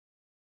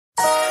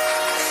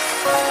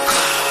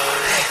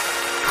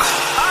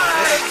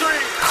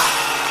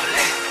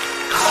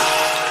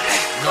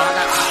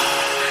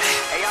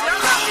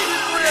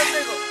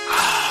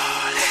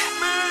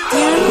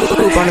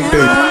S2EP4 on the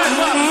beat.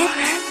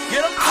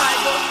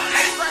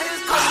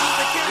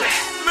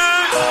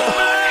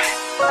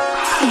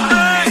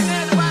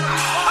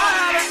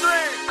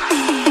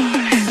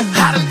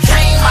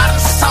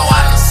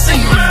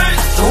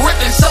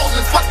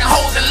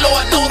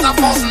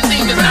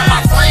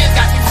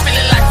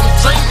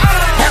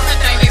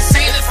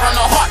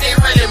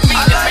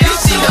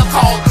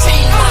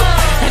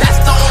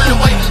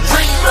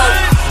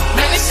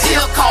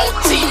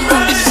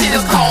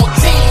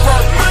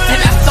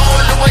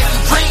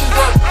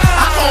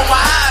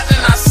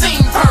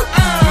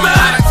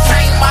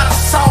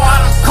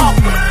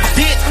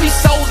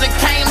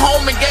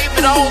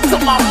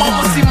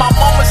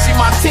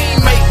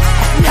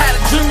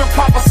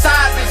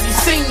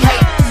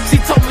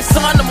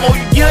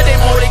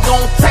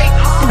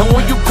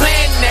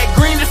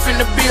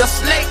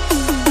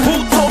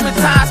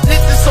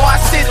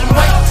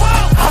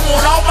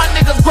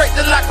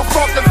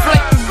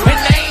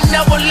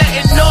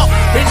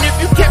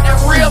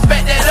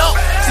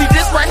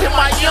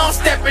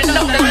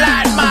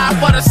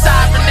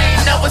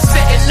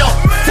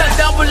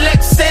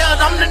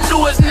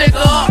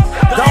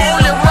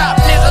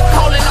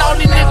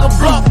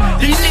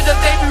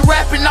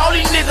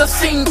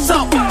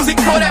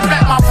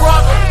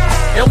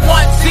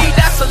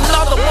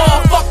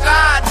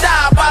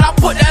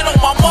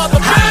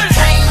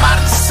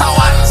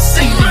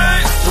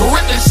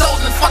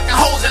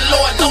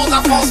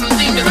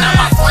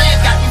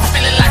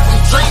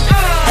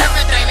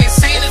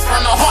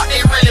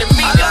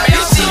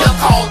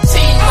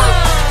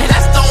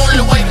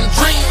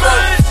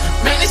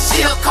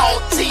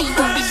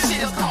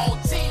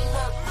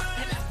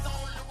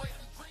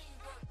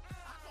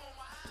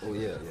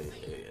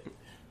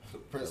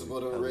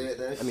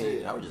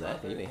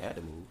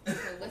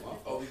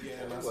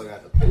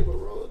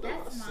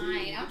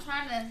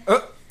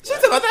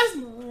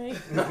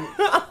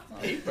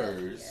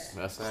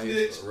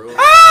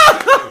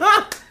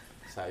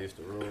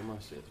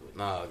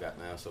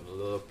 Some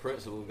little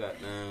principal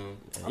got down.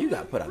 You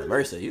got put out of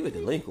Mercer. You a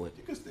delinquent.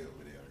 You can stay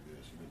over there, I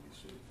guess. You make me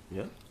shit.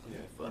 Yeah. Yeah,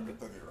 fuck it.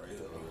 Right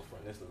here.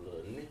 That's a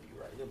little nippy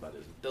right here by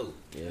this dope.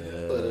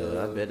 Yeah, but,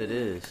 I bet it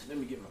is. Let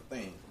me get my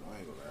thing. I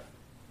ain't gonna lie.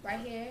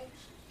 Right here.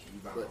 You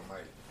got my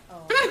mic.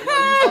 Oh,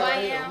 I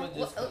am.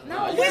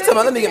 No, you talking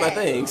about let me get my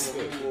things.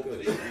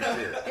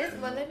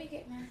 Well, let me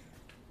get mine.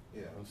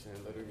 Yeah, I'm saying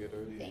let her get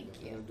her.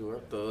 Thank you. Do her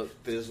thug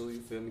fizzle.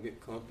 You feel me?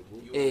 Get comfortable.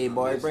 Hey,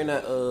 boy, bring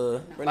that out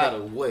of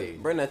the way.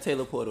 Bring that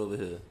Taylor Port over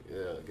here.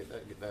 Yeah, get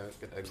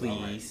that.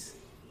 Please.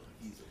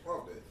 He's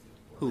above that.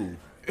 Who?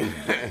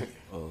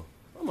 Oh,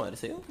 I'm about to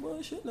say, oh, well,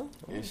 shit, no.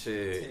 And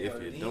shit,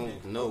 if you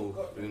don't know,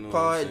 you know.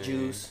 Pod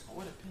juice.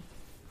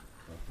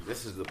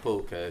 This is the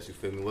podcast. You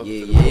feel me? Welcome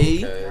to the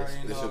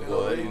podcast. This your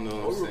boy. You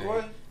know what I'm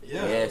saying?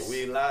 Yeah, yes.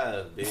 We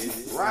live, baby.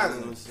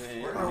 Rising.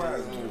 You know what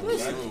I'm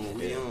saying?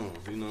 We on.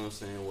 You know what I'm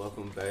saying?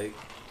 Welcome back.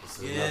 This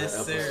is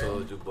another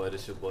episode. Your boy,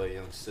 this your boy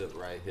Young Sip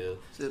right here.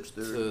 Sipster.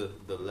 To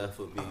the left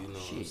of me, you know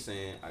what I'm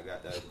saying? I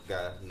got that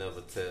guy,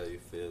 Never Tell, you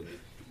feel me?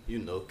 You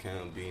know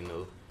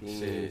Cambino.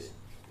 Shit.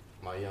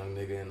 My young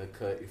nigga in the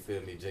cut, you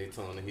feel me? Jay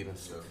Tony, he done.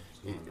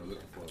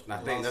 I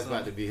think that's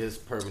about to be his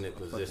permanent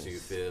position, you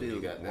feel me? He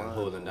got them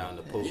holding down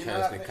the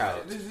podcasting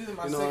couch. This is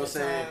my you know what I'm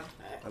saying?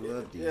 I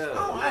love these. Yeah.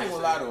 I ain't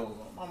gonna lie to him.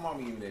 My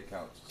mama gave me that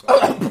couch. So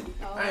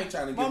I ain't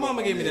trying to get my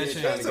mama gave me that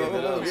chance. My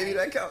mama gave me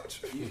that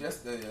couch.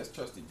 That's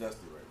trusty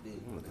Dusty right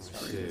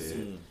there.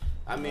 Shit.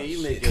 I mean,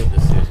 you make your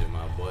decision,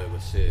 my boy, but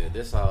shit,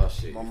 this all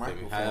shit. My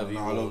microphone however you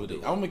all want over to do.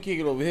 I'm gonna kick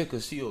it over here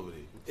because she over there.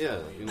 Yeah,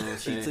 you know what I'm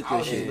saying? She took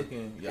your shit.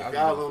 If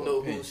y'all don't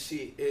know who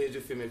she is,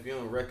 you feel me? If you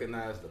don't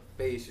recognize the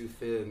face, you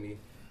feel me?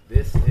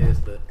 This is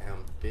the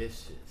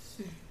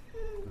ambitious,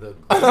 the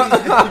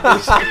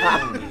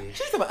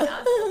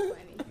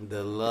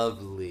the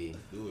lovely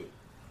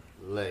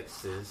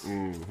Lexus.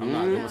 Mm-hmm. I'm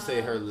not gonna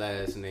say her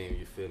last name,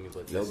 you feel me?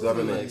 But this is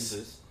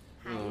Lexus.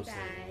 You know what I'm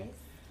saying?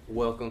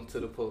 Welcome to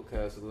the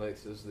podcast,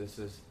 Alexis. This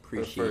is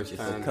Appreciate the first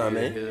time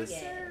coming. here.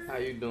 Yes. How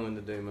you doing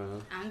today,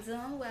 man? I'm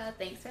doing well.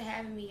 Thanks for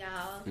having me,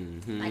 y'all.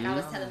 Like I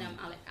was telling them,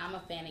 I'm a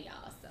fan of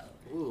y'all, so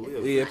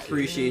Ooh, we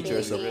appreciate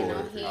your support.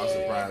 I was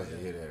surprised to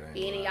hear that.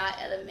 Being in y'all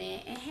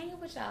element and hanging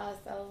with y'all,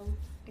 so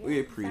we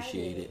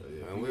appreciate it.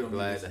 And we're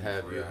glad to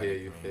have you here.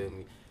 You feel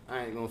me?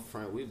 I ain't gonna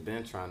front. We've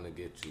been trying to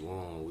get you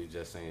on. We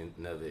just ain't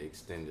never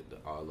extended the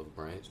olive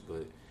branch,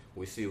 but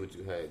we see what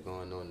you had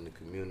going on in the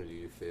community.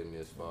 You feel me?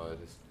 As far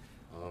as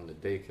the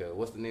daycare.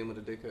 What's the name of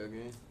the daycare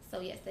again? So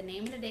yes, the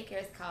name of the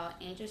daycare is called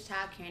Angels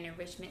Childcare and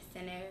Enrichment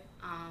Center.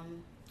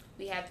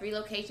 We have 3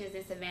 locations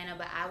in Savannah,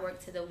 but I work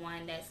to the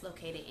one that's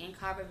located in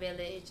Carver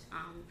Village,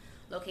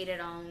 located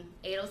on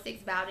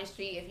 806 Bowden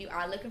Street. If you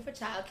are looking for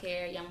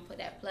childcare, I'm gonna put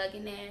that plug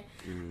in there.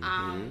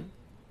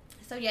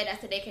 So yeah,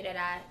 that's the daycare that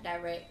I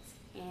direct,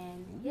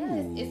 and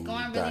yeah, it's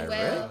going really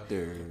well.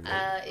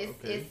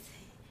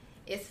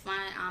 It's fun.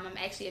 I'm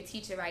actually a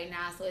teacher right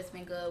now, so it's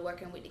been good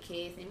working with the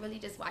kids and really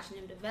just watching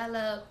them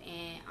develop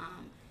and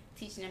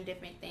teaching them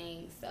different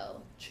things.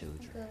 So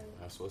Children.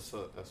 That's what's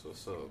up. That's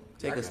what's up.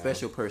 Take a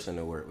special person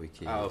to work with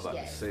kids. I was about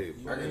Yes. to say, I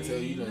can bro. tell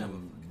you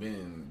done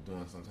been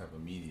doing some type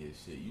of media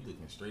shit. You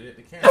looking straight at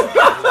the camera.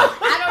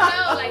 I don't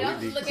know. Like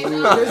I'm just looking.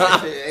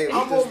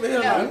 I'm over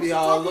here. No. We be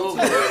all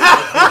over.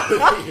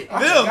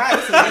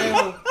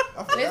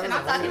 Listen,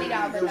 I'm talking to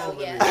y'all, but no,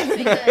 yeah, it's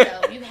been good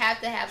though. You have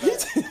to have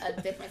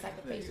a different type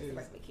of patience to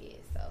work with kids.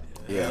 So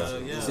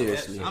Yeah,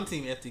 seriously. I'm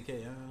team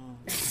FTK.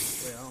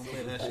 I don't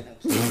play that shit.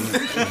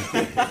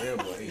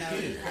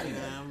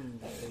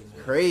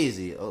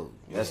 Crazy. Oh,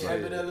 that's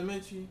Abbott right.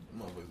 Elementary.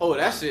 Oh,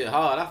 that shit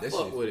hard. I That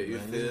fuck shit, with it. You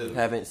man. feel me?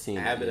 Haven't seen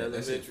it. Abbott yet.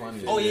 Elementary. That shit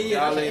funny. Oh, yeah,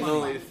 Y'all that ain't shit know,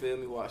 funny. you feel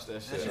me? Watch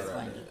that shit. shit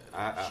funny.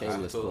 I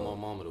Shameless told plug.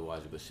 my mama to watch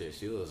it, but shit,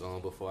 she was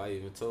on before I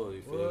even told her.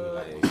 You feel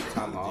What? me? Like,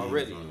 I'm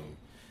already on.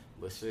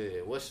 But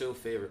shit, what's your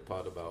favorite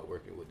part about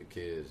working with the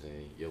kids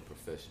and your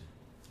profession?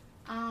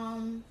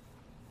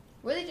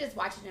 really just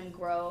watching them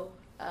grow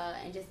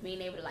and just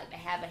being able to like to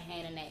have a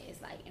hand in that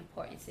is like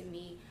important to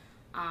me.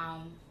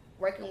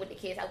 Working with the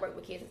kids, I work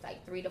with kids that's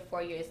like 3 to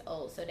 4 years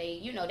old, so they,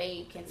 you know,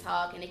 they can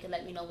talk and they can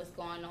let me know what's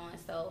going on.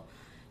 So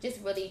just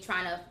really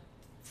trying to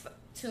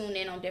tune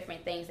in on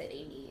different things that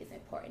they need is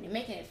important and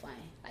making it fun.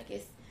 Like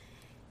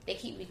they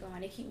keep me going,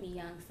 they keep me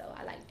young, so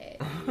I like that.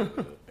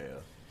 Yeah.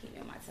 Keep me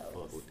on my Fuck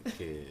toes. with the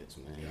kids,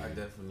 man. Yeah,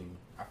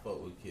 I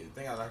fuck with kids.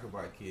 The thing I like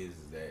about kids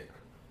is that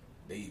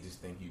they just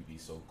think you be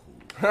so cool.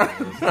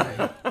 It's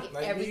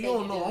like Everything you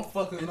don't you know do. I'm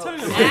fucking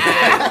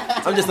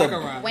up. I'm just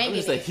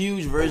Winging a it.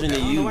 huge version of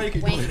you. Wing.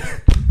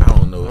 I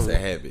don't know. It's a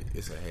habit.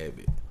 It's a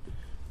habit.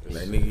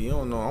 Like nigga, you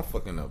don't know I'm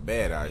fucking up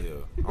bad out here.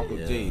 Uncle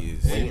Yeah. J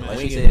is Wing- like she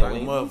winging said, like a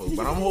wing. motherfucker,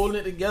 but I'm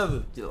holding it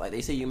together. Like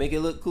they say, you make it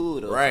look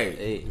cool though. Right.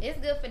 Hey. It's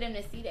good for them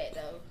to see that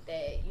though,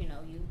 that you know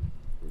you.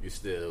 You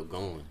still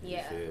going.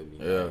 Yeah. You feel me?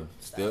 Yeah,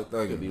 still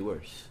Could be thugging.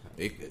 worse.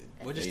 It could.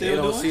 What you They still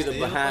don't doing? see the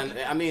Still behind.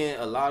 fucking- I mean,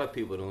 a lot of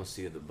people don't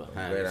see the behind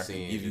glad the I can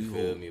scenes. give You you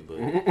feel hope. me? But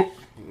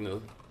you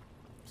know,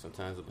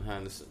 sometimes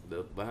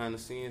the behind the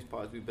scenes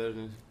parts be better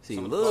than See,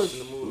 some of the parts in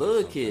the movie. little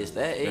sometimes. kids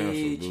that Damn, so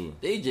age,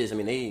 good. they just, I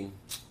mean,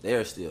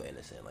 they're still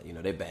innocent. Like, you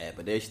know, they're bad,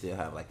 but they still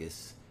have like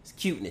it's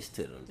cuteness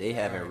to them. They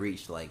haven't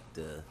reached like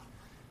the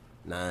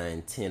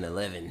 9, 10,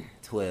 11,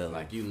 12.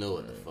 Like you know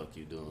what the fuck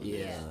you doing. yeah.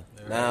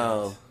 Yeah.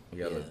 Now, You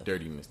got a yeah. little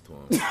dirtiness to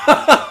him.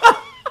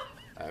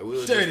 Like, we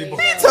was Dirty just,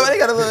 boy. So they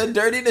got a little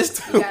dirtiness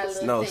to You got a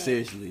little No, thing.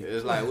 seriously.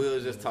 it's like we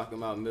was just talking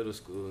about middle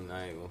school, and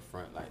I ain't gonna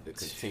front like to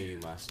continue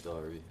my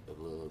story a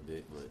little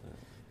bit, but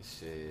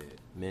shit.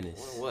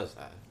 Menace. When was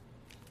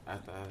I?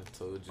 After I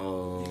told you.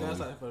 You guys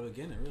like from the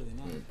beginning, really,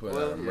 no? Put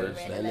Well, out a merch.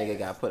 That nigga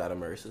got put out of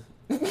Mercer.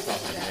 Talking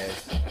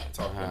ass.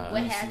 Talking.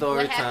 What happened? Story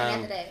What happened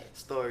time. after that?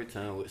 Story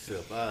time with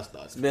Sip. I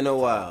start. It's been a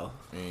while.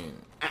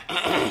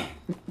 Man.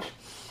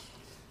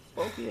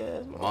 Funky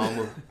ass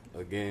Mama,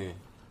 again.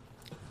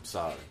 I'm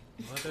sorry.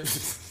 What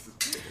the-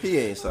 He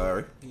ain't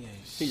sorry. He ain't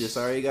He just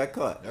sorry he got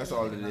caught. That's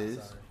all it not is.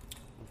 sorry.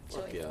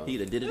 Fuck y'all. He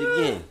done did it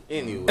again.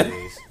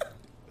 Anyways,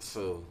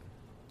 so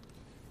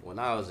when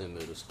I was in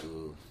middle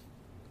school,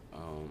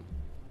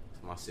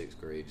 my 6th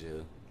grade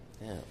year,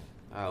 Damn.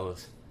 I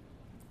was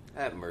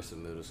at Mercer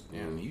Middle School.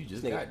 Damn, you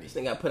just This got nigga, this.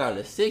 this nigga got put out in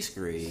the 6th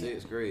grade.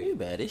 6th You grade.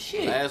 bad as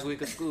shit. Last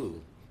week of school.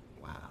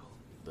 Wow.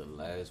 The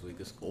last week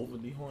of school.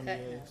 Overly horny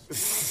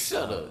ass.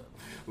 Shut up.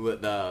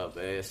 But nah,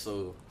 man,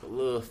 so a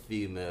little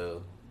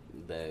female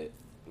that,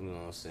 you know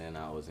what I'm saying,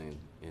 I was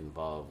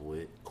involved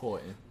with,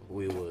 Courting.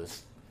 we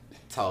was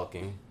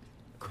talking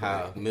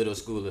how middle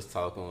schoolers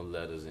talk on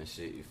letters and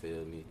shit, you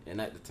feel me? And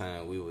at the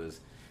time we was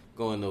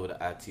going over the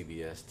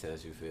ITBS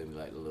test, you feel me,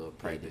 like the little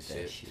practice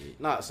that shit. shit.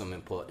 Not some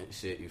important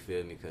shit, you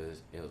feel me,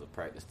 because it was a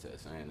practice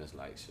test. I ain't just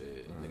like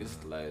shit. Nigga, this is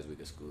the last week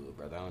of school,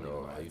 brother. I don't even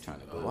know how you trying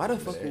to go. Why the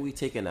through fuck that. are we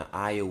taking an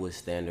Iowa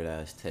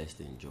standardized test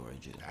in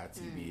Georgia?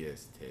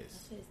 ITBS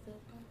test. Shit's still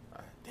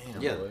fun.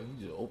 Damn, Yeah. boy,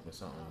 you just open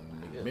something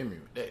in Yeah. memory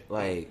with that.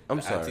 Like, I'm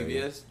The sorry.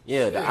 ITBS?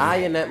 Yeah, the I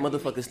in that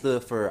motherfucker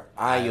stood for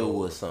Iowa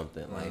Iowa. or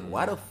something. Like,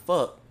 why the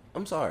fuck?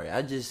 I'm sorry.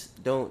 I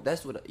just don't.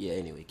 That's what. Yeah.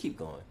 Anyway, keep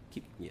going.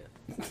 Yeah.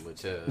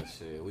 But yeah,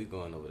 shit, we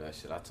going over that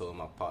shit. I told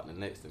my partner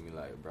next to me,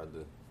 like,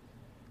 brother,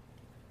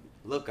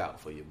 look out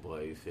for your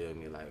boy, you feel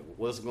me? Like,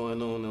 what's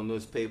going on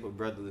this paper,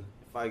 brother?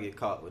 If I get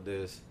caught with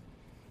this,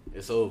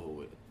 it's over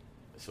with.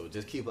 So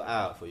just keep an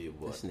eye out for your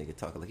boy. This nigga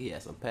talking like he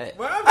had some pack.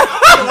 Well,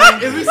 I'm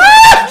like, is we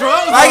saying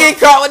drugs? I get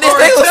caught with this.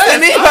 They gonna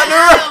send me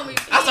out the room.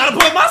 I started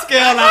putting my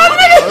scale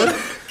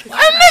out.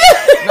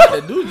 Not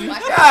the dude.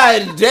 Watch out.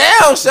 God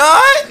damn,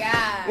 Sean.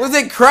 God. Was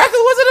it crack or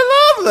was it a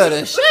love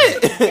letter?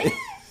 Shit.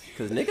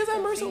 Cause niggas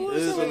at Mercer It was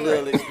was a something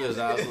little like explicit.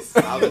 I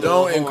was a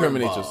Don't little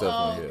incriminate hornball. yourself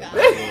on Oh, here. God. I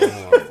was a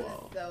little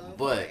hornball. So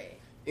But important.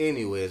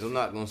 anyways, I'm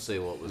not gonna say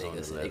what was on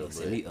Niggas the letter,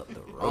 send me up the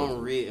but I'm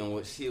road. reading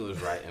what she was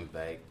writing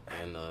back,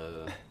 and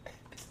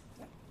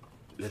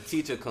the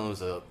teacher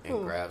comes up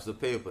and grabs the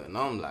paper, and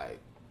I'm like,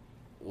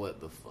 what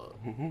the fuck?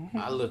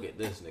 I look at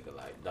this nigga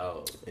like,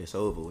 dog. It's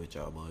over with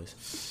y'all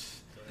boys.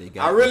 They I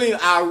got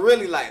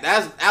really like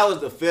that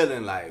was the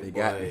feeling, like, They boy,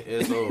 got me.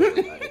 it's over.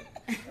 Like,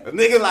 a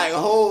nigga like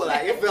whole,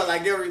 like it felt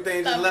like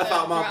everything just left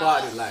out my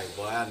body. Like,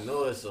 boy, I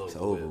know it's over. It's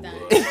over with,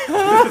 with.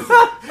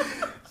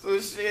 boy. So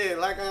shit,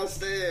 like I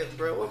said,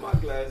 bro, where my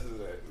glasses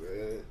at,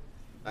 man?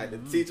 Like the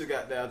teacher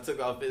got down,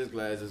 took off his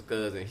glasses,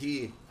 cause and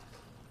he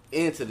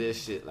into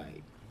this shit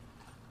like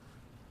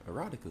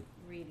Erotica.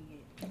 Reading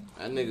it.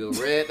 that nigga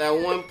read that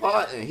one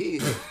part and he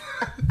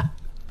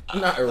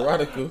Not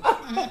erotica.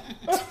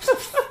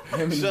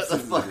 shut the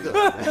fuck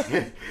up.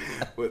 Man.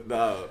 But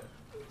dog,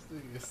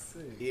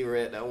 he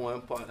read that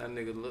one part. That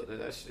nigga looked at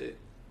that shit.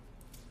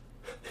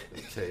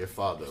 Tell your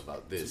father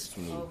about this.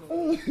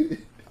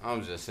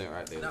 I'm just sitting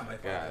right there.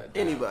 Like, God,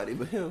 Anybody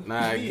but him.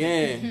 now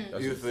again,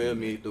 you feel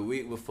me? The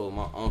week before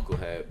my uncle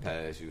had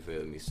passed, you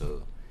feel me?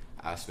 So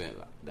I spent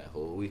like that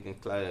whole week in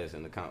class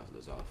in the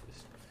counselor's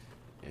office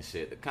and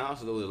shit. The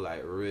counselor was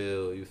like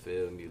real, you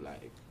feel me?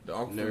 Like The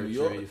uncle from New nurturing,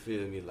 York. you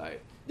feel me?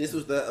 Like This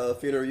was the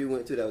funeral you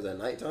went to that was at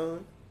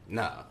nighttime?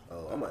 nah.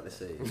 Oh, I'm about to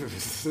say.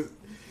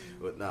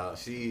 But nah,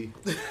 she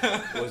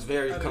was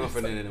very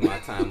comforting in my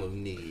time of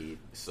need.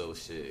 So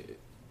shit.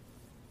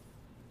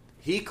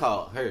 He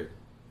called her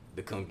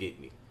to come get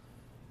me.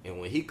 And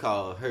when he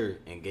called her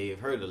and gave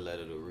her the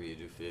letter to read,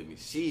 you feel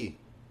me?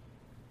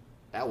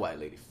 That white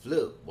lady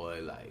flipped,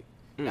 boy. Like,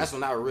 that's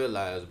when I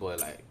realized, boy,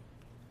 like,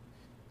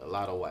 a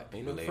lot of white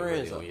people Ain't no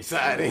friends on your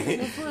side.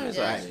 Ain't no friends.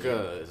 Like,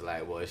 cause,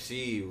 like, boy,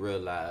 she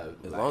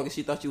realized. As like, long as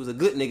she thought you was a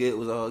good nigga, it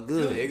was all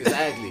good.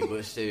 Exactly.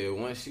 But shit,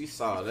 once she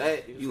saw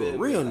that, You feel a me?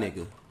 real Like,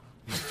 nigga.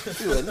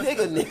 You a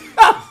nigga.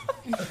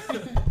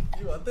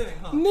 You authentic,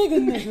 huh?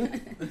 Nigga.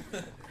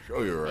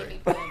 Sure, you're right.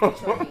 Maybe put in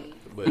Detroit.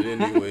 But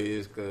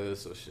anyways,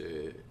 cuz, so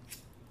shit.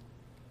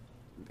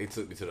 They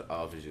took me to the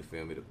office, you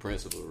feel me? The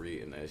principal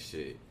reading that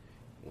shit.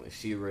 When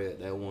she read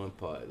that one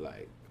part,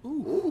 like,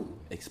 Ooh.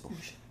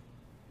 Exposure.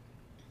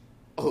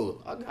 oh,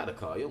 I gotta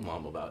call your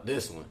mom about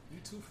this one. You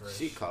too fresh.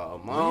 She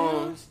called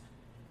moms,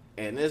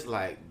 and it's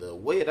like the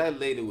way that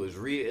lady was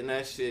reading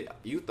that shit,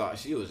 you thought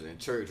she was in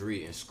church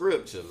reading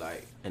scripture,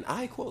 like, And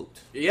I quote.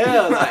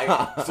 yeah,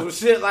 like, some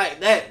shit like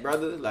that,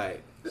 brother.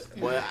 Like,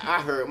 boy,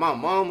 I heard my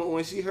mama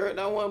when she heard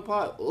that one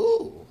part,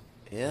 ooh.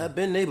 Yeah, I've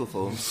been there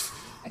before.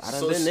 I done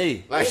So been there.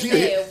 Like, You she,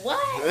 said what?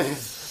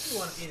 You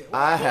want to eat it?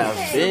 I have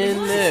Okay.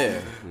 been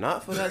there.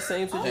 Not for that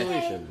same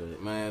situation,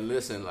 but man,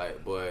 listen,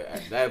 like, boy,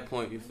 at that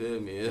point, you feel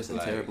me? It's it's a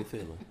like, terrible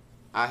feeling.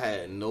 I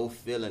had no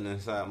feeling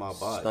inside my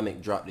body.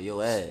 Stomach dropped to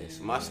your ass.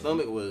 My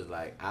stomach was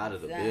like out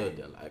of the Dang.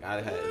 building. Like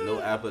I had no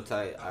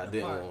appetite. I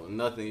didn't want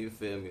nothing. You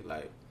feel me?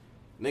 Like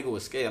nigga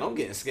was scared. I'm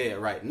getting scared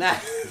right now.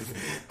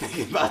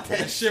 Thinking about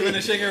that Shivering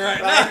and shit. shaking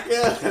right now. Like,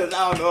 I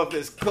don't know if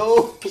it's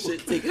cool.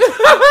 Shit, take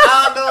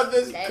I don't know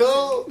if it's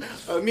cool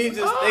or me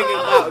just thinking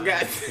about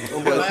goddamn.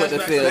 Them boys put the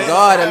fear of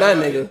God in that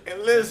nigga.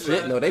 And listen,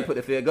 Shit, no, they put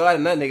the fear of God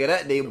in that nigga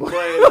that day, boy.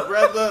 boy,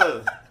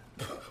 brother,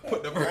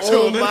 Put the virtue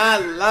all on it. my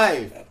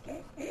life,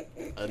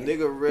 a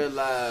nigga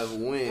realized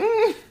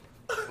when,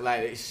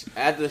 like,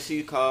 after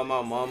she called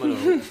my mama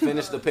to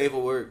finish the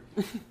paperwork,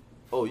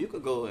 oh, you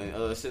could go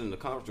and sit in the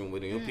conference room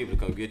with your people to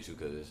come get you,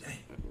 cause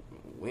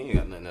we ain't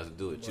got nothing else to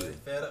do with Boy, you.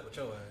 fed up with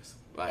your ass.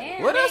 Like,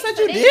 Damn. What else that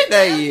So you they did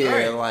that felt year?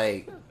 right.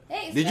 Like,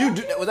 They did you felt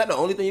do that? Was that the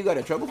only thing you got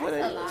in trouble for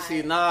That's a that? lie.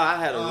 see, nah, I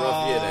had a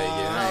rough year that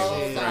year. I ain't Oh,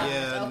 gonna Yeah, lie.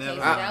 yeah, okay, never.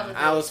 so that was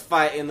I it. was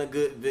fighting a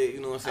good bit, you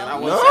know what I'm saying? I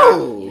Oh, wasn't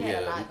no. You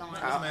had a lot going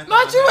on. Man,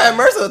 Not you at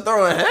Mercer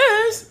throwing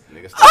hands.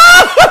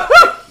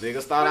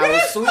 Niggas thought I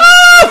was sweet.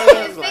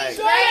 I was like,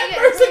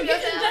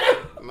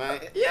 man,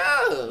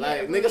 yeah,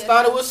 like niggas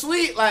thought it was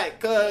sweet, like,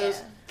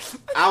 cause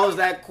I was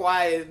that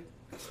quiet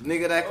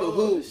nigga that could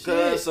hoop,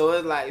 cause so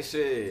it's like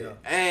shit,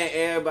 and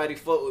everybody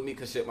fuck with me,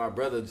 cause shit, my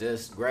brother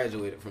just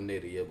graduated from there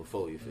the year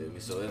before, you feel me?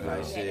 So it's like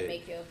You had to shit,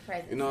 make your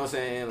presence. you know what I'm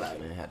saying? Like,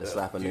 Man, had to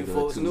slap a few nigga or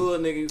folks two. knew a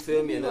nigga, you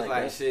feel me? And it's Like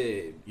like that.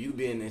 shit, you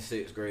being in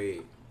 6th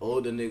grade,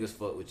 older niggas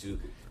fuck with you,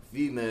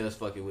 females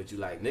fucking with you,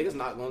 like niggas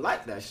not gonna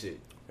like that shit.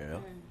 Yeah.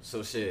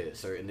 So shit,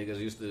 certain niggas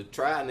used to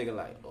try a nigga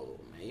like, oh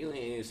man, you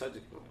ain't such a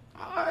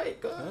alright,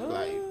 good.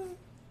 Like,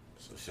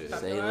 so shit.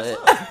 Say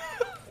that.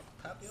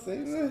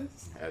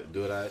 Had to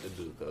do what I had to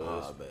do, cuz.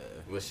 Oh, man.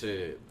 But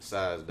shit,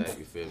 besides that,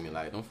 you feel me?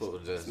 Like, them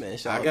folks just. Man,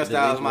 shout I out guess to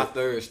that the was my niggas.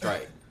 third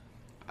strike.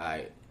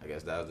 I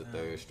guess that was the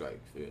third strike,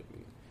 you feel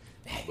me?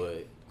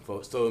 But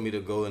folks told me to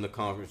go in the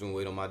conference room,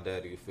 wait on my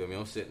daddy, you feel me?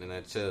 I'm sitting in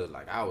that chair,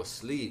 like, I was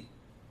asleep.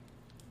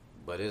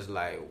 But it's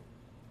like,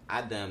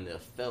 I damn near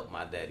felt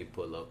my daddy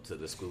pull up to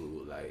the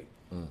school. Like,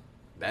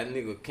 that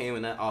nigga came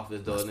in that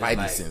office door and it's Spidey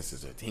like,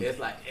 senses are tingling. it's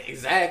like,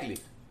 exactly.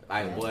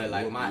 Like, boy,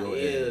 like, Whoop my your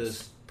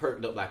ears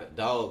perked up like a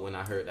dog when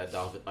I heard that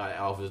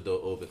office door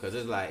open. Because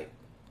it's like,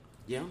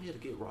 yeah, I'm here to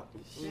get rocked.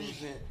 You know what I'm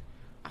saying?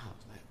 I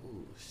was like,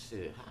 ooh,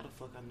 shit, how the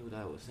fuck I knew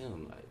that was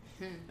him? Like,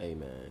 Hey,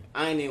 man.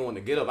 I ain't even want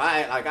to get up.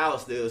 I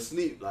was still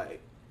asleep.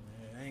 Like,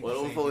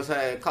 well, them folks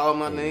had called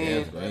my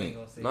name.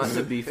 Not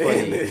to be funny. I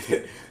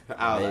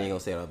I was ain't like, gonna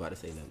say what I was about to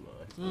say that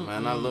much.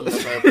 man, I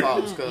looked up at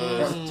Pops,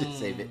 cuz. Just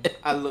save it.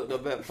 I looked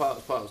up at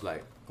Pops. Pops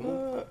like, come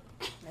on.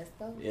 Let's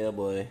go. Yeah,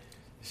 boy.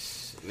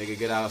 Nigga,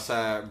 get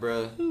outside,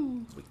 bruh.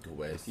 With the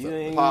West. You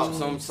ain't. Pop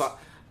some,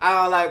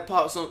 I like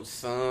pop some,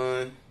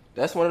 son.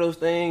 That's one of those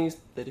things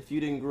that if you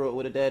didn't grow up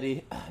with a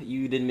daddy,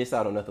 you didn't miss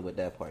out on nothing with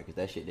that part, because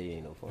that shit, they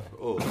ain't no fun.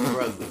 Oh,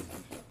 brother.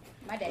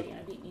 My daddy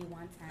gonna beat me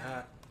one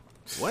time.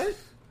 What?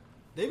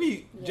 They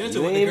be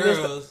gentle You with the ain't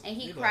missed girls. And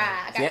he You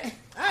cried. Yeah.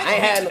 I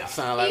ain't had no.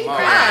 Sound like He my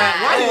cried.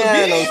 wife. Why you I ain't beating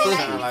had no me? sister.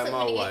 Sound like He my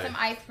took me to wife. get some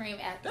ice cream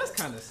after. That's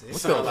kind of sick.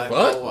 Sound like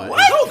my fuck? wife.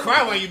 What? Don't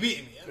cry when you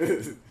beating me.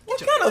 What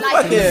kind of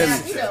Like,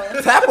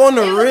 fucking tap on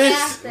the it was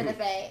wrist? after the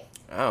fact.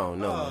 I don't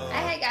know. Oh. I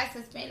had got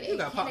suspended You in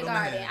got popped on the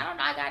kindergarten. head. I don't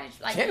know. I got in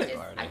like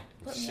Kindergarten? They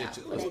just, put me Shit, out.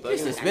 you for was that. You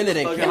suspended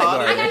in Fucking I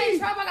kindergarten. got in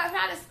trouble. I got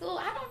out of school.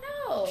 I don't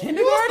know. You was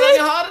Kindergarten?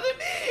 studying harder than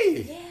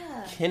me.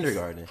 Yeah.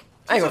 Kindergarten.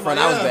 I ain't gonna front.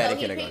 I was Yeah. bad So at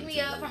he kindergarten. picked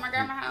me up from my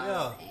grandma's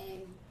house Yeah.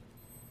 and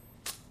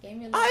gave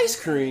me a little Ice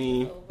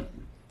cream.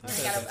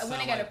 I went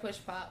and got a push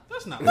pop.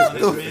 That's not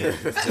punishment.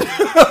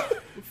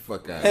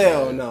 Fuck out.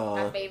 Hell My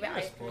no. favorite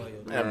ice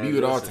cream. I be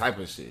with all type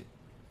of shit.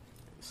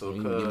 So, When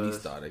you get me cuz,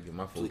 started, get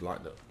my folks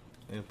locked up.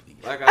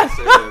 like I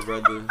said,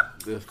 brother,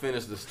 to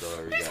finish the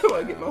story. So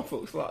I get my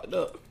folks locked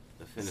up.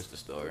 To finish the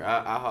story,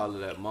 I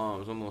hollered at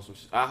moms. I'm on some.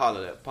 I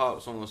hollered at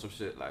pops. I'm on some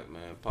shit like,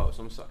 man, pops.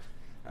 I'm sorry.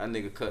 That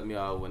nigga cut me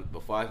off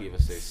before I could even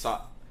say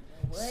sock.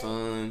 What?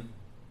 Son,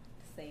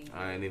 Same.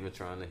 I ain't even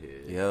trying to hear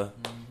it. Yeah.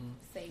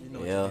 Same. You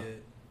know Yeah. what you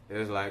did.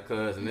 It's like,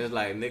 cuz, and it's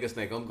like niggas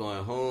think I'm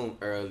going home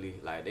early.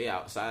 Like, they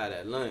outside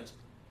at lunch.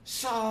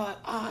 Shaw,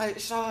 alright,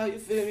 Shaw, you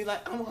feel me?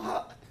 Like, I'm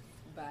hot.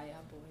 Bye, y'all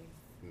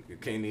boys. You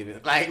can't even,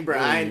 like, bro, Bro,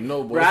 I you ain't,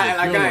 know, boy, bro, I ain't it's a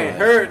like, I ain't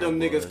funeral. heard them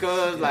niggas,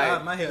 cuz,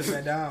 like, my head's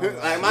been down.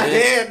 like, my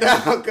head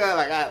down, cuz,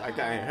 like,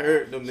 I ain't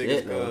heard them niggas,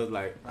 Shit, no. cuz,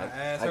 like, My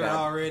ass I hurt got-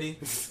 already.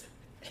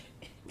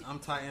 I'm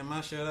tightening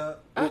my shit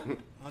up. I'm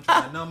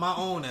trying to numb my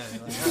own ass.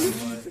 Like, that's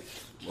what.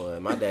 Boy,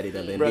 my daddy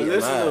done been Bro, beating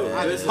listen though, my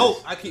I ass. just hope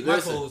I keep my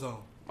Listen. clothes on.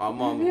 my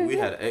mama, we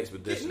had an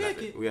expedition. Get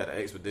naked. We had an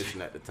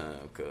expedition at the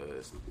time,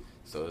 cuz.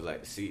 So it's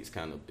like the seats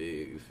kind of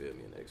big, you feel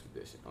me, in the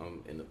expedition.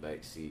 I'm in the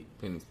back seat.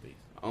 Penny space.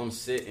 I'm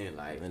sitting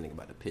like, That nigga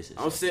about to piss his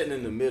I'm sitting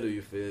in the middle,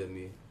 you feel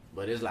me?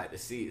 But it's like the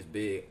seat is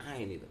big. I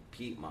ain't even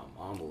peep my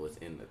mama was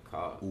in the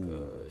car,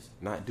 cuz.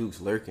 Not Duke's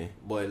lurking.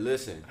 Boy,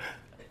 listen.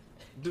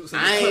 Dudes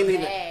I ain't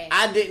even. bag.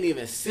 I didn't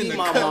even see the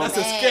my cut, mama. that's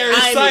a Bag. scary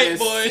I ain't sight, even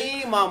boy.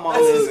 see my mama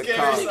That's a in the scary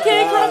car. sight. You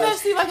can't cross that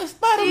seat like a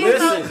spider.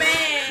 Listen,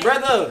 man.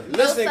 brother.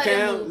 Listen, sudden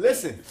Cam. movement.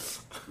 Listen,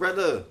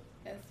 brother.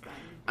 That's funny.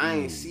 I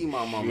ain't see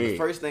my mama. The Shit.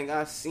 first thing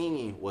I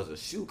seen was a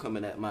shoe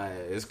coming at my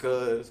ass,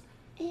 cuz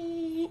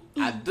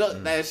I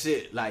ducked that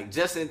shit like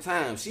just in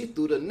time. She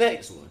threw the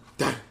next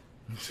one.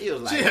 She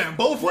was like, She had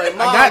both boy, feet.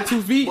 mom, got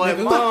 2 feet, Boy,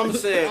 nigga. mom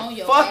said, On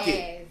your fuck ass.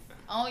 it.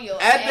 On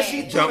your After ass.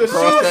 she threw Jump the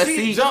across that shoe,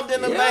 she seat. jumped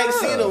in the Yeah. back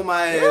seat on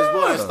my ass,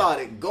 boy, and Yeah.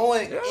 started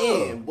going Yeah.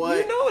 in, boy.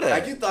 You know that.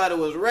 Like you thought it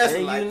was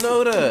wrestling. And Like you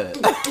know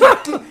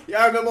that.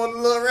 y'all remember on the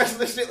little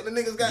wrestling shit when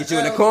the niggas got Get you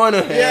in the down? corner.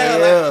 Yeah,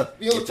 Yeah. like,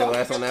 you Get your know,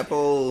 ass on that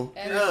pole.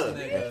 That's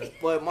Yeah.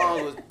 Boy,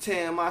 mom was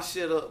tearing my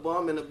shit up, boy.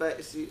 I'm in the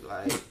back seat,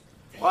 like,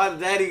 why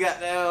daddy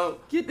got down?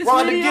 Get this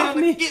Rhonda, lady off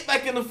me. get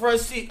back in the front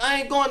seat.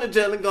 I ain't going to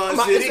jail and I'm Garden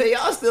about to City. say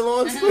y'all still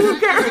on school,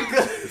 girl.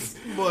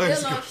 Boy,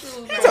 Still on shoes,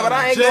 You bro. talking about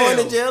I ain't Jail. going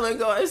to jail and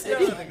going to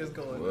city. y'all niggas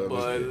going.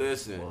 Boy,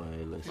 listen. Boy,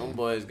 listen. Them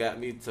boys got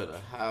me to the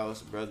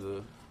house,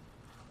 brother.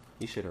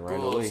 You should have run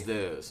Go away.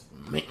 upstairs.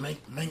 Mink.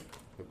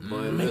 Boy,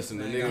 listen,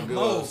 the nigga go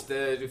Mo.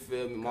 upstairs, you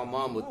feel me? My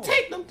mom would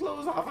take them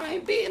clothes off. I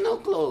ain't beating no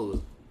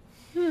clothes.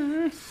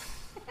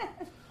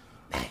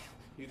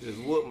 You just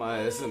whooped my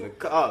ass in the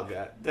car,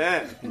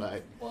 goddamn.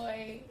 Like,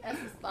 Boy, that's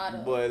a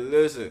startup. boy,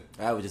 listen.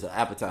 That was just an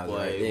appetizer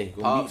right there.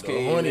 Boy, Pops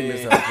came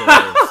horniness in. out your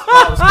ass.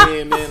 Pops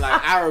came in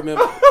like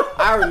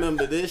I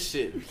remember this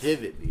shit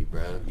vividly,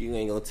 bro. You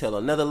ain't gonna tell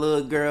another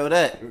little girl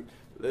that.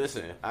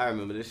 Listen, I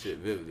remember this shit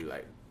vividly.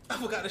 Like I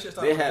forgot this shit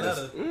they started had with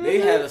a a letter. they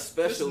had a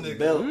special This nigga.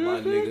 belt,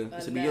 my nigga.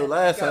 This will be your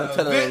last time Got a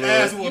telling a big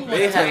ass little, whooping.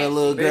 They had telling a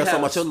little they girl had so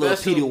a much your little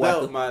special petey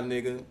belt, whopper. my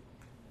nigga.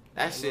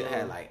 That shit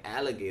had like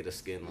alligator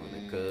skin on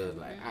it, cause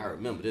like I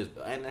remember this,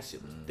 and that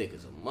shit was thick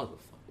as a motherfucker.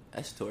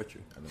 That's torture.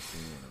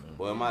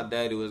 Boy, my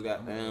daddy was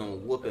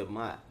goddamn whooping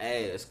my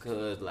ass,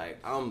 cause like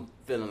I'm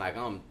feeling like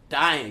I'm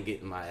dying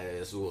getting my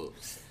ass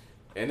whooped,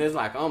 and it's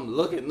like I'm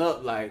looking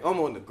up, like I'm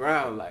on the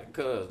ground, like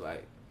cause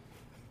like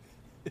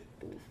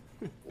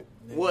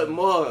what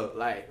more,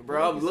 like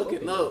bro, I'm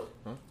looking up.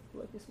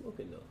 Like you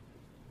smoking though.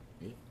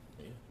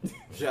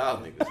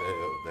 Y'all niggas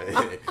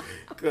hell, man.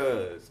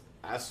 Cause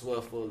I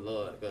swear for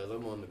Lord, cause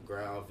I'm on the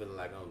ground feeling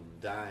like I'm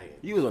dying.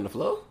 You was on the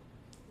floor?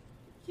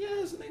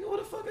 Yes, nigga, what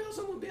the fuck else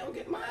I'm gonna be on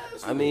getting my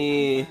ass? I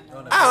mean,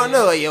 On the I don't bed.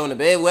 know. You on the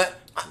bed? What?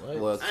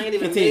 Well, I ain't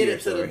even continue made your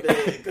it to the story.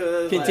 bed,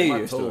 cause Continue like,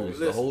 your story. Toes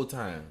the whole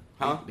time.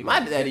 Huh? My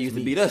daddy used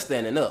to beat us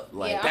standing up.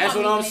 Like Yeah, That's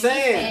I'm what I'm even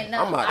saying. standing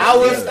up. I'm about I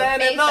was Yeah.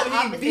 standing Face up, the he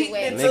opposite beat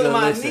way. me to Nigga,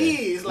 my listen.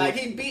 knees. Like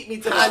he beat me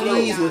to my my knees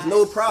knees. was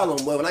no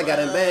problem, boy. When I got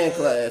in band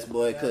class,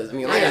 boy, because I got in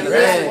Yeah,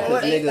 band,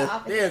 because Face the nigga.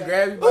 opposite They'll way.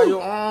 grab you by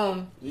your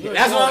arm.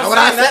 That's what I'm What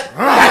I saying.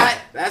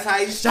 said? That's how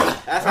he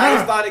shot. That's how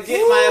he started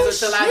getting my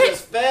ass until I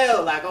just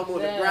fell. Like I'm on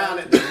the Yeah. ground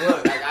at the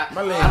foot. Like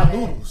My leg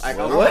noodles. like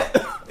boy. I'm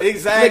What?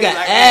 Exactly. Nigga,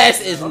 like,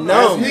 ass is That's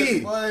numb.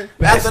 me. Boy,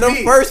 That's After the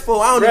me. first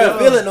four, I don't Bruh. even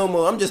feel it no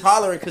more. I'm just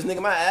hollering because nigga,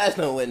 my ass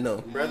don't wet no.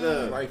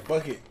 Brother. like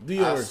fuck it. Do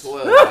I yours.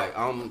 swear, like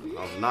I'm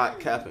not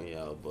capping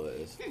y'all,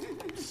 boys.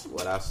 It's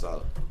what I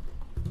saw.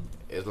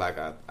 it's like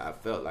I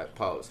felt like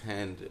Paul was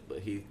handed it, but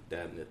he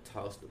damn near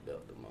tossed the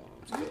belt to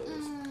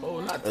Moms.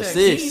 Cause not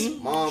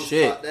assist. Mom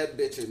shot that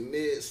bitch in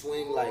mid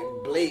swing like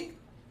Blake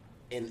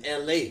in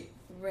L.A.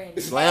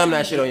 Ready. Slam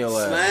that shit on your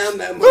ass. Slam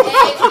that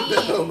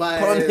motherfucker on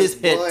my On ass, his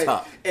head boy.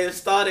 top. And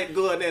started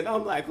going in.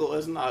 I'm like, oh,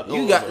 it's not You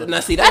over. got now.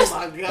 See, Oh that's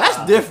my God.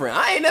 that's different.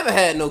 I ain't never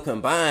had no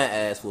combined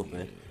ass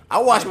whooping. I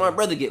watched my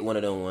brother get one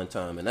of them one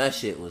time, and that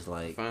shit was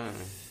like Fine.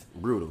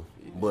 brutal.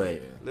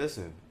 But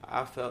Listen,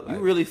 I felt like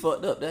you really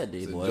fucked up that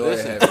day, boy.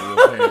 Listen,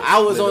 Listen. I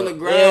was on the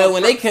ground. Yeah,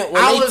 when they team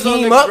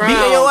up beating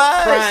your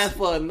ass, crying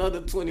for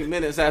another 20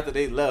 minutes after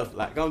they left.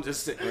 Like I'm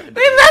just sitting right they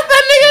there. left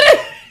that nigga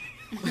there.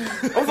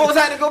 Them folks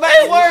had to go back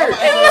to work.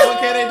 What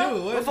can they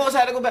do? Them folks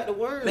had to go back to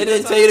work. They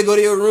didn't tell you to go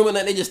to your room and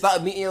then they just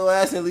stopped beating your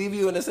ass and leave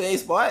you in the same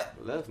spot.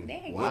 Left me.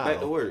 Dang. Went back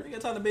to work. You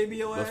trying to baby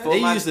your ass? Before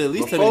They my, used to at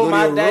least tell me to before go to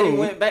my your daddy room.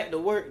 went back to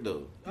work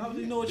though. How do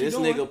you know what you're This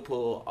doing? nigga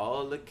pulled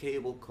all the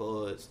cable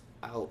cords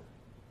out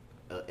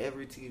of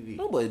every TV.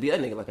 Nobody be that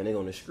nigga like a nigga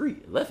on the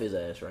street. Left his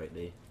ass right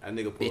there. That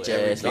nigga pulled Bitch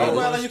every ass Don't cable.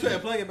 nigga. act like you couldn't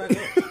plug it back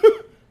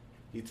up.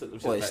 He took them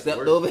shit Boy, back to stepped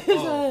work. over his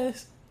Oh.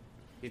 ass.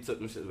 He took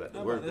them shit back to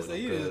I'm work. about to with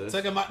say, him, you just cuz.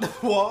 took him out the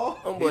wall.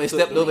 Homeboy He took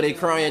stepped them- over their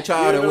crying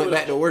child and went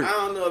back to work. I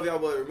don't know if y'all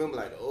boys remember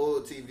like the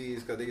old TVs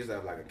because they used to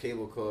have like a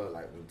cable cord,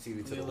 like the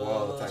TV to the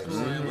wall type shit.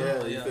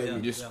 Yeah, you feel me?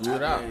 You just screw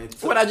it out. Man,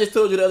 took- What I just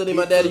told you the other day,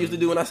 my He daddy took- used to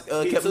do when I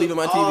he kept took leaving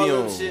my all TV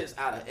them on. shits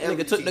out of every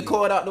Nigga took the TV.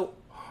 cord out the.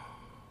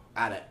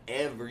 Out of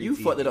every You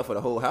TV. fucked it up for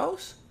the whole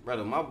house.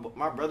 Brother,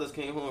 my brothers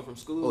came home from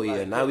school. Oh yeah,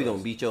 like, now we brothers.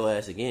 gonna beat your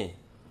ass again.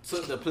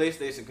 Took the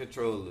PlayStation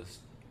controllers.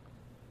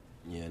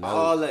 Yeah,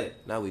 All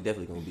that. now we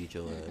definitely gonna beat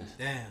your ass.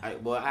 Damn.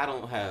 Boy, I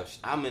don't have.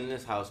 I'm in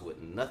this house with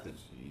nothing.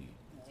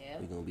 Yeah.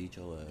 We gonna beat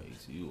your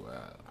ass. You,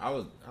 I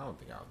don't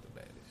think I was the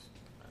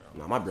baddest.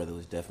 No, my brother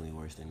was definitely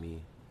worse than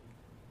me.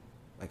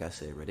 Like I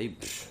said, bro, they.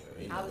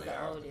 I was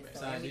the oldest, so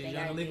Sorry, everything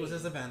Young I Delink was did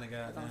in Savannah, was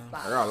on goddamn.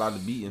 spot. I got a lot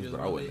of beatings, but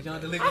I Young wasn't. Delink I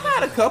was in had a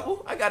Savannah.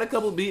 couple. I got a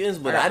couple beatings,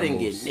 but I got the didn't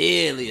get most.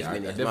 nearly as I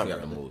many as my definitely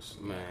got the brother.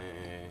 most. Man,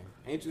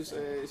 ain't you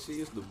said she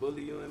used to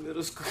bully you in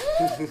middle school?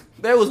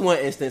 There was one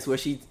instance where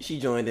she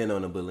joined in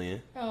on the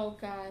bullying. Oh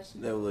gosh.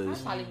 That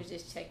was- I probably was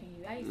just checking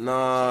you. I used to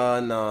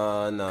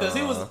No. Because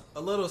he was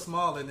a little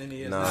smaller than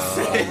he is No.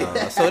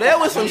 now. So there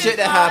was some shit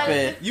that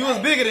happened. You was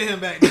bigger than him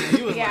back then.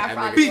 You was Yeah, I like,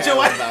 probably beat your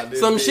was. ass.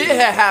 Some shit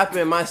had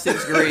happened my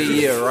 6th grade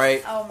year,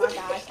 right? Oh my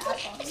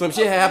gosh. Some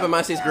shit had happened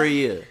my 6th grade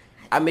year.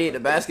 I made the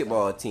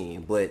basketball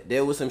team, but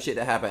there was some shit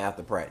that happened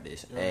after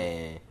practice.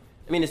 And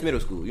I mean, it's middle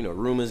school. You know,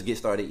 rumors get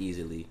started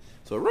easily.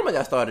 So a rumor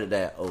got started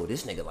that, oh,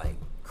 this nigga like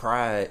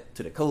cried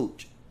to the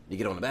coach to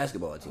get on the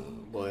basketball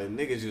team. Boy,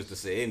 niggas used to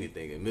say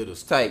anything in middle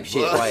school. Type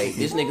shit. Boy. Like,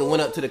 this nigga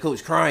went up to the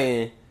coach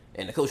crying,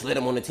 and the coach let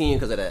him on the team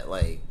because of that.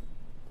 Like,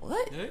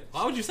 what? Yeah,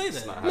 why would you say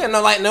that? Yeah,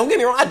 no, like, don't get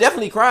me wrong. I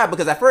definitely cried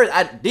because at first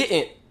I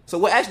didn't. So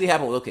what actually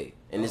happened was, okay,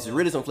 and this is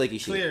really some flaky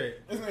shit. Clear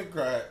it. This nigga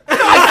cried.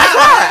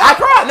 I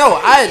cried. No,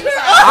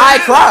 I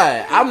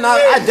cried.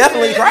 I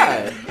definitely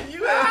cried.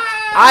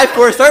 I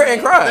for certain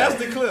cried. That's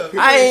the clip.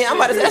 I'm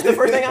about to say that's the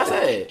first thing I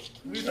said.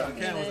 We thought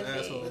Cam was an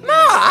asshole. No,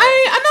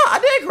 I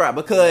did cry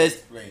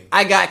because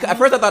at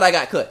first I thought I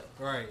got cut.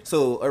 Right.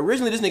 So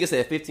originally this nigga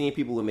said 15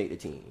 people would make the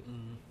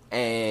team.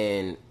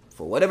 And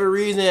for whatever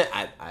reason,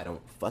 I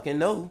don't fucking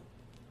know,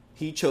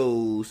 he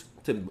chose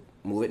to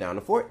move it down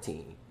to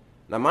 14.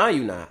 Now mind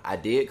you I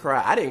did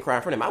cry. I didn't cry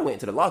in front of him. I went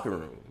into the locker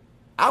room.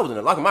 I was in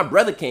the locker room. My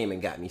brother came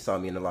and got me, saw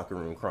me in the locker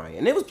room crying.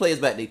 And there was players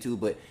back there too,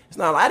 but it's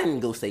not like I didn't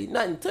go say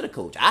nothing to the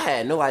coach. I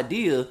had no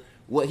idea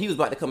what he was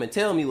about to come and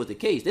tell me was the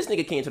case. This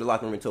nigga came to the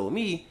locker room and told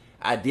me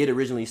I did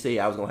originally say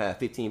I was going to have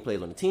 15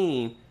 players on the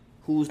team.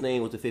 Whose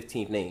name was the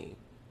 15th name?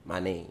 My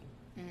name.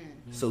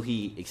 So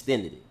he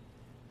extended it.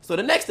 So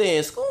the next day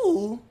in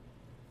school,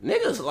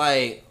 niggas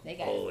like,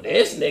 oh,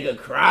 this nigga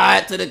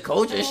cried to the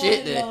coach and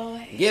shit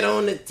to get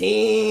on the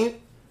team.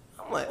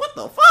 I'm like, what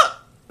the fuck?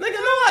 Nigga, no,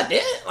 I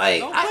didn't. Like,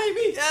 Don't play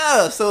me.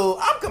 Yeah, so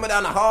I'm coming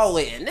down the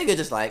hallway and nigga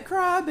just like,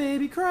 cry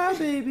baby, cry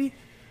baby.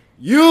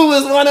 You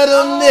was one of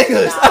them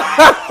niggas.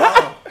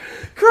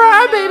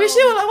 Cry baby.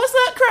 She was like, what's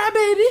up, cry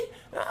baby?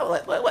 I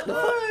was like, what the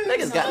fuck?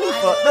 Niggas got me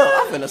fucked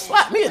up. I'm finna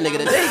slap me a nigga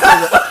today.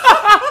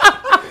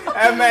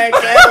 That man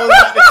Cam was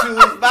about to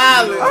choose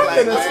violence. I'm Like,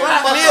 finna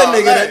slap me a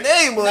nigga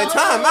today, boy.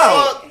 Time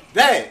out.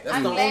 That.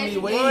 I'm glad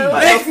you What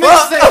did. the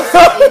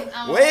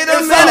fuck? Wait a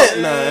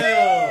minute, man.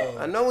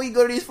 Yeah. I know we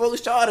go to these folks'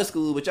 charter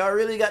school, but y'all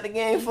really got the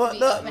game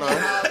fucked up, man.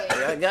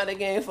 Y'all got the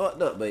game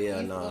fucked up, but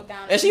yeah, nah.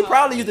 And she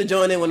probably used to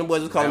join in when the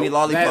boys was calling me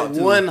lollipop That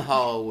too. one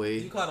hallway.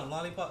 You called him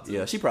lollipop too?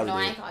 Yeah, she probably No,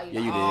 I did. ain't call you Yeah,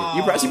 you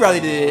that. did. She probably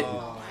did.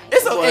 Oh.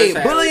 It's okay.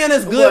 Boys Bullying had-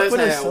 is good boys for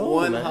the had soul,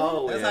 one man.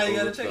 hallway. That's how you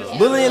gotta check it.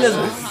 Bullying is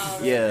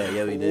Yeah.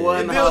 yeah, we did.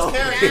 One It builds hallway.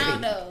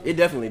 character. It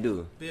definitely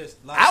do. Bitch,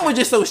 I was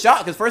just so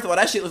shocked because first of all,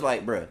 that shit was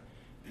like, bruh.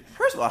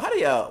 First of all, how do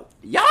y'all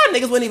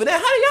niggas wasn't even there?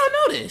 How do y'all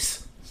know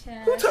this?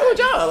 Who told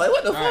y'all? Like,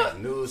 what the fuck?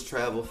 News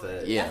travel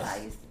fast. Yeah.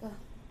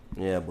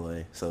 Yeah,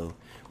 boy. So,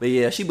 but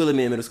yeah, she bullied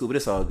me in middle school, but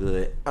it's all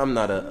good. I'm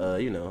not a,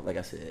 like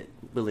I said,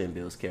 bullying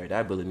Bill's character.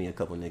 I bullied me a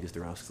couple niggas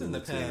throughout school in the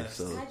too. past.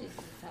 So, I just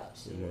talk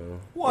You know,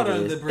 Water it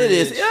under is. the bridge. It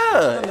is,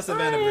 yeah. Under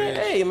Savannah Bridge.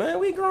 Hey, man,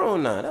 we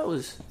grown now. That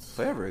was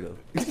forever ago.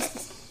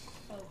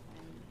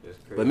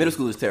 But middle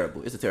school is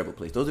terrible. It's a terrible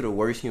place. Those are the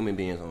worst human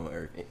beings on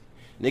earth.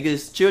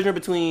 Niggas, children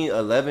between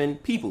 11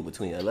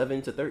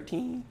 to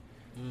 13.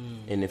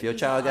 And if your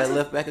child got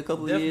left back a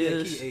couple of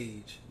years, a key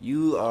age.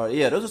 you are,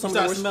 those are some You of the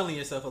start worst. smelling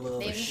yourself a little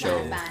They bit. be sure.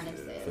 trying to find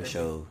themselves. For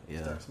sure,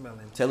 yeah. Start smelling.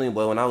 Telling you,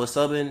 boy, when I was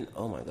subbing,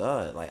 oh my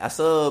God. Like, I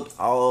subbed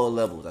all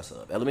levels. I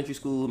subbed elementary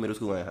school, middle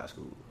school, and high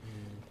school.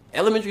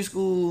 Elementary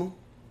school,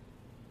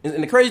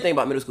 and the crazy thing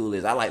about middle school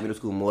is I like middle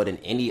school more than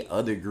any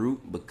other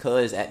group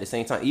because at the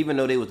same time, even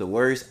though they was the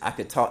worst, I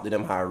could talk to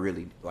them how I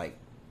really, like,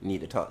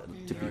 need to talk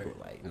to people.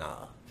 Like,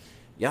 nah,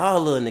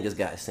 y'all little niggas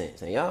got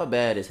sense, and y'all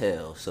bad as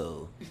hell,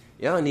 so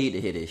y'all need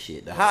to hear this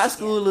shit. The high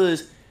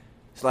schoolers,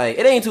 it's like,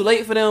 it ain't too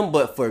late for them,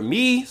 but for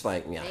me, it's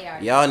like, yeah,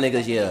 y'all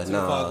niggas,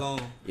 y'all,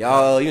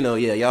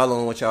 y'all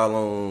on what y'all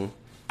on.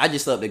 I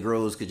just subbed at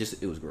Groves because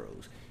it was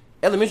Groves.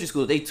 Elementary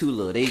school, they too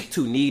little, they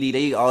too needy,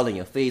 they all in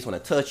your face, want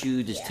to touch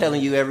you, just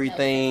telling you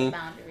everything.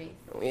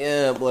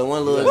 Yeah, boy,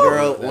 one little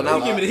girl, when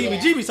I give me the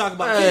heebie-jeebies talking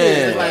about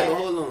It's kids. like,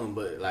 hold on,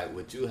 but like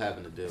what you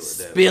having to deal with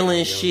that?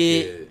 Spilling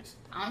shit. Kids.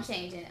 I'm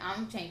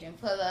changing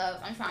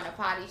pull-ups. I'm trying to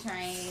potty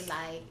train.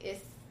 Like,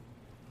 it's...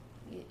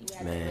 You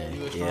have Man, to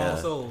You a really... strong Yeah.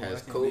 soul.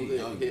 Has That can be-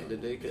 COVID hit the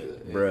daycare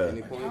at Bruh.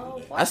 any point?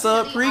 No, I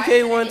saw fortunately,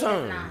 pre-K our one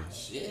center time.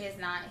 It has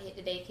not hit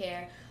the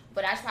daycare,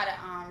 but I try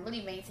to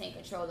really maintain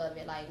control of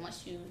it. Like,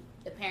 once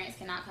the parents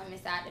cannot come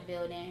inside the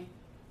building.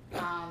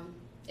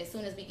 As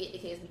soon as we get the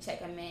kids, we check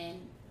them in,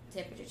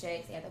 temperature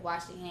checks. They have to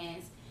wash their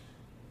hands.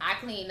 I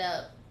clean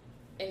up,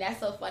 and that's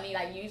so funny.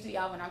 Like, usually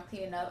y'all, when I'm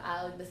cleaning up,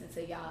 I'll listen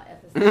to y'all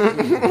episodes.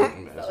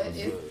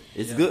 So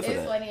It's good for it's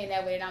that. funny in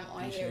that way that I'm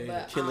on here,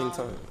 but Chilling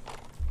time.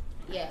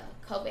 yeah,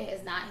 COVID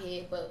has not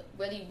hit, but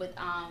really with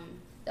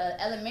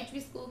the elementary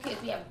school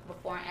kids, we have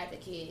before and after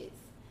kids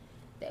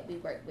that we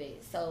work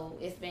with. So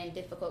it's been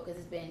difficult because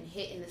it's been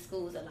hitting the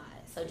schools a lot.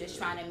 So just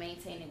trying to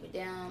maintain it with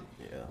them.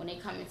 Yeah. When they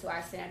come into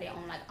our center, they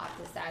own like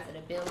opposite sides of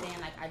the building.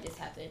 Like, I just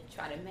have to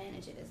try to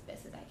manage it as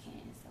best as I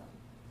can. So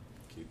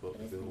Keep up but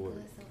the it's good been work.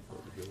 good so Keep far.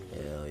 up the good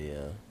work. Hell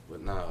yeah.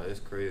 But nah, it's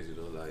crazy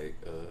though. Like,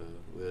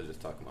 we were just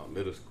talking about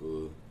middle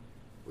school.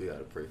 We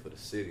gotta pray for the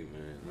city,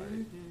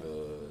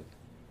 man.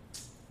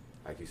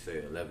 Like you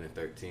said, 11 and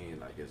 13,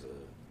 like it's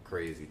a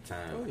crazy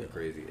time, a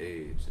crazy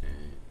age.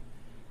 And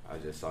I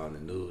just saw in the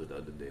news the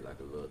other day, like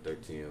a little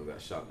 13-year-old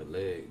got shot in the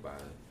leg by,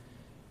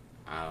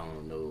 I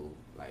don't know,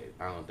 like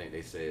I don't think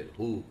they said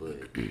who, but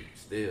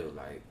still,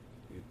 like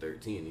you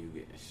 13 and you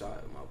getting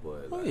shot, my boy.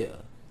 Like, Oh yeah.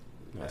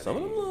 Now, some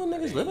of them little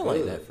niggas ain't living like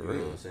good, that for you know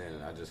real. what I'm saying?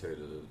 And I just heard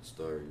a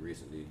story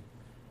recently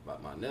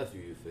about my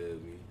nephew, you feel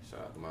me? Shout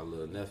out to my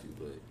little nephew,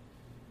 but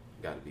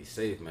gotta be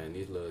safe, man.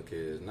 These little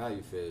kids, now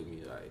you feel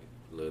me, like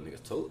little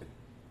niggas toting.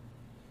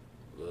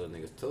 Little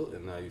niggas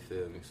toting now, you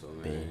feel me? So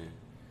man,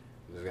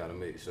 just gotta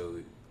make sure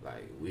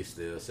we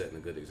still setting a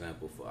good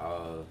example for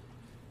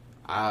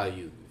our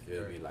youth, you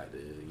feel me? Like the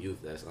youth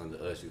that's under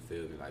us, you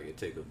feel me? Like it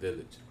take a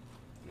village.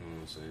 You know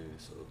what I'm saying?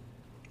 So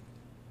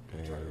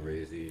try to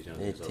raise these young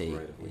It up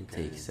right if we can.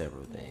 takes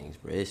several things,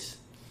 bro.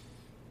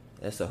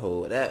 That's a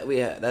whole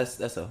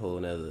that's a whole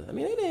nother. I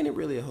mean, it ain't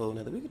really a whole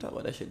nother. We can talk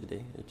about that shit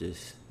today.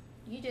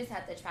 You just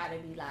have to try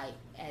to be like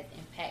as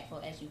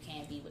impactful as you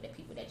can be with the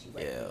people that you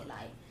work with.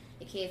 Like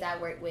the kids I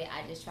work with,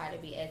 I just try to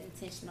be as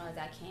intentional as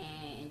I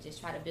can and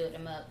just try to build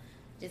them up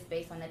just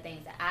based on the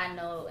things that I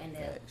know and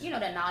the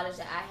the knowledge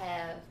that I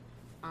have.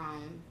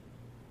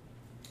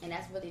 And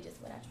that's really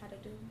just what I try to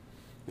do.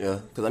 Yeah,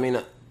 because I mean,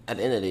 at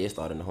the end of the day, it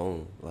started in the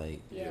home.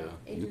 Like,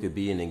 you could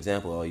be an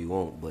example all you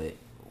want, but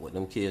what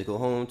them kids go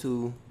home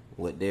to,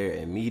 what their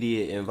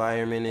immediate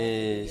environment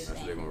is,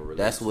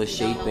 that's what's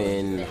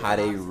shaping how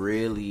they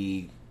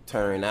really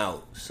turn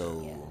out.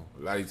 So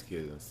A lot of these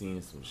kids have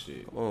seen some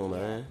shit. come on,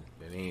 man.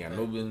 That they ain't got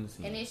no business.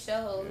 And it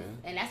shows,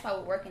 and that's why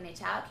we're working in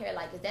childcare.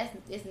 Like, cause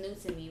it's new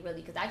to me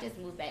really, because I just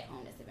moved back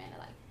home to Savannah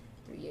like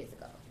 3 years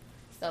ago.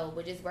 So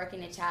we're just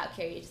working in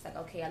childcare. You're just like,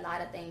 okay, a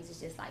lot of things is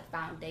just like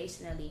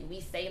foundationally.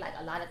 We say like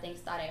a lot of things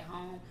start at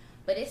home,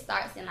 but it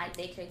starts in like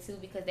daycare too,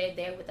 because they're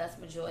there with us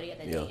majority of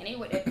the day, and they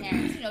with their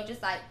parents.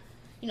 Just like,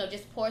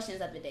 just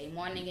portions of the day,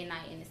 morning and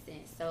night in a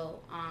sense. So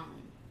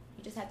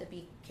you just have to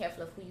be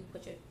careful of who you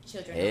put your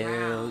children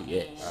around.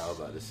 Yes. And, I was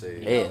about to say.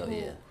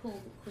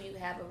 Who you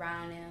have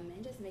around them,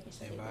 and just making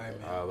sure. I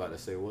was about to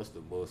say, what's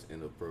the most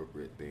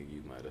inappropriate thing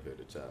you might have heard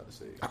a child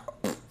say?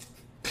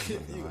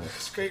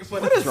 Straight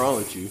for What is wrong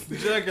with you?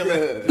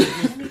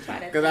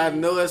 Because I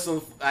know it's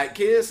some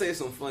kids say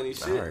some funny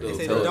shit.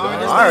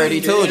 I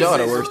already told y'all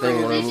the worst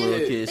thing one of them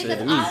little kids said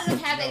to me. All of them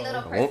have their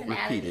little won't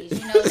repeat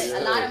personalities.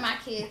 it. A lot of my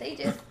kids,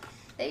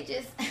 they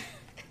just.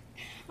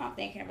 I'm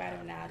thinking about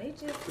them now. They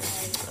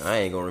just. I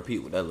ain't gonna repeat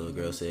what that little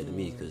girl said to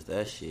me because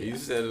that shit. You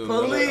said it.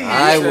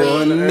 I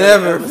will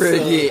never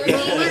forget.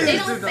 They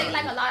don't say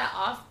like a lot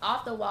of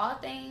off the wall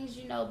things,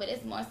 but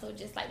it's more so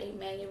just like they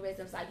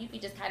mannerisms. Like you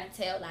can just kind of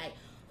tell like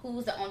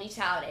who's the only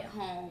child at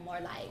home, or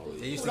like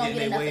who don't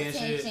get enough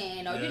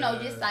attention,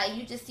 or just like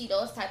you just see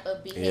those type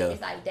of behaviors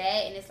like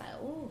that, and it's like,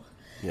 ooh,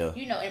 Yeah.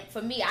 You know, and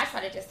for me, I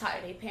try to just talk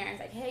to their parents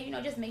like, hey, you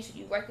know, just make sure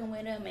you working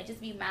with them and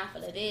just be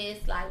mindful of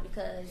this, like,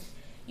 because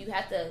you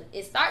have to.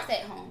 It starts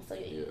at home. So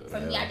for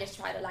me, I just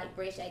try to like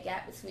bridge that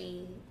gap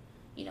between,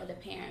 you know, the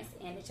parents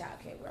and the child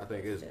care workers. I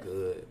think it's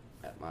good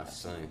that my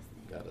son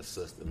got a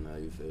sister now,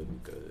 you feel me?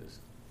 Because,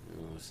 you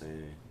know what I'm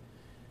saying,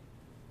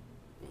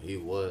 when he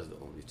was the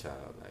only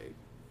child, like,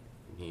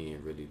 he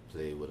ain't really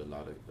play with a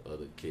lot of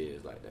other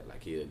kids like that.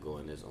 Like, he'll go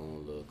in his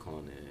own little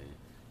corner and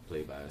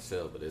play by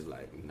himself. But it's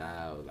like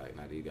now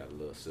that he got a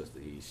little sister,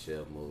 he's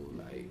chef mode.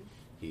 Like,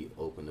 he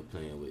open to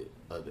playing with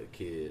other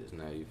kids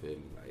now, you feel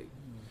me? Like,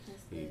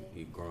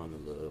 he grown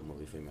a little more,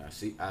 you feel me?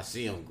 I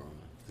see him growing.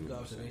 Good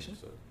observation.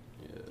 So,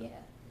 yeah,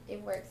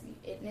 it works, and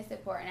it's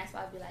important. That's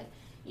why I be like,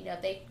 you know,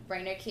 if they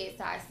bring their kids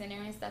to our center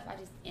and stuff,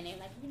 and they're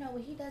like, you know,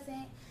 well, he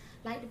doesn't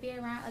like to be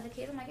around other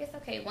kids. I'm like, it's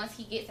okay. Once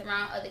he gets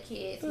around other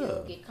kids,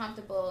 he'll get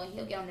comfortable and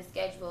he'll get on the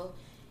schedule,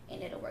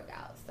 and it'll work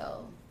out.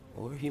 So.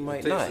 Or he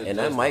might not, and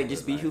that might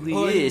just be who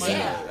he is.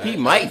 Yeah. He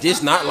might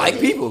just not like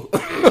people.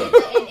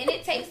 and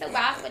it takes a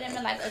while for them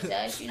to like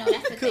adjust. You know,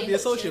 that's the Could thing. be a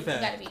with children. sociopath.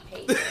 You gotta be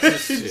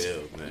patient.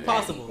 chill, man.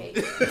 Possible.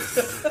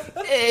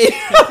 Hey.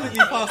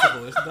 Completely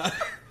possible. It's not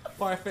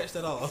far-fetched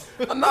at all.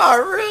 Nah,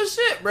 real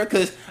shit, bro.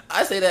 Because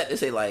I say that to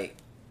say, like,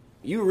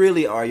 you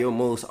really are your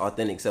most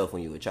authentic self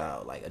when you're a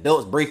child. Like,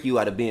 adults break you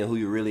out of being who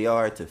you really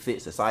are to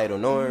fit societal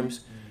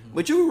norms.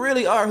 But you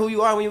really are who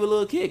you are when you were a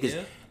little kid. Because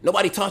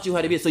nobody taught you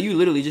how to be. So you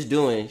literally just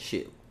doing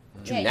shit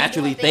you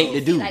naturally think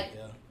to do. Like,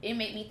 it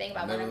made me think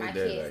about one of my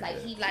kids. Like,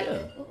 he like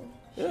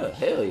Yeah,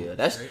 hell yeah.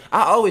 That's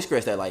I always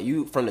stress that. Like,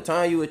 you, from the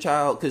time you were a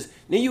child, because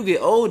then you get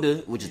older,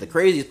 which is the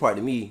craziest part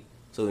to me.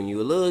 So when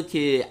you're a little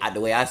kid, the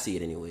way I see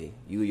it anyway,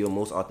 you are your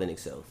most authentic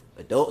self.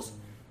 Adults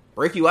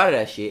break you out of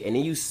that shit, and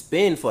then you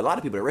spend, for a lot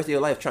of people, the rest of your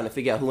life trying to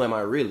figure out who am I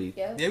really.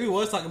 Yeah, we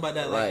was talking about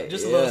that. Like,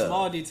 just a little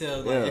small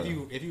detail. Like,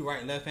 if you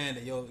right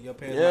left-handed, your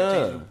parents might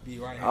change you to be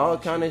right-handed. All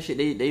kind of shit.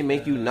 They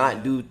make you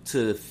not do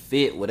to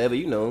fit whatever,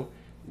 you know,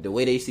 the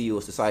way they see you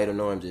or societal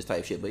norms, this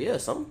type shit. But yeah,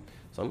 some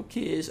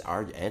kids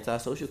are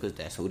antisocial because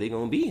that's who they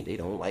gonna be. They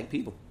don't like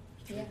people.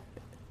 Yeah.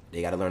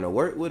 They gotta learn to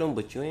work with them,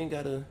 but you ain't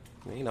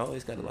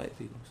always gotta like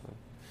people. So.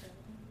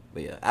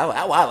 But yeah,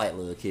 I like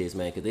little kids,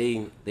 man, because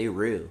they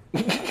real.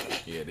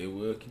 Yeah, they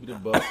will keep it a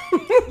buck.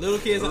 Little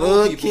kids are little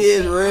old people.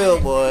 kids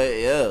real, boy.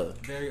 Yeah.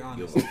 Very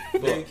honest.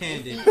 Very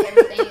candid.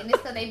 Everything, and it's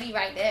because they be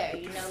right there,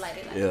 you know, like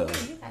they're like,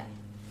 Yeah. you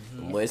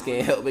got Boys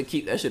can't help but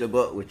keep that shit a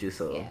buck with you,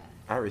 so Yeah.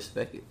 I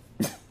respect it.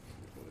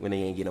 When they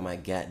ain't get on my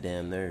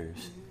goddamn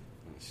nerves.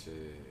 Shit.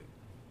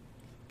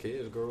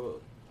 Kids grow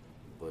up,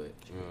 but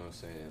you know what I'm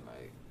saying?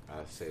 Like,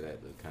 I say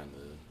that to kind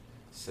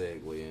of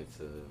segue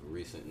into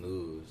recent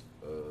news.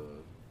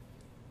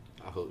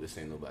 I hope this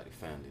ain't nobody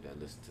family that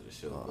listen to the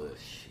show, but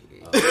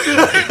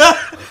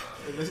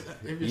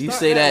If you start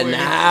say that way,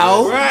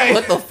 now? right.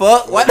 What the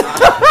fuck? What? Go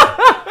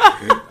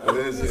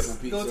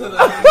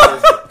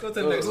to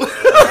the next one.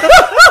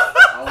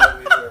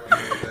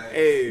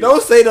 hey,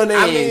 Don't say no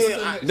names.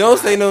 Don't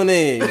say no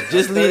names.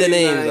 Just leave the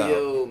names out.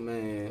 Yo,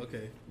 man.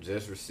 Okay.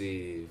 Just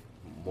received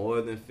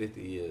more than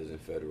 50 years in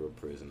federal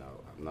prison.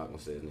 I'm not gonna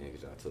say his name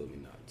because y'all told me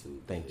not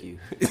to. Thank you.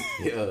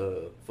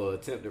 For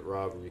attempted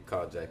robbery,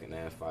 carjacking,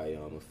 and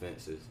firearm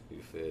offenses.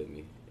 You feel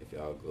me? If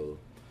y'all go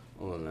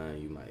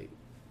online, you might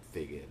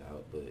figure it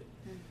out. But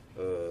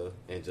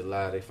in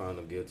July, they found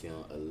him guilty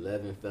on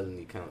 11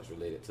 felony counts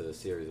related to a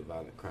series of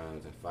violent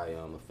crimes and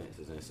firearm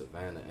offenses in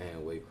Savannah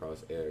and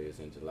Waycross areas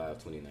in July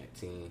of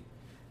 2019.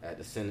 At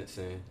the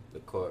sentencing, the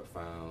court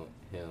found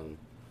him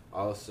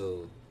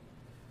also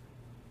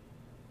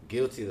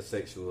guilty of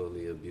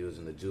sexually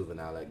abusing a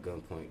juvenile at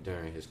gunpoint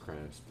during his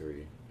crime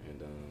spree, and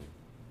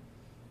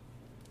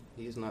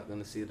he's not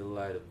going to see the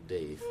light of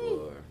day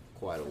for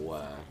quite a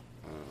while.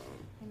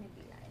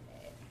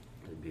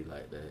 It'd be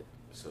like that.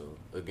 So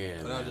again,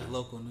 But that was just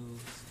local news.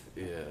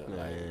 yeah,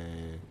 like,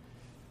 Man,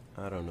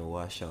 I don't know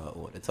why y'all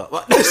want to talk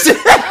about this shit.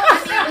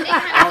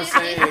 I'm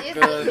saying,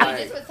 you like,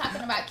 just was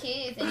talking about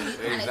kids, and you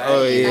kind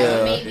of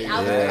Exactly. maybe I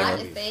was about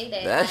to say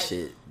that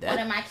shit. One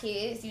of my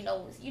kids, you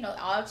know,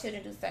 all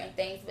children do certain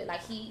things, but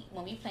like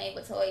when we playing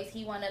with toys,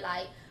 he want to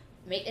like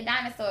make the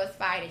dinosaurs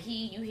fight, and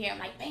you hear him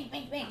like bang,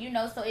 bang, bang, you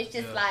know. So it's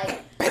just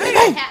like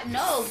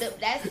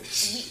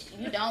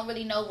you don't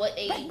really know what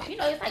they, you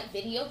know, it's like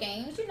video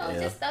games, you know,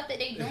 it's just stuff that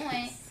they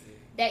doing.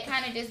 That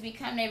kind of just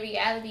become their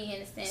reality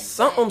in a sense.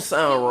 Something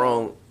sound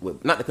wrong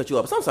with, not to cut you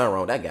off, but something sound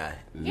wrong with that guy.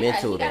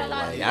 Mental though.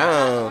 Like, I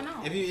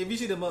don't, If you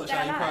see the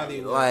mugshot, you probably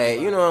will. like,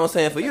 you know what I'm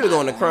saying? For you to go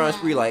on a crime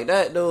spree like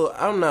that, though,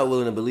 I'm not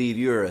willing to believe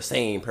you're a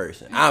sane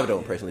person. I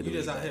don't personally You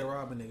believe just out that. here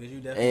robbing niggas.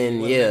 You definitely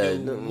And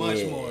willing to do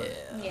much more.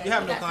 Yeah, You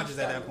have no conscience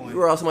at that point. You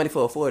robbed somebody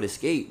for a Ford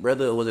Escape,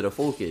 brother, or was it a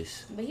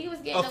Focus? But he was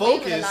getting A away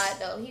with a Focus? lot,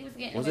 though. He was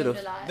getting Was away it with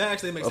a lot. That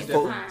actually makes A, a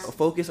difference. a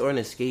Focus or an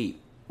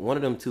Escape? One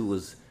of them two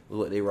was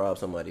what they robbed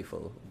somebody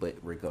for. But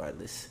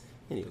regardless,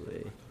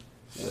 anyway.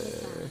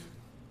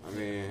 I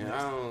mean,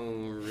 I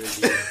don't really.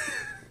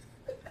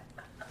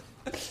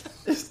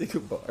 This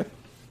nigga bar.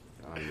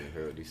 I don't even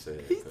heard what he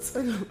said. He's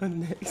talking about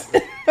next.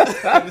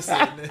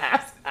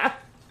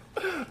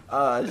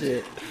 Oh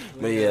shit.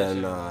 But yeah,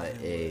 nah.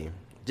 Hey,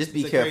 just be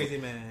He's a careful.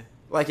 crazy man.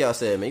 Like y'all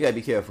said, man, you gotta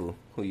be careful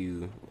when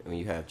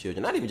you have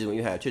children. Not even just when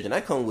you have children.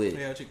 That come with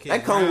Yeah, your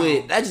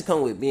kids that just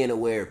come with being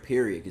aware.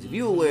 Period. Because if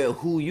you aware of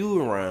who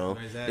you around,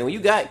 then when you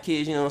got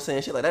kids, you know what I'm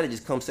saying, shit like that, it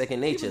just comes second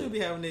nature. People do be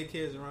having their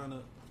kids around the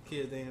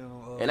kids they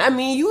don't. And I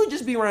mean, you would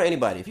just be around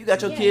anybody. If you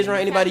got your kids around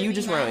anybody, you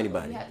just around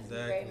anybody. You have to be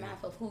very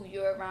mindful of who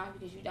you're around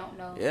because you don't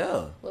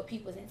know what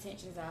people's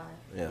intentions are.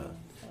 Yeah.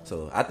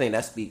 So I think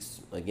that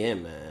speaks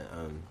again,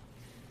 man.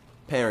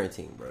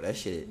 Parenting, bro. That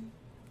shit.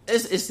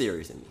 It's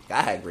serious to me.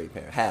 I have great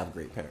parents.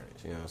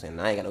 You know what I'm saying?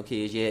 And I ain't got no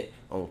kids yet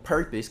on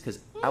purpose because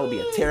I would be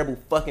a terrible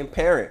fucking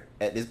parent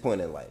at this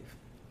point in life.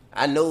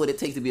 I know what it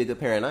takes to be a good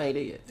parent. I ain't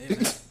there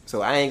yet.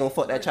 So I ain't gonna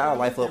fuck that child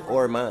life up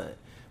or mine.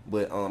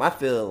 But I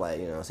feel like,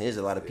 you know what I'm saying, there's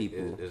a lot of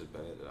people. It's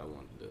bad that I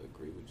wanted to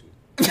agree with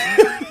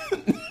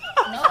you.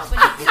 No, but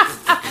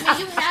I mean,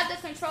 you have the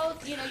control.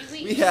 You know,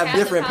 we have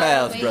different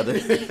paths, brother.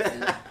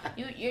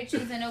 You're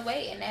choosing a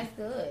way, and that's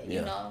good.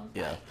 You know,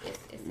 yeah,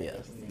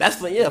 it's that's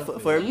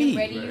for me.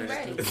 You're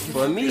ready.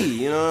 For me,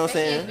 you know what I'm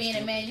saying. As being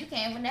a man, you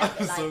can't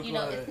whenever like you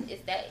know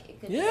it's that it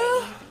could be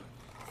that easy.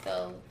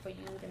 So for you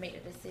to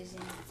make the decision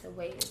to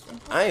wait is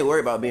important. I ain't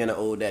worried about being an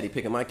old daddy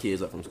picking my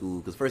kids up from school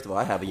because first of all,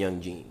 I have a young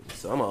gene,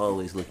 so I'ma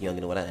always look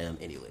younger than what I am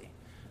anyway.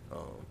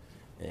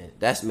 And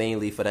that's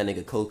mainly for that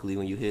nigga Coakley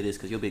when you hear this,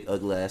 because your big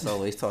ugly ass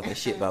always talking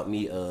shit about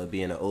me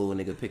being an old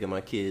nigga picking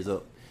my kids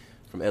up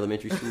from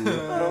elementary school.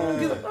 I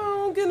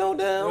don't get no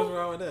down. What's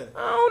wrong with that?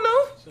 I don't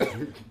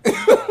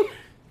know.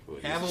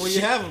 Have them when you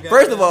have them.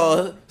 First of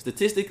all,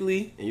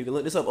 statistically, and you can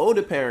look this up,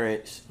 older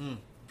parents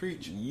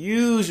preach.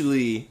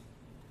 Usually,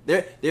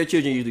 their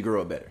children usually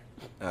grow up better.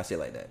 I say it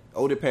like that.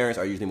 Older parents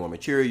are usually more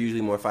mature,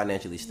 usually more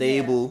financially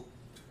stable,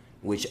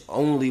 which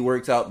only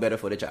works out better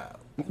for the child.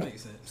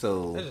 Makes sense.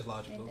 So that's just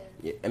logical.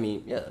 Yeah, I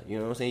mean, yeah, you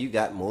know what I'm saying? You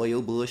got more of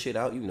your bullshit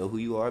out. You know who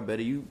you are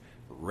better. You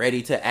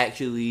ready to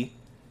actually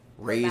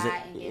raise it.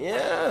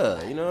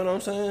 Yeah, you know what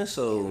I'm saying?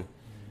 So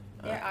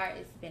there are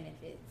its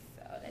benefits,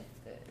 so that's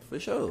good. For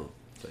sure.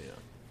 So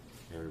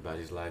yeah.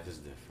 Everybody's life is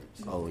different.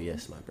 So. Oh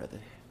yes, my brother.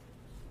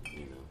 You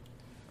know.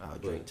 I'll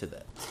drink to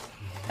that.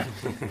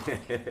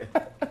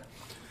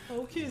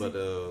 Okay. But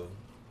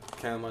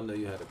Cam, I know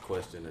you had a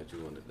question that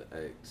you wanted to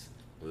ask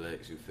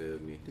Lex, you feel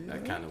me? I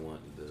kinda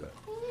wanted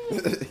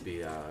to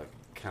be our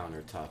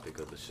counter topic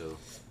of the show.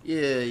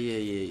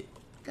 Yeah.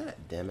 God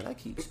damn it, I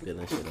keep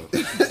spilling shit on.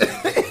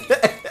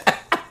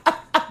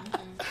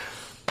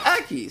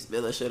 I keep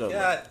spilling shit on.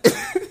 God.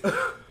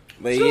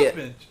 But yeah.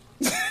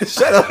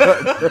 Shut up.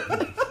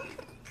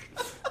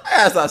 I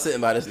gotta stop sitting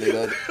by this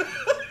nigga.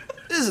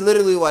 This is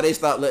literally why they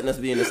stopped letting us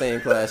be in the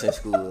same class in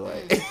school.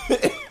 Like.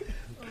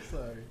 I'm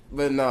sorry.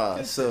 But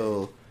nah,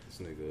 so this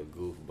nigga a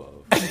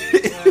goofball.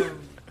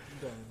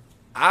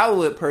 I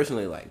would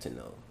personally like to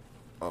know,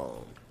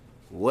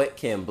 what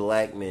can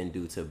black men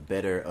do to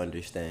better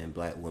understand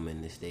black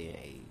women this day and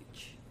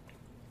age?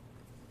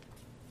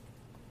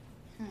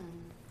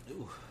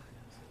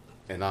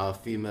 And our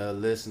female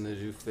listeners,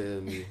 you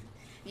feel me?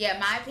 Yeah,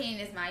 my opinion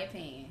is my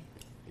opinion.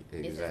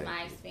 Exactly. This is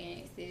my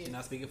experience. She's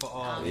not speaking for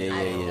all.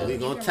 Yeah. We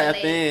gonna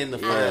tap in to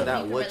find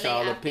out what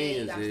y'all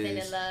opinions I'm is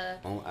sending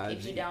love. on IG.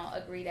 If you don't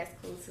agree, that's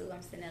cool too.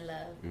 I'm sending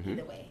love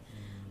either way.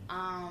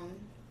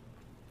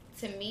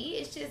 To me,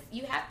 it's just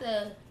you have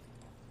to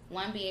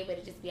be able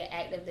to just be an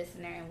active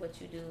listener in what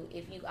you do.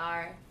 If you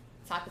are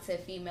talking to a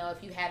female,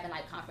 if you having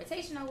like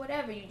confrontation or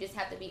whatever, you just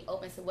have to be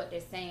open to what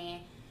they're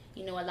saying.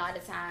 You know, a lot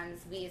of times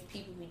we as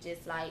people, we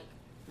just like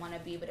want to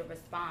be able to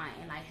respond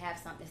and like have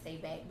something to say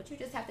back, but you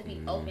just have to be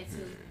open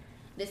to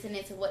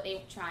listening to what they're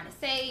trying to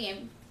say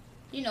and,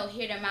 you know,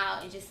 hear them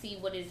out and just see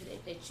what is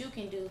it that you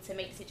can do to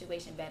make the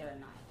situation better or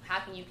not. How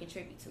can you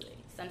contribute to it?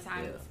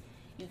 Sometimes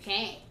you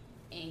can't,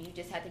 and you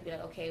just have to be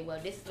like, okay, well,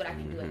 this is what I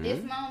can do at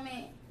this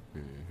moment,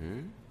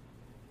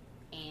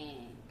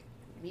 and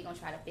we gonna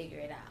try to figure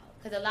it out.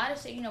 Because a lot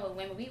of shit, you know, with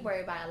women, we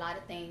worry about a lot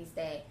of things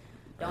that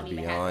don't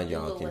even have to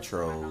do with what's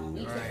going on.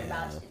 We think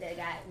about shit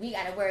that we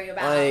gotta worry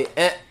about.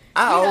 Like,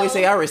 I always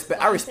say I respect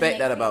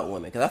that about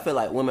women, because I feel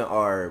like women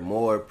are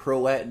more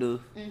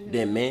proactive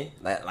than men.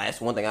 Like that's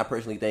one thing I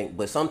personally think.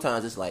 But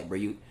sometimes it's like,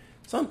 bro,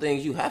 some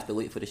things you have to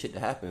wait for the shit to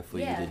happen for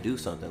you to do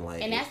something.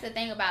 Like, and that's the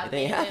thing about it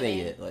ain't happened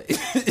yet. Like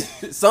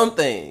some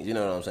things, you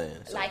know what I'm saying?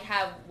 So. Like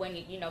how when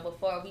you know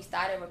before we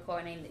started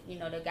recording, you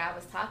know, the guy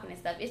was talking and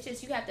stuff. It's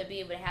just you have to be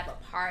able to have a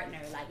partner.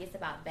 Like it's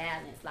about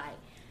balance. Like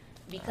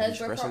because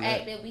we're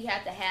proactive, we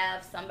have to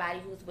have somebody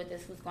who's with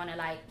us who's gonna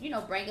like, you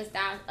know, bring us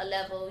down a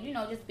level. You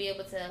know, just be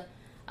able to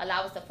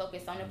allow us to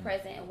focus on the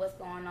present and what's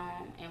going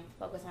on, and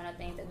focus on the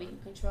things that we can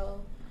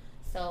control.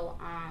 So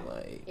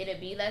like, it'll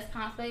be less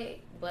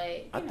conflict,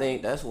 but I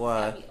think that's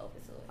why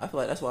I feel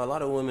like that's why a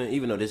lot of women,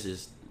 even though this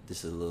is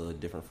a little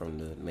different from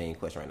the main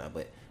question right now,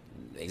 but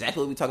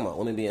exactly what we're talking about,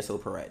 women being so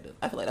proactive.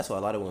 I feel like that's why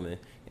a lot of women,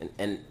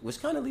 and which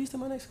kind of leads to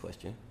my next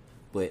question,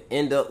 but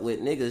end up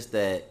with niggas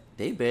that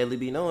they barely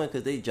be knowing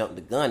because they jumped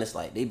the gun. It's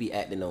like they be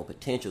acting on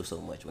potential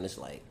so much when it's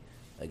like,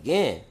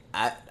 again,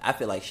 I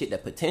feel like shit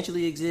that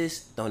potentially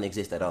exists don't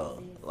exist at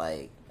all.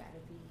 Like,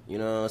 You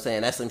know what I'm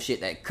saying? That's some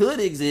shit that could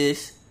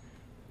exist,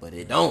 but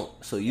it don't.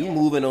 So you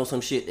moving on some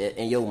shit that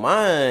in your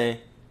mind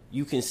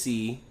you can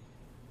see,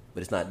 but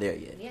it's not there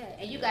yet. Yeah,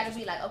 and you got to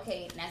be like,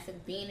 okay, that's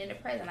being in the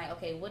present. Like,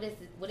 okay, what is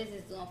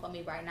this doing for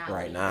me right now?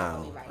 Right now.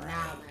 For me right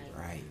now. Like,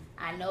 right.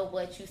 I know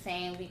what you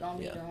saying we gonna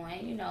be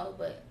doing, you know,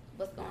 but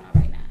what's going on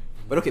right now?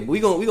 But okay, we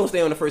gonna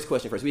stay on the first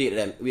question first. We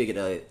get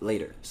that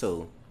later.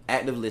 So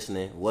active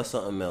listening. What's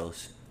something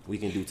else we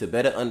can do to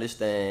better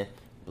understand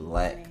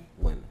Black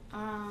women?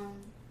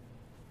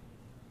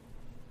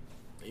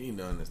 You need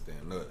to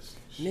understand us.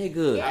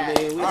 Nigga, Yeah. I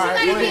mean,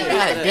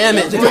 God damn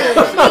it.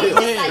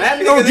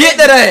 We gonna get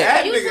to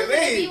that. We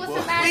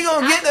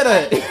gonna get to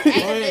that.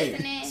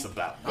 It's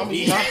about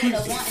me. Wanting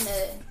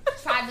to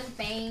try new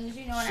things,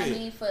 you know what I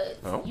mean?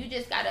 You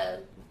just gotta.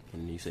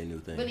 Can you say new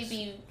things? Really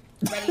be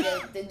ready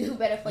to do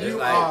better for you.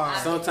 Like,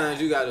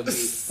 sometimes you gotta be.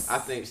 I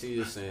think she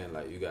is saying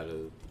like you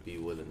gotta be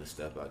willing to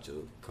step out your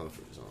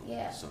comfort zone.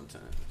 Yeah.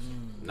 Sometimes,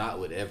 not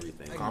with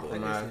everything.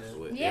 Compromise.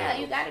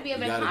 You gotta be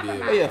able to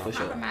compromise. Oh, yeah, for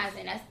sure.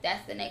 Compromising.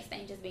 That's the next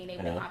thing. Just being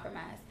able to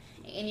compromise.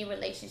 In any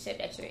relationship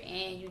that you're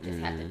in, you just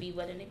have to be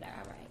willing to be like,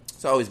 all right.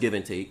 It's always give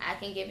and take. I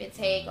can give and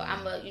take, or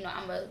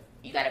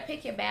you gotta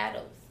pick your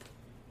battles.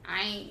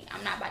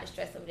 I'm not about to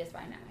stress over this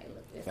right now. Hey,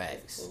 look, this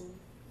Facts. is cool.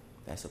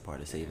 That's a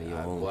part of saving your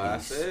own I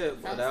peace. said,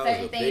 Some that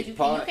certain was a things big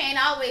part. you can't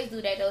always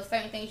do that. Those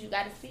certain things you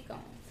gotta speak on.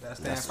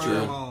 That's firm true.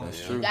 on. That's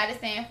You true. gotta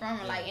stand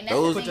firm. Like, and that's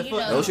Those, the thing,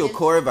 those your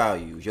core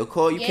values. Your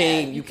core, you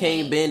Yeah,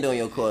 can't bend on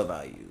your core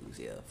values.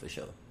 Yeah, for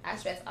sure. I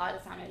stress all the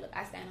time. Like, look,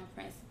 I stand on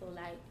principle.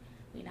 Like,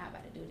 we not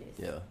about to do this.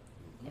 Yeah.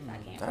 If I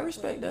can't, I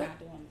respect we're that. not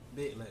doing it.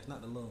 Big legs,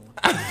 not the little one.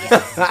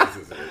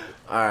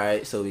 All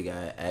right, so we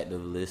got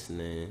active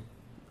listening.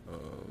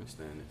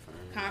 Standing firm.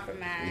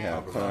 Compromise. We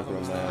have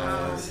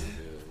compromise.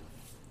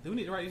 Do we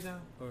need to write these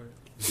down? Or?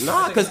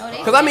 Nah, because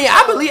No, I mean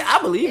I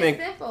believe in.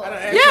 It's simple.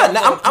 Yeah,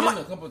 no, I'm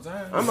a couple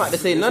times. about to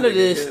say none of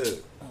this.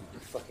 Active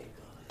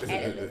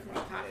listening,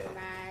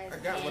 compromise. I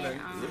got one. There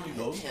you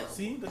go.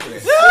 See, look at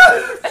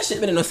that. That shit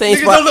been in the same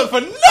Nigga spot don't look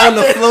for nothing. on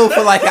the floor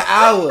for like an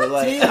hour.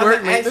 Like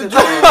Teamwork makes the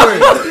dream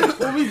work.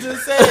 What we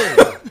just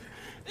said.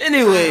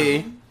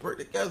 anyway. Work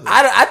together.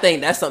 I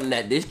think that's something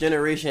that this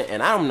generation,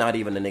 and I'm not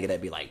even the nigga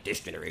that be like, this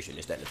generation,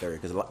 this, that, and the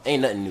third, because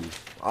ain't nothing new.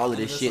 All of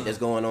this shit that's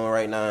going on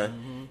right now,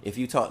 if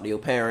you talk to your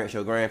parents,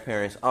 your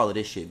grandparents, all of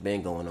this shit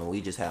been going on. We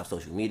just have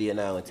social media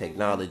now and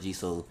technology,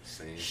 so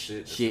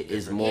shit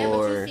is more... Yeah,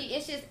 but you see,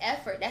 it's just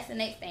effort. That's the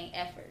next thing,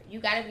 effort. You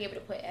got to be able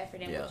to put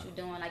effort in what you're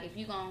doing. Like, if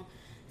you going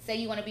to say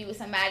you want to be with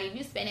somebody, if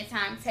you spending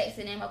time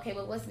texting them, okay,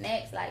 but what's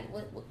next? Like,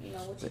 what you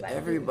about to do?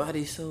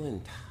 Everybody's so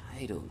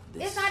entitled.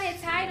 It's not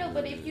entitled,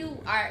 but if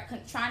you are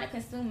trying to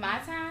consume my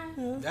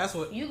time, that's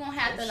what you gonna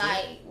have to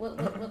like. What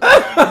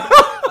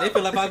they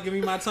feel like. If I give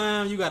you my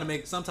time, you got to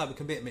make some type of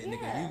commitment,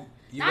 nigga.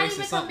 You not wasted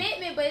even something.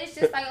 commitment, but it's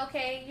just like,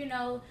 okay,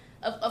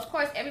 of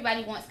course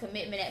everybody wants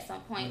commitment at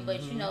some point,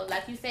 but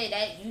like you say,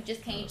 that you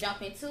just can't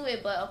jump into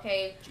it. But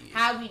okay,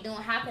 how we doing?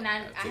 How can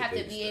I have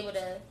to be able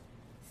to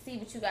see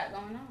what you got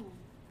going on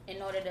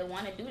in order to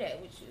want to do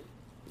that with you.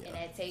 And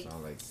that takes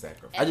like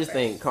sacrifice. I just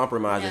think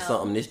compromise is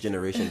something this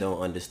generation don't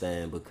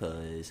understand,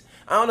 because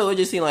I don't know, it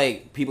just seems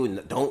like people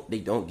don't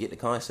get the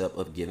concept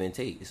of give and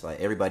take. It's like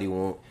everybody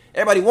want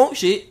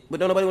shit, but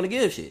don't nobody want to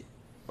give shit.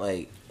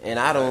 Like, and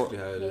I don't,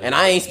 and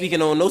I ain't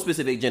speaking on no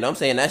specific gender. I'm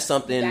saying that's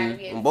something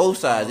on both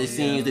sides. It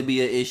seems to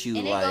be an issue.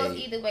 And it like, goes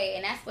either way,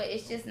 and that's what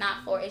it's just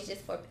not for. It's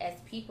just for as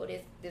people.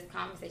 This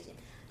conversation.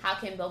 How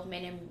can both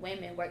men and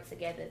women work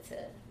together to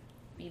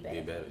be better?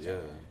 And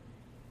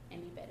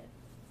be better.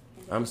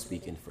 I'm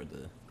speaking for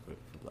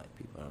black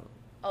people.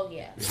 Oh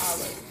yeah,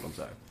 always. I'm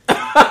sorry.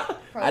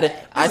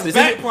 I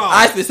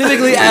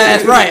specifically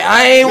asked. Right,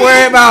 I ain't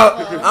worried about.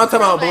 I'm talking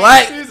about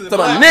black. Talking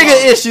about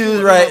nigga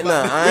issues right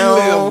now. I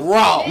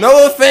don't.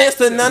 No offense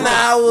to none of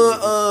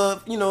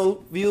our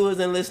viewers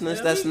and listeners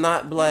that's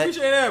not black.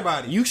 Appreciate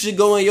everybody. You should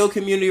go in your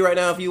community right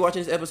now if you're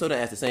watching this episode and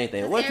ask the same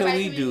thing. What can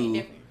we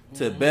do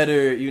to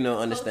better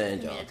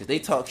understand y'all? Because they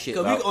talk shit.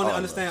 Because we can only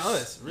understand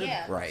us. Really.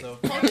 Yeah. Right. So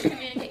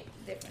communicate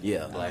different.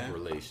 Yeah. Black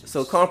relations.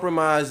 So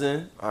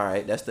compromising. All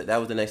right. That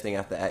was the next thing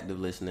after active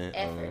listening.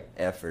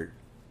 Effort.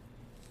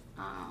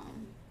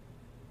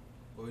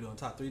 What we doing?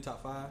 Top 3,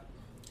 top 5?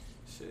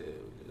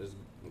 Shit, just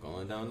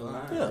going down the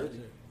line. Yeah.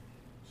 Really.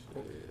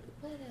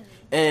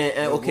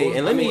 And okay,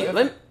 and let me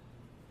what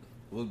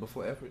was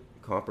before effort?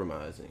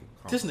 Compromising.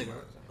 This nigga.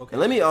 Okay. And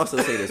let me also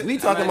say this: we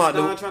talking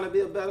about trying to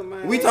be a better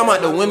man. we talking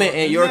about the women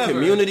in your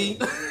community,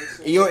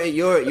 your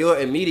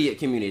immediate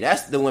community.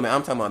 That's the women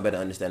I'm talking about. Better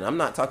understanding. I'm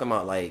not talking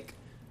about like,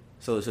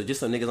 so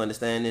just so niggas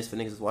understand this, for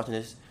niggas that's watching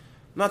this.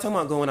 I'm not talking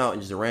about going out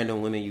and just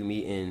random women you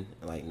meet in.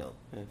 Like, no,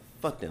 man,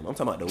 fuck them. I'm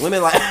talking about the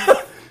women like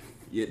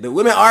the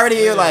women already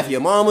in your life,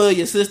 your mama,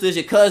 your sisters,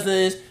 your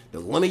cousins, the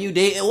women you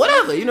date, and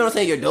whatever. You know what I'm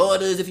saying? Your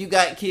daughters, if you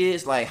got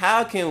kids. Like,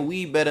 how can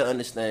we better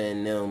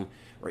understand them?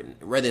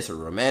 Whether it's a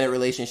romantic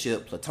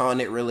relationship,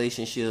 platonic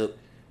relationship,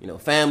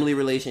 family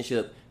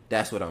relationship.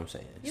 That's what I'm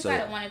saying. You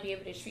gotta want to be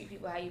able to treat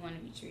people how you want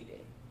to be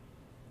treated.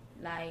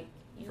 Like,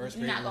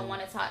 You're not gonna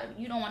want to talk.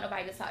 You don't want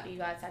nobody to talk to you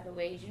guys type of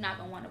ways. You're not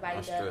gonna want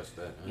nobody to.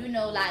 You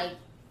know, like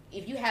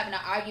if you having an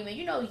argument,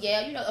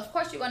 yell. Of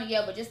course you're gonna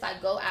yell, but just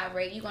like go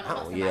irate. You're gonna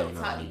want somebody to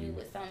talk to you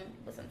with some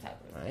type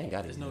of. I ain't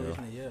got it. There's no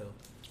reason to yell.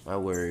 My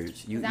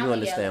words, you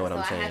understand what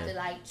I'm saying. I have to,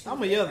 like, I'm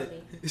gonna yell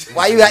it.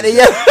 Why you got to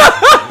yell?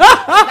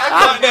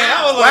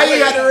 Why you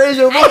got to raise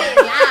your voice? I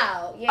get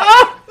loud. Yeah.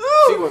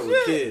 She work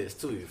with kids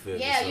too. You feel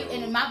me? Yeah, so.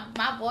 and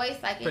my voice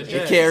like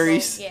it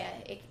carries. Yeah,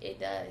 it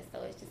does.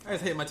 So it's just. I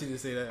just hate my teacher to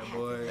say that,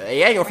 boy.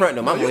 Hey, I ain't gonna front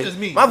though.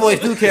 Me. My voice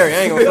do carry. I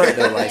ain't gonna front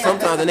though. Like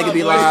sometimes a nigga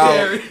be loud.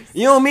 Carries.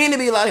 You don't mean to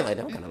be loud. Like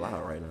I'm kind of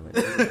loud right now. Like,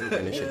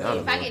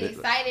 if I get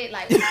excited,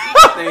 like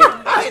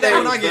I hate that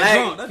when I get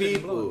drunk. That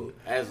people.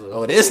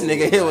 Oh, this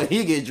nigga here when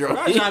he get drunk.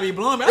 I try to be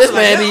blowing. This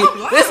man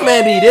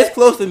be this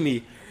close to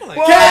me. Like,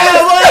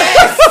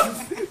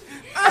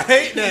 I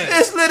hate that.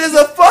 This lit is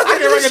a fucking. I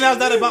can recognize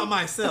that about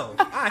myself.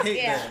 I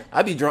hate that.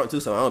 I be drunk too,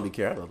 so I don't be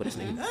careful. But this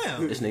nigga,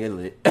 damn, this nigga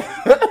lit.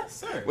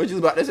 Sir, what you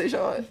about to say,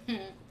 Sean? I don't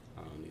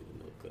even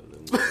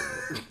know.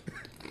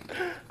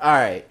 All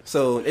right.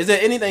 So, is there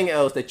anything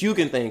else that you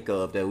can think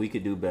of that we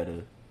could do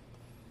better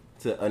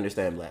to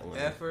understand black women?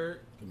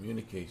 Effort,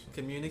 communication.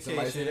 Somebody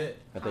say that?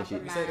 I think she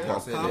said that.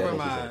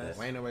 Compromise.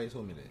 Why ain't nobody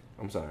told me that?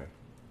 I'm sorry.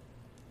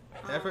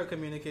 Effort,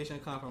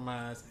 communication,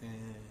 compromise,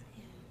 and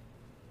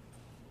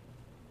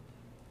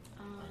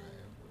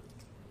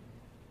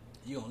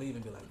you gonna leave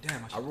and be like,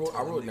 damn, I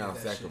wrote down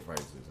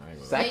sacrifices.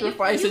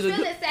 Sacrifices.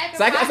 You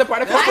That's a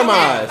part of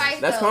compromise.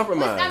 That's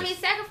compromise. I mean,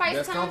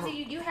 sacrifice comes to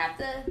you. You have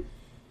to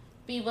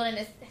be willing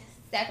to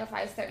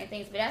sacrifice certain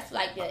things, but that's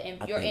like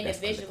your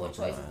individual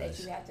choices that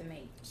you have to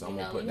make. So you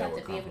have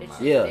to be able to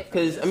choose. Yeah,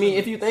 because I mean,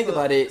 if you think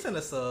about it,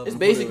 it's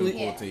basically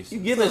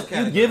you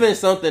giving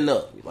something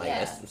up. Like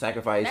that's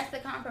sacrifice. That's the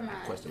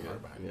compromise. Question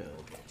mark behind it.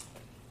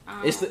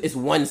 Okay. It's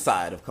one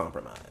side of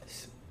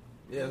compromise.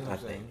 Yeah, I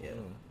think. Yeah,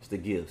 it's the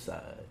give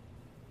side.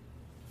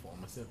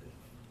 Form of sympathy.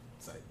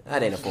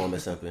 That ain't a form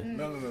of something.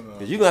 No.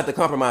 Because you're going to have to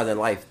compromise in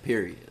life,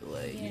 period.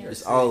 Like,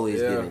 it's always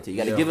giving to you.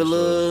 You got to give a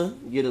little,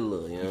 get a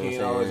little. You know what I'm saying? You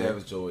can't always have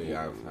a joy.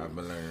 I've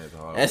been learning that the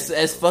hard way.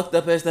 As fucked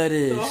up as that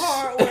is. The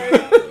hard way.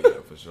 Yeah,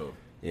 for sure.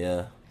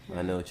 Yeah,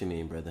 I know what you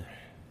mean, brother.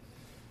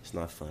 It's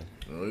not fun.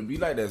 It be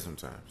like that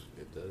sometimes.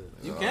 It does.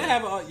 You can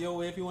have it your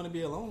way if you want to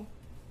be alone.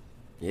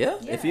 Yeah,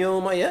 if you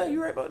don't mind,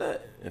 you're right about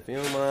that. If you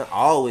don't mind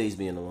always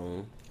being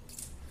alone.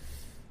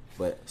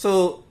 But,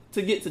 so...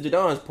 To get to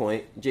Jadon's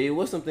point, Jay,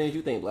 what's some things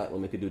you think black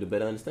women could do to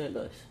better understand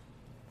us?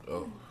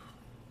 Oh.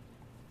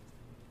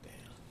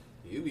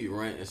 Damn. You be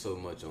ranting so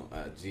much on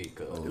IG,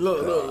 cuz.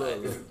 Look,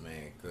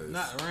 man, cuz.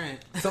 Not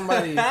rant.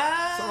 Somebody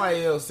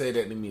else said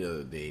that to me the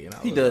other day. And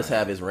he does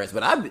have his rants,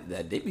 but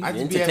they be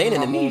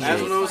entertaining to me.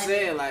 That's what I'm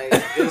saying. Like,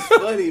 it's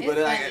funny, but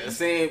like at the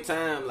same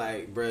time,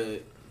 like,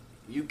 bruh,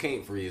 you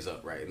can't freeze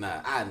up right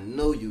now. I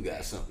know you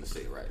got something to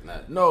say right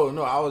now. No,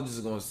 I was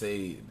just going to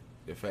say...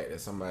 The fact that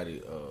somebody,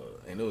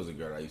 and it was a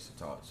girl I used to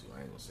talk to,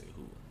 I ain't gonna say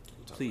who.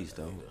 Please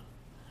don't.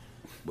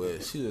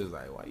 But she was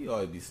like, why you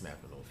always be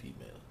snapping on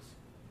females?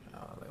 I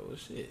was like, well,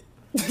 shit.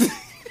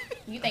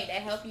 You think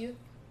that help you?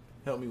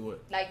 Help me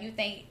what? Like,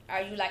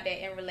 are you like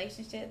that in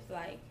relationships?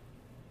 Like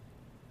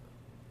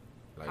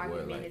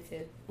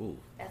argumentative? What? Ooh,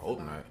 I hope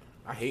not.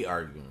 I hate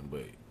arguing,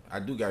 but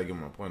I do gotta get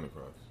my point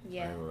across.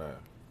 Yeah. I ain't gonna lie.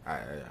 I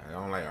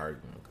don't like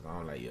arguing because I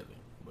don't like yelling.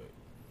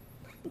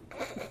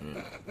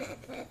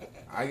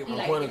 I get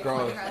my point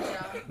across.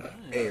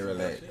 Hey,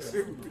 relax.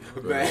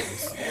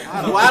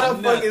 Why the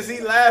fuck is he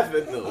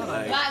laughing though?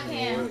 Block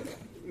him.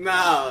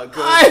 Nah,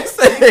 cuz. I ain't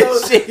saying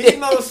shit. He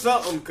knows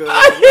something, cuz.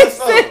 I ain't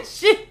saying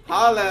shit.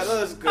 Holla at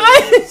us, cuz.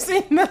 I ain't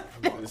saying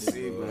nothing.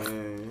 See,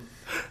 man.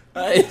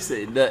 I ain't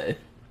saying nothing.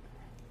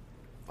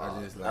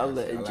 I'm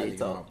letting Jay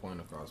talk. My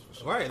point across for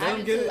sure. Right, let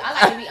him get it. I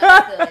like to be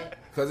understood.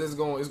 Because it's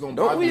going Don't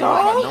bother we me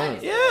all? if I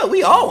don't. Yeah,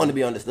 we all want to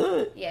be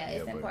understood. Yeah,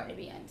 it's important to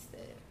be understood.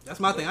 That's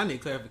my thing. I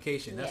need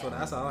clarification.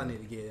 That's all I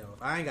need to get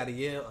off. I ain't got to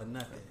yell or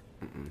nothing.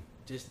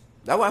 Just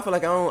that's why I feel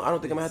like I don't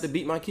think I'm gonna have to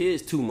beat my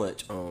kids too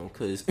much on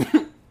because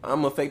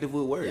I'm effective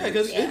with words. Yeah,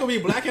 because it's gonna be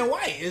black and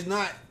white. It's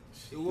not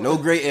no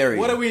gray area.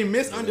 What are we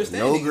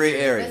misunderstanding? No gray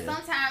area. But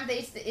sometimes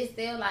it's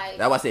still like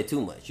that's why I said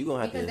too much. You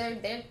gonna have because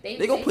to.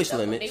 They gonna push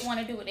limits. They want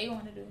to do what they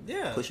want to do.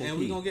 Yeah, and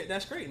we gonna get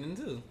that straightening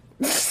too.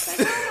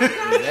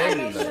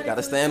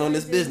 Gotta stand on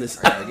this business.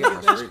 Got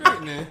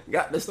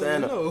to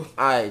stand up. All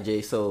right,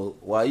 Jay. So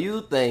while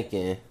you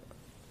thinking,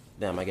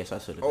 damn, I guess I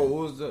should have. Oh,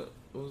 what was the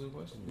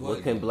question?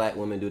 What can black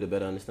women do to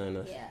better understand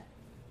us? Yeah.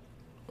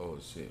 Oh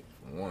shit.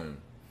 For one,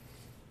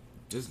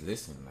 just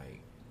listen.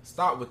 Like,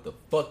 stop with the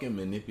fucking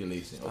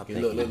manipulation.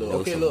 Okay, look.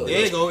 Okay, look.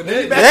 There you go.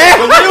 Damn.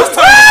 The wheels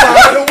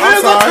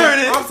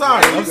turning. I'm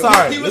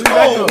sorry. He was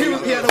cold.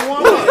 He had to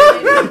warm up.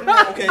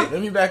 Okay.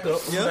 Let me back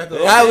up.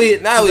 Now we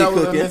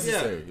cooking.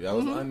 Unnecessary. That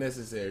was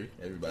unnecessary.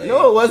 Everybody.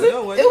 No, it wasn't.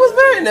 It was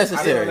very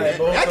necessary.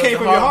 That came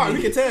from your heart.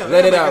 We can tell.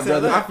 Let it out,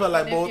 brother. I felt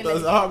like both of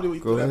us harmony.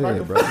 Go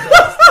ahead, bro.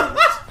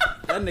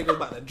 That nigga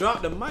about to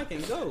drop the mic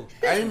and go.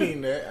 I ain't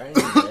mean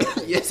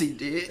that. Yes, he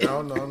did.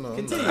 No.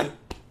 Continue.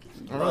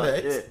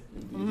 Alright.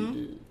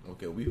 Mm-hmm.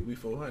 Okay, we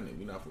 400.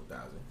 We not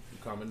 4,000. You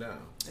calming down.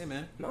 Hey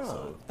man.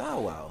 No,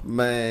 wow.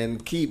 Man,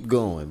 keep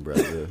going,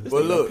 brother.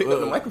 But look, pick up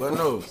the microphone. but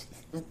no,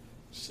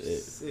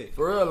 Shit. Sick.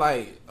 for real,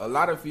 like a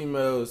lot of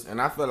females,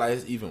 and I feel like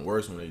it's even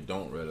worse when they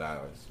don't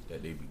realize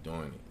that they be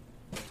doing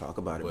it. Talk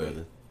about it, But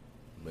brother.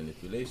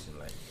 manipulation,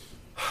 like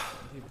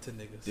Leave it to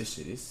niggas. this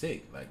shit is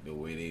sick. Like the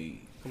way they,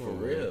 for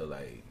real,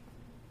 like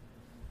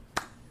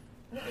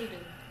What they do?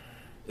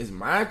 it's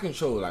mind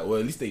control. Like, well,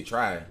 at least they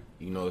try.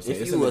 You know what I'm saying?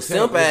 If It's you an a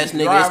simp attempt. ass If you-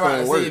 nigga, right, it's gonna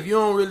right. work. See, if you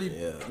don't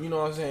really, Yeah. you know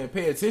what I'm saying,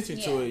 pay attention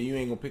to Yeah. it, you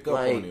ain't gonna pick up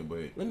Like, on it. But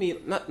let me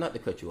not to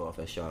cut you off,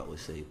 as Shard would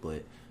say,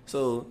 but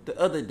so the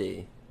other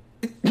day,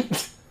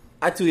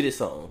 I tweeted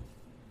something.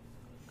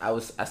 I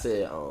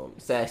said,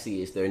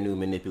 sassy is their new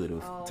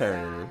manipulative Oh,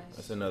 term, gosh.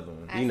 that's another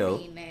one. I you know.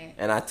 seen that.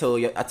 And I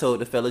told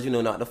the fellas,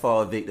 not to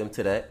fall victim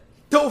to that.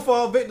 Don't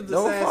fall victim to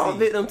Don't sassy. fall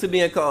victim to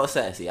being called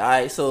sassy. All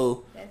right,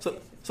 so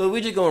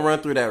we're just gonna run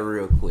through that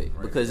real quick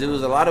because it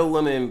was a lot of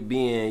women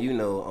being,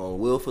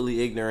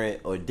 willfully ignorant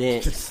or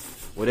dense,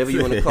 whatever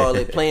you want to call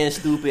it, playing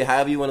stupid,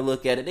 however you want to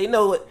look at it. They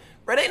know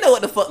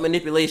what the fuck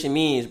manipulation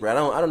means,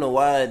 bro. I don't know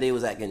why they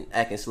was acting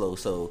slow.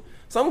 So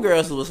some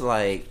girls was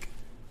like,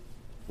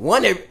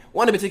 one in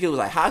particular was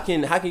like, how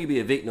can you be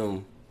a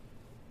victim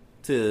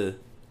to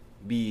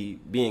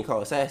being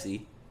called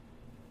sassy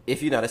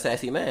if you're not a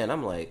sassy man?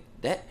 I'm like,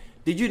 that.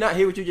 Did you not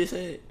hear what you just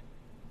said?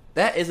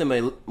 That is a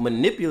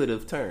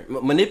manipulative term,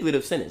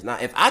 manipulative sentence. Now,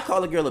 if I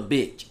call a girl a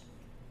bitch,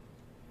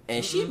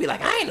 and she'd be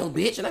like, I ain't no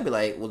bitch, and I'd be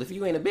like, well, if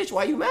you ain't a bitch,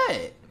 why you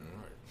mad?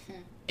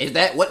 Is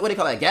that what they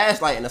call it,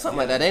 gaslighting or something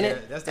like that? Ain't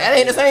it? That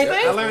ain't the same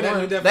thing. I learned that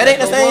new definition. That ain't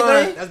the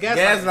same thing. That's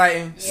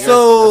Gaslighting. gaslighting.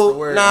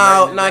 So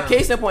now,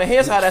 case in point,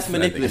 here's how that's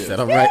manipulative. Said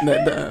I'm writing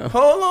that down.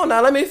 Hold on,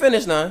 now let me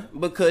finish now,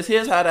 because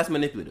here's how that's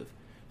manipulative.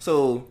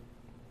 So,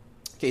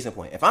 case in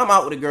point, if I'm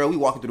out with a girl, we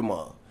walking through the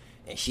mall,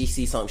 and she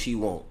sees something she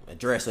want, a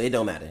dress, so it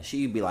don't matter.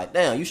 She'd be like,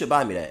 damn, you should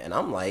buy me that. And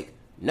I'm like,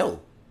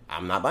 no,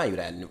 I'm not buying you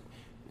that.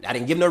 I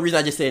didn't give no reason,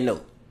 I just said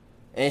no.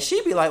 And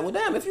she'd be like, well,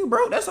 damn, if you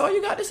broke, that's all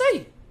you got to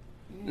say.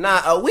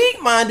 Now, a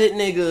weak-minded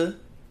nigga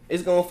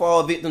is going to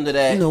fall victim to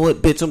that. You know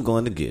what, bitch? I'm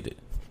going to get it.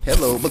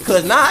 Hello,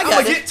 because now I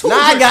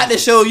got to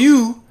show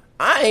you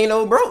I ain't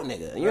no broke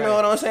nigga. You know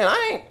what I'm saying?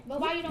 I ain't. But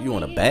why you don't You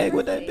want a get it bag in the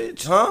with first that place?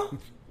 bitch? Huh?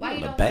 Why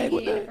you want a don't bag get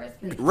with it in the that? first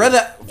place?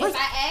 Rather, If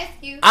I ask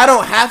you, I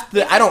don't have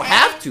to. I don't If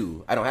have I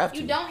to. I don't have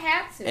to. you don't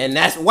have to. And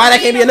that's why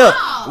that We can't in be the enough.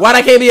 mall. Why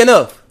that can't be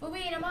enough? But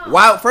we in the mall.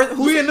 Why first?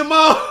 We in the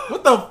mall.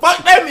 What the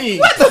fuck that mean?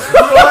 What the fuck?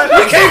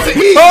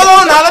 Hold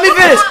on now. Let me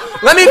finish.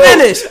 Let me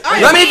finish.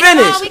 Let me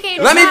finish.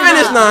 Let me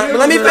finish now.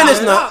 Let me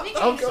finish now.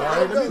 I'm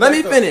sorry. Let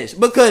me finish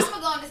because I'm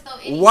gonna go in the store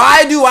anyway.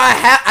 why do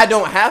I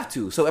don't have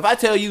to. So if I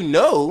tell you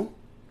no,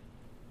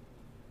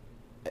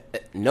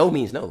 no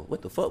means no.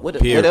 What the fuck?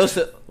 What else?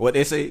 What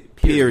they say?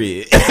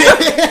 Period.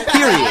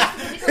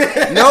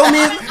 Period. No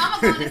means.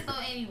 I'm gonna go in the store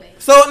anyway.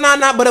 So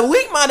nah, but a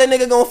weak-minded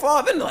nigga gonna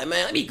fall in like,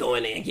 man, let me go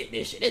in there and get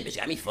this shit. This bitch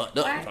got me fucked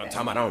up. I'm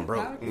talking about I'm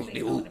broke. Why would you say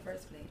no in the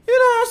first place? You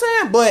know what I'm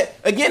saying? But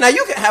again, now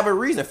you can have a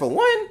reason. For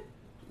one,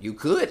 you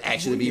could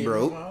actually be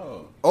broke,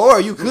 or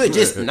you could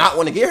just not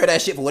want to get her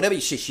that shit for whatever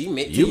shit she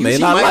meant to you. You may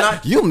She not might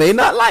like. You may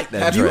not like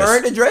that. Have dress. you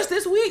earned a dress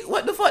this week?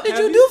 What the fuck did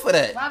you do for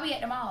that? Why we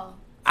at the mall?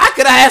 I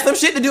could have had some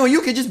shit to do, and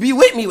you could just be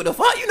with me. What the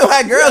fuck? You know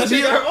how girls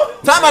be. Talking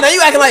about now,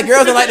 you acting like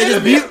girls are like to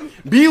just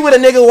be with a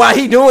nigga while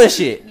he doing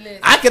shit.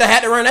 I could have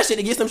had to run that shit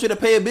to get some shit to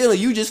pay a bill, and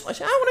you just like,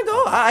 I want to go.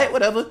 All right,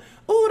 whatever.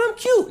 Oh, them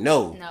cute.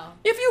 No.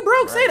 If you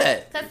broke, say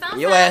that. Cause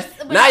sometimes Your ass.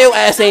 Now your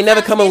ass ain't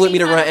never coming with me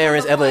to run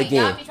errands ever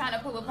again. Y'all be trying to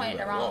prove a point at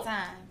the wrong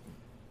time.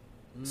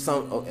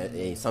 Some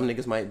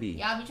niggas might be.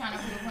 Y'all be trying to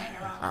prove a point at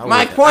the wrong time.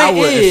 My point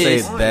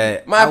is, I wouldn't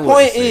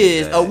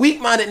say that. a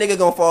weak-minded nigga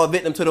gonna fall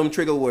victim to them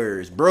trigger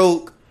words.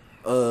 Broke,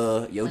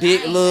 your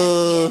dick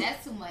little,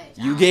 that's too much.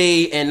 you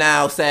gay, and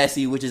now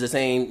sassy, which is the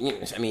same.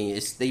 I mean,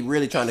 they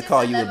really trying to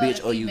call you a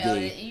bitch or you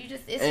gay.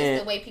 It's just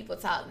the way people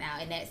talk now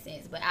in that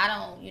sense. But I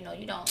don't, you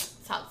don't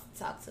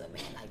talk to a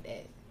man like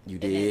that. You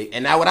dig?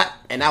 And now what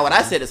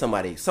I said to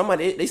somebody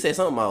they said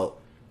something about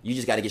you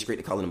just got to get straight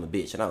to calling them a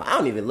bitch, and I'm like, I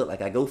don't even look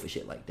like I go for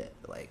shit like that.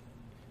 Like,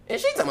 and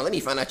she talking about, let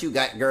me find out you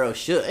got girls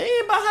shook. It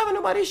ain't about having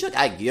nobody shook.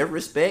 I give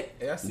respect,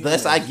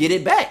 thus I get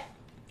it back.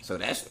 So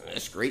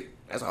that's great.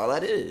 That's all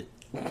that is.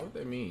 What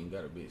that mean? You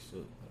got a bitch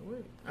shook.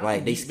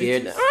 Like they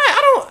scared. All right,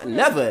 I don't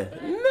never.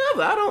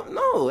 I don't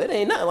know. It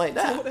ain't nothing like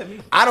that.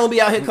 I don't be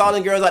out here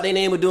calling girls out their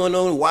name or doing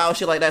no wild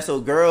shit like that. So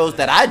girls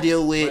that I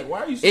deal with,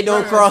 it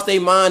don't cross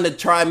their mind to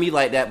try me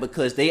like that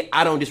because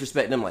I don't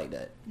disrespect them like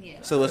that. Yeah.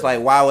 So it's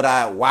like, why would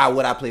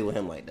I play with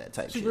him like that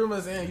type she shit? pretty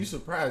much saying you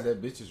surprised that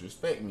bitches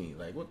respect me.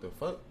 Like what the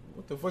fuck?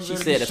 What the fuck? She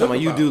said that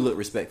something you do look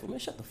respectful. Man,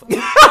 shut the fuck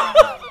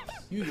up.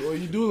 You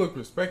do look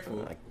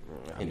respectful.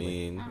 I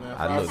mean,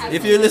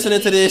 if you're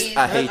listening to this,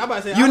 I hate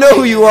you. You know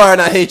who you are,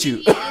 and I hate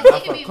you.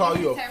 I call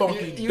you a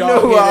funky You know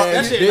who I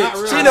am.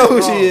 bitch. She know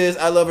who she is.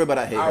 I love her, but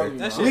I hate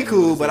her. We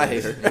cool, but I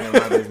hate her.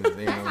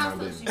 That's how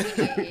close you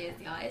really is,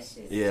 y'all. It's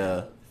just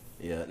Yeah.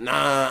 Yeah,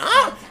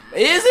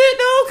 is it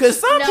though? Because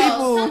some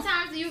people.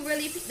 Sometimes you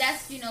really.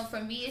 That's for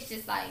me, it's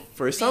just like.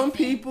 For some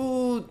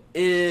people,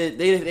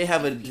 they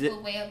have a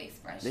way of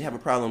expression. They have a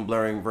problem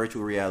blurring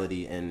virtual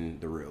reality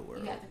and the real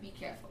world. You have to be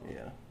careful.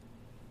 Yeah.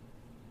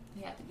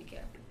 You have to be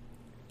careful.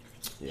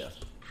 Yeah.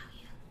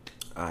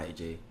 All right,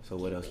 Jay. So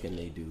what else can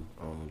they do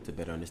to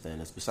better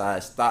understand us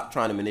besides stop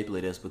trying to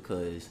manipulate us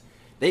because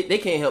they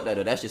can't help that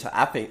though. That's just how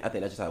I think that's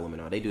just how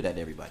women are. They do that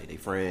to everybody. They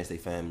friends, they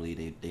family,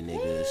 they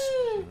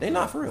niggas. They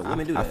not for real.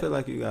 Women do that. I feel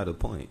like you got a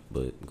point,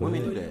 but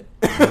women do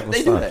that.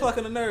 They do that.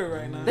 Fucking a nerve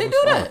right now. They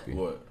do that.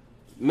 What?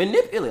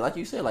 Manipulate, like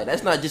you said. Like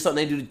that's not just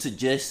something they do to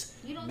just.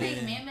 You don't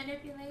think men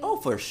manipulate? Oh,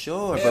 for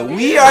sure. Yeah, but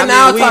we are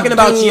now talking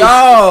about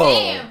y'all.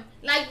 Damn.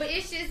 Like, but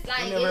it's just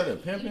like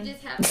you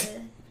just have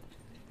to.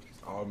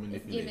 All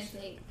manipulation. Give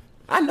and take.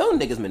 I know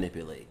niggas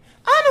manipulate.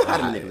 I know how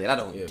to manipulate. I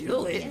don't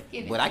do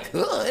it, but I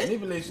could.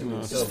 Manipulation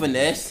is Just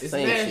finesse,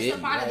 same shit. It's a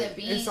part of the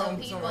being of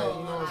people. You know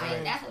what I'm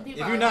saying? That's what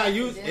people If you're not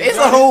used, It's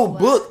a whole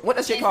book. What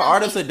that shit called?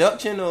 Art of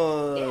Seduction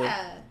or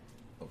Yeah.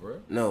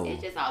 no?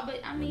 It's just all,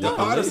 but I mean, No.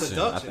 Art of Manipulation. I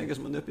seduction. think it's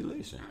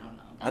manipulation. I don't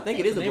know. I think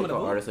it is a Name book of the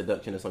called book? Art of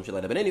Seduction or some shit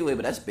like that. But anyway,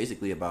 that's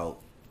basically about.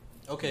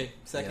 Okay,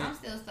 second. I'm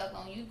still stuck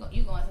on you.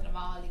 You going to the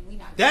mall and we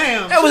not.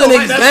 Damn. That was she an don't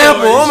like that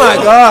example. story. Oh my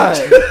god.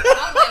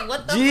 I'm like,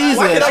 what the Jesus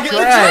fuck? Why can I get the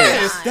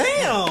Christ. dress?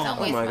 Damn. Don't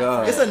waste Oh my my God.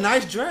 time. It's a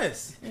nice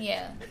dress.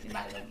 Yeah, you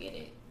about to go get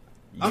it.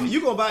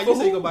 You gonna buy? You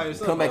say you gonna buy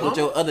yourself? Come back huh? with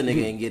your other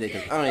nigga and get it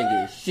because I ain't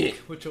get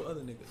shit. With your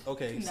other niggas.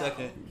 Okay, No.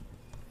 second.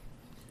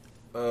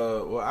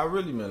 Well, I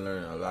really been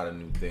learning a lot of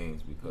new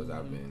things because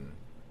I've been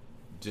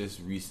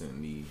just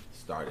recently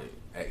started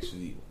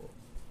actually.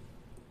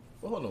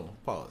 Well, hold on,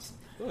 pause.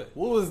 Good.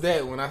 What was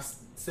that when I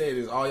said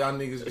is all y'all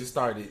niggas just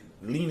started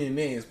leaning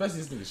in,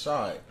 especially this nigga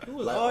Shard? Who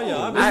was all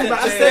y'all? I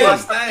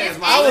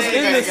I was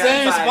in the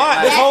same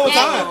spot this whole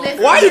time.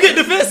 Why you get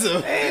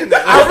defensive?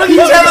 I really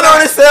telling on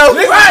himself.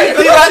 Right.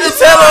 He about to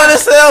tell on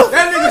himself.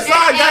 That nigga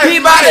Shard got He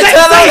about to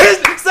tell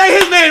on. Say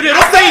his name then.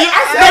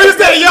 Don't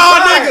say y'all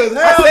niggas.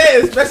 I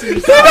said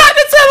especially He about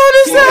to tell on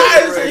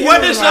himself. What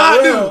did Sean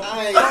do?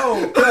 I ain't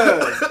know,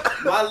 cuz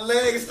my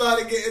legs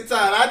started getting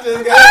tired. I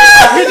just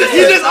got.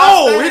 He just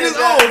old. He just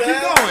old.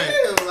 Keep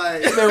going.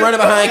 Like, He's been running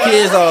behind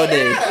kids all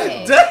day.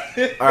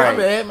 All My right.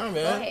 bad. Go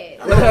ahead.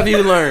 What have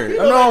you learned?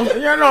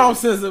 I know I'm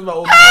sensitive about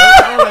old man.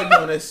 I don't like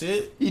doing that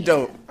shit. You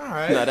don't. All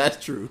right. No,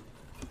 that's true.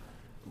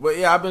 But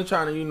yeah, I've been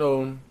trying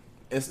to,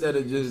 instead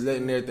of just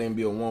letting everything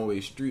be a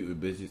one-way street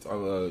with bitches,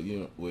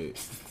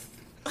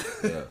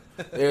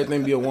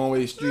 everything be a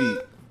one-way street.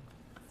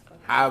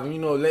 I've,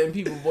 letting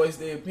people voice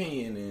their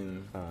opinion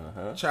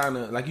and trying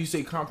to, like you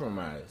say,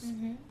 compromise.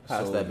 Mm-hmm.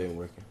 How's that been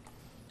working?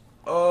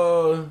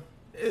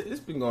 It's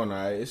been going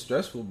alright. It's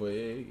stressful, but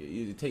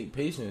it take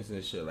patience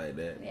and shit like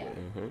that. Yeah.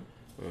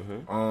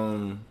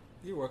 But,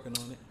 You're working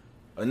on it.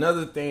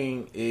 another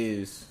thing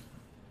is,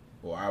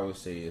 well, I would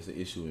say it's an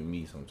issue with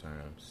me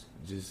sometimes.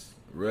 Just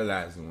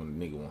realizing when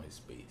a nigga want his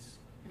space,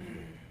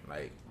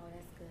 like. Oh,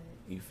 that's good.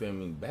 You feel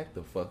me? Back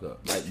the fuck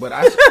up. Like, but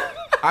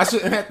I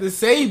shouldn't have to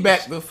say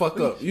back the fuck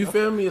up. You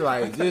feel me?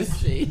 Like,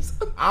 just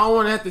I don't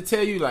want to have to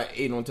tell you like,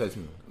 hey, don't touch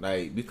me.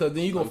 Like, because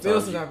then you gonna feel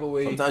some type of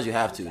way. Sometimes you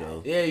have to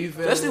though. Yeah, you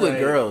feel Especially me? with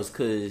Like, girls,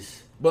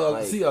 cause. But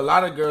like, see, a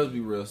lot of girls be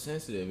real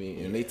sensitive,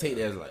 and they take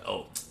that as like,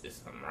 oh, this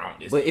something wrong.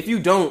 But if you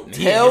don't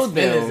He tell his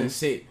feelings them, and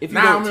shit. if you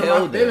now don't I'm tell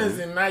in my feelings,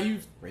 them, and now you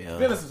Yeah.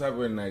 feeling some type of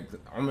way. Like,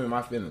 I'm in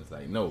my feelings.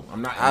 Like, no,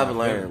 I'm not. in I've my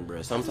learned, feelings. bro. I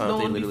just Sometimes don't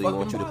they wanna be literally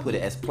want you fucking to put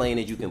it as plain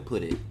as you can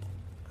put it.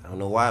 I don't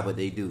know why, but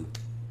they do.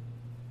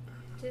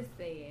 Just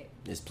say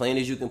it. As plain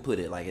as you can put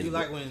it. Like it's, You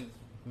like when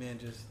men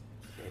just.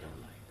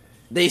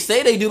 they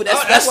say they do, but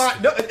that's why.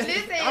 No, Listen,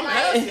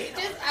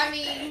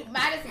 you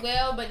might as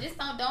well, but just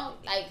don't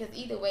like, cause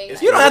either way,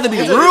 like, you don't have to be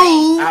niggas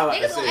rude.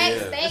 Niggas gonna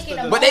act stank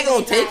in the But they gonna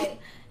moment, take like, it.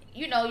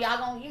 You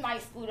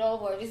might scoot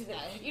over or just be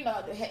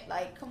like,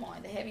 like, come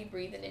on, the heavy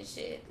breathing and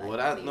shit.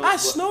 Like, please. I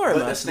snore in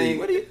but my the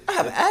sleep. thing- I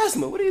have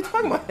asthma. What are you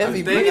talking about?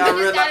 Heavy thing breathing. I You just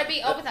realize- gotta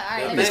be open to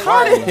alright. It's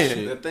hard in The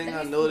here. thing I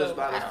Let me noticed scoot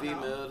about over. a I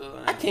don't female though,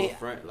 I can't.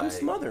 front, I'm like,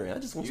 smothering. I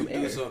just want you some do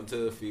air. something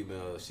to a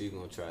female, she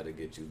gonna try to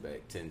get you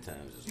back 10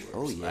 times as worse.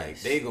 Oh, yes.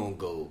 Like they gonna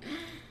go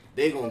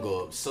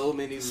up so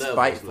many levels.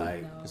 Spiteful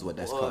Like is what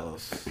that's what?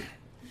 called.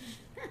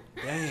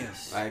 Damn.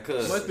 Like,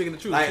 cause Well, speaking the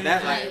truth, like she-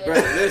 that, like, bro,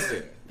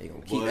 listen. They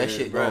gonna keep Boy, that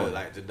shit bro, going.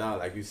 like to dog,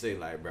 like you say,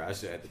 like, bro, I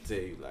should have to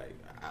tell you, like,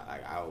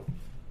 I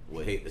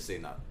would hate to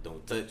say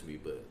don't touch me,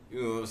 but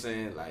you know what I'm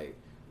saying, like,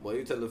 boy,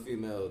 you tell a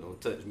female don't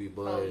touch me,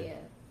 boy. Oh yeah.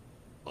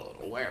 Oh,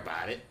 don't worry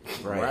about it.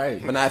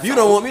 Right. But now, if you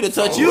don't want me to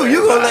touch you,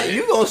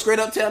 you gonna straight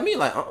up tell me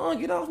like,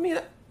 get off me.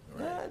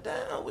 God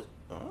damn. All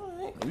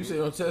right. If you say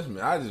don't touch me,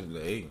 I just be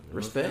like, hey,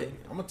 Respect.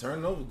 I'm gonna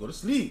turn it over, go to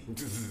sleep.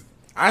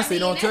 I say mean,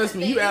 don't that's touch the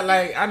me. thing. You act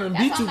like I done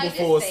That's beat why you I'm like,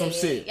 before or just some say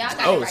shit. it. Y'all got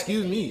it Oh, right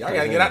excuse to me. I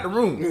gotta get out the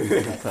room.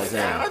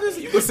 Cause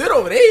You can sit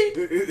over there.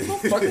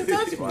 Don't fucking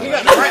touch me. We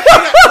got the right.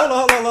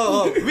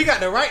 Hold on. We got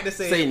the right to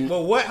say it.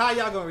 But how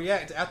y'all gonna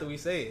react after we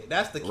say it?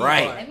 That's the key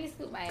Right. part. Let me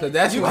scoop my ass. Cause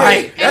that's You what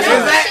right. That's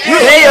And exactly.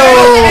 Hey,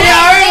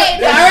 Y'all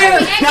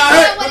heard it?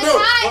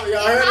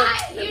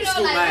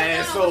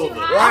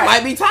 I'm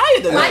might be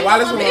tired tonight. Why Why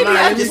this one? maybe I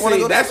Let me just wanna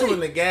say go to that's sleep. when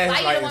the gas Why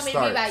you don't lighting want me to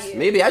be by starts. you?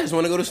 Maybe I just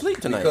want to go to sleep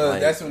tonight. Because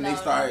Like, that's when they No.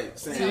 start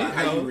saying like,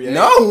 how you react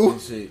No.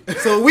 and shit.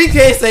 so we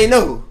can't say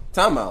no.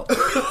 Time out.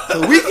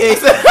 So we can't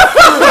say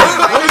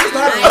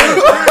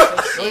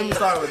Don't even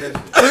start with that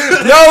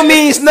shit. no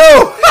means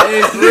no.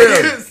 It's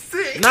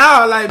real.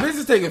 Nah, like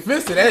bitches take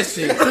offense to that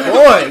shit.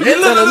 Boy,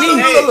 you telling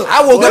me?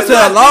 I woke up to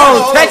a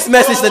long text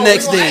message the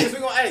next day. We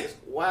gonna ask.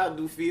 Why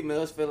do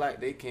females feel like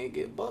they can't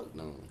get bucked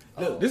on?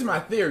 Look, this is my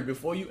theory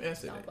before you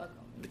answer Don't that. fuck 'em.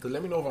 Because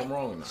let me know if I'm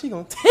wrong or not. She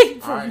gonna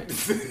take from Alright.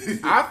 me.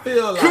 I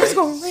feel like Chris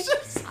gonna make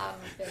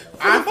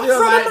I feel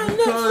front of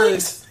like my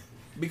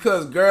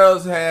because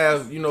girls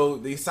have, you know,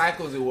 these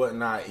cycles and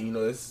whatnot, you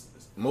know, it's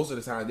most of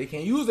the time they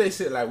can't use their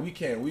shit like we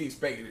can. We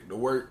expect it to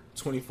work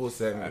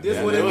 24/7.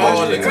 This what it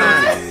all was. the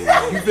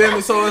time. You feel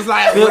me? So it's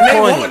like Good when they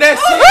point. want that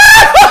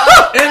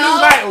shit, and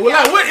it's like,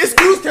 well, like, what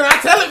excuse can I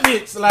tell it,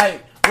 bitch?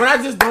 Like when I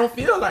just don't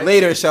feel like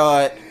Later,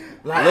 Shard.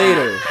 like,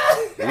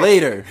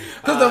 Later.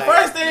 Because the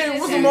first thing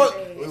was the most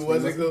We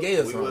wasn't good. Gay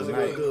or something.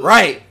 Like,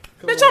 Right.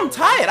 Bitch, I'm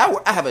tired.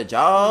 I have a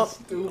job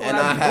and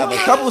I have a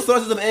couple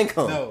sources of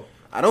income. No.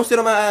 I don't sit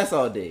on my ass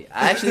all day.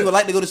 I actually would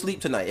like to go to sleep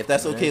tonight, if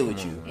that's okay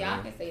with you.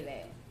 Y'all can say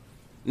that.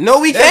 No,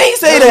 we can't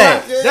say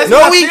that. that's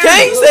No, my we theory.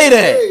 can't say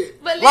that.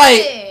 But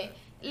Like-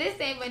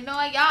 listen, but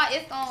knowing y'all,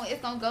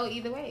 it's gonna go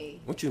either way.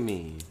 What you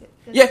mean? 'Cause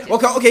Yeah. it's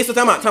just- Okay. So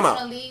time out. it's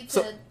gonna lead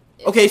So to-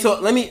 okay. So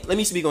let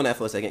me speak on that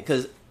for a second,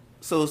 because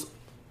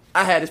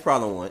I had this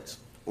problem once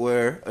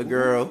where a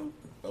girl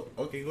Oh,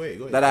 okay, go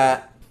ahead. that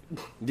I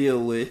deal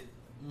with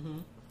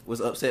was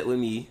upset with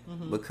me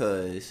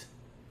because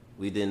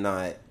we did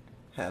not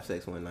have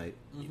sex one night.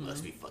 You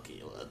must be fucking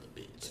your other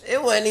bitch.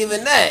 It wasn't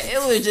even that. It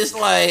was just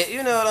like,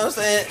 you know what I'm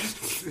saying?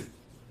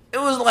 It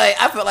was like,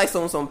 I felt like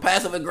some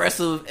passive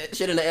aggressive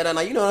shit in the air.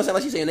 Like, you know what I'm saying?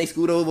 Like she's saying they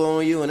scoot over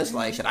on you, and it's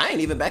like, shit, I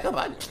ain't even back up.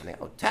 I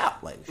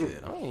tap like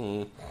shit.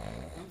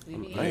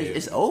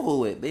 It's over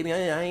with, baby.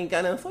 I ain't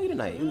got nothing for you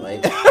tonight.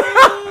 Like,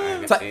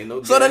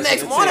 so the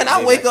next morning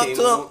I wake up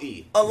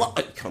to a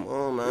lot. Come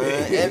on,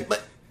 man.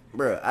 But,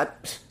 bruh,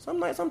 some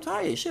nights I'm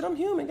tired. Shit, I'm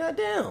human.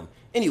 Goddamn.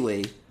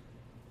 Anyway,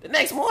 the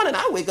next morning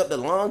I wake up to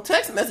long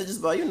text messages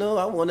about,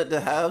 I wanted to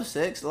have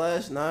sex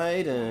last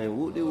night and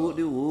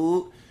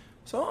whoop-de-whoop-de-whoop.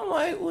 So I'm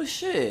like, well,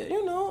 shit,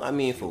 I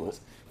mean,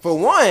 for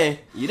one,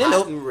 you didn't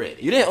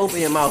open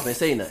your mouth and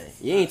say nothing.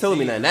 You ain't told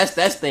me nothing.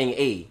 That's thing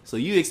A. So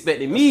you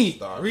expected me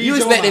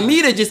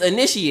to just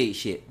initiate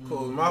shit.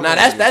 Now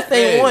that's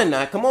thing one.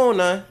 Now come on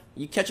now,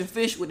 you catch a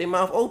fish with their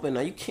mouth open.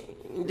 Now you can't.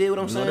 You did what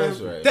I'm saying? That's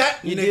right. That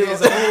You nigga did.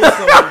 is a old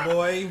soul,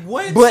 boy.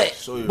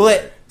 What?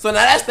 But so now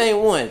that's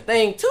thing one.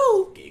 Thing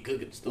two.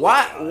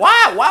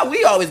 Why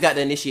we always got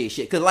to initiate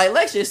shit? Cause like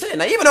Lex just said,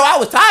 now even though I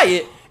was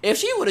tired, if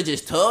she would have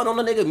just tugged on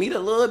the nigga meat a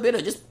little bit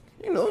or just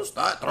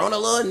start throwing a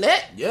little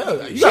net, Yeah,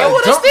 she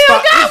would have still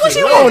got what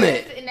she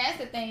wanted. And that's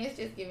the thing. It's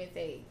just give and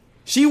take.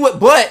 She would,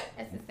 but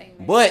That's the same.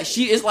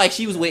 it's like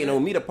she was waiting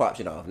on me to pop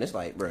shit off, and it's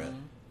like, bruh.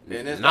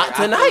 Not Not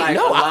tonight, Like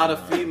no, a I- lot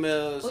of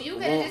females Well, you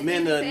could've want just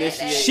men to said that.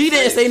 initiate. She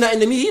didn't say nothing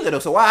to me either though.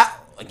 So why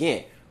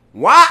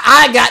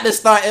I got to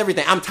start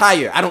everything? I'm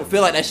tired. I don't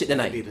feel like that shit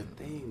That be tonight.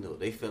 the thing though.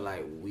 They feel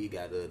like we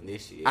gotta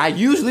initiate. I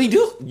usually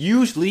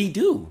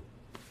do.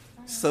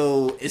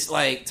 So it's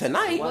like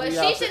tonight. Why Well, do she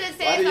y'all should have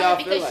feel- why said do y'all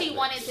something feel because like she that?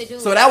 wanted to do.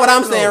 So that's what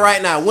I'm saying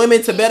right now.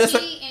 Women to better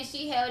And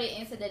she held it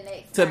into the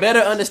next. to time.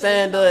 better She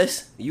understand should've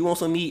us. You want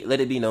some meat?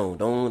 Let it be known.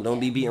 Don't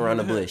be beating around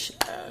the bush.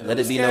 Let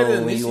it be Scared to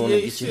known when you want to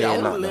initiate get your shit. I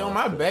head want to knocked lay on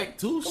off. my back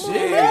too. Shit,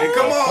 Hey,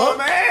 come on,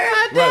 man.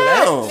 Damn,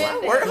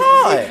 I work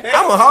hard.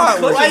 I'm a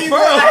hard Why worker. you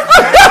going like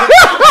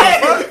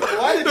that?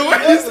 Why did you look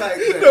like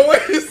that? The way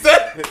you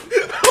said it.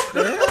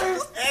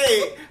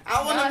 Hey,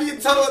 I want to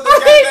be told the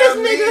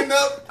goddamn meeting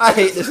up. I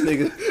hate this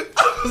nigga.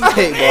 I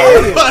hate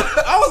boy.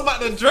 I was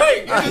about to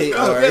drink. I hate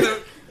boy.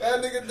 That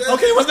nigga dead.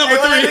 Okay, what's number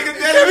Hey, three? that nigga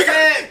dead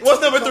said.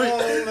 What's number Come three?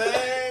 on,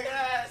 man.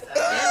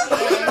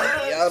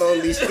 Y'all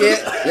don't be scared.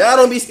 Y'all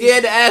don't be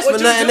scared to ask for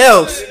you nothing do?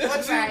 else.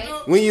 What you Right.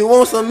 do? When you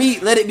want some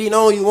meat, let it be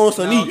known you want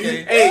some meat.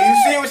 Okay. Hey,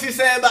 you see what she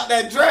said about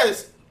that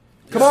dress?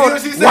 Come You on. see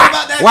what she said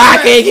about that Why I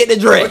dress? can't get the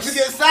But you dress?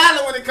 get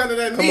silent when it comes to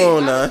that Come meat.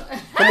 on now.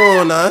 Come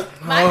on now.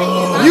 My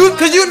thing is, You,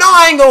 cause you know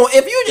I ain't gonna.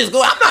 If you just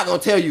go, I'm not gonna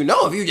tell you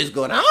no. If you just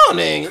go down,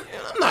 then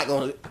I'm not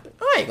gonna.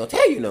 I ain't gonna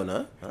tell you no.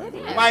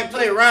 You might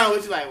play around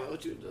with you like,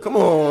 what you doing? Come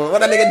on. What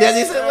that nigga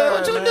Desi said?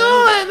 What you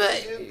doing,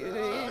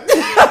 man?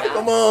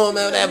 Come on,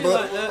 man. That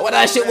boy. What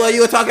that shit was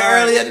you were talking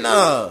earlier?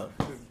 No.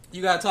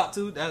 You got top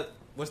two?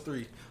 What's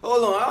three?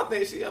 Hold on, I don't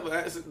think she ever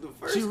answered the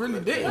first. She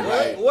really question. did.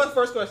 Right. What's the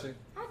first question?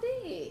 I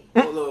did.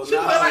 Hold on, She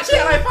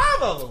had like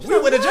 5 of them. We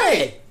with a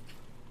J.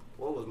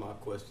 What was my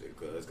question?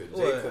 Cause Jay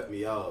What? cut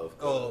me off.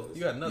 Oh,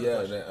 you got another Yeah,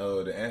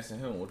 question. the answer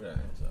him. What did I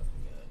answer?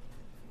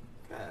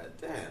 God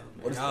damn.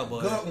 What is that,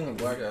 boy? Good one,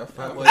 boy. I got That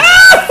five. boy.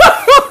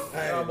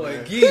 That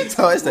boy geek.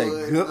 Oh, it's that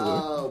Boy, good one.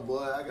 oh boy,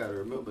 I gotta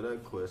remember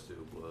that question,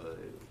 boy.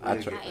 I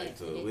We'll try- get back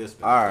to it. We'll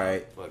spend All time.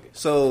 right. Fuck it.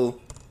 So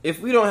if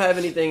we don't have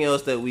anything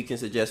else that we can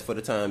suggest for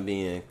the time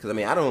being, because I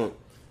mean I don't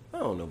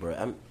know,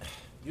 bro.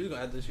 You was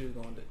gonna ask this. You was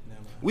gonna.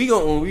 Never mind. We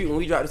gon' when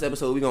we drop this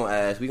episode, we gonna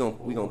ask. We gonna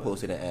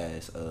post it and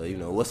ask.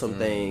 What's some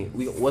thing?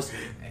 What's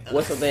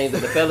some things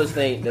that the fellas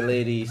think the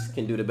ladies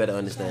can do to better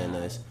understand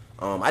us.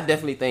 I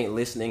definitely think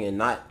listening and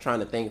not trying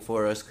to think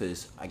for us,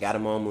 cause I got a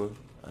mama.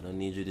 I don't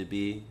need you to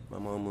be my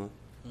mama.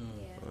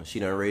 She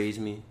done raised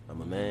me.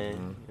 I'm a man. You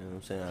know what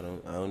I'm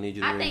saying? I don't need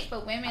you to I think for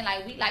women,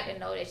 like, we like to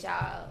know that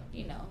y'all,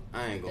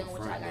 I ain't gonna doing what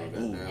y'all front gotta do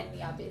no and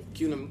y'all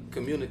business.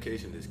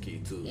 Communication is key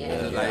too. Yeah.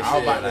 Like, I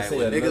was about to like, say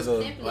when another-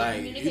 niggas, like,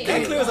 you Communicate.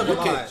 can't, clears up a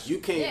lot. you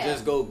can't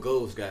just go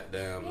ghost,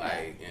 goddamn, Yeah.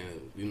 like,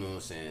 and you know what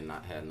I'm saying,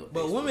 not have no.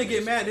 But women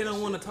get mad. They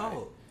don't want to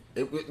talk.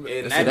 And I that ain't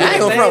be the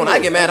gonna thing, front. When I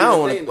though. get mad, I That don't be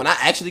want the to. thing, When I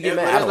actually get though.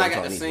 mad, But I it's don't like want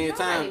at to the talk. same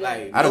time,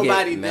 like, I don't get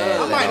nobody mad.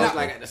 does. I might It's not-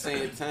 like at the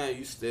same time,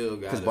 you still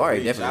got. Cause Barry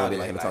definitely gonna be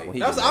like him talking. When he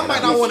That's- get I mad.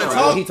 might not wanna What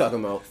talk. he talking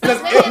about?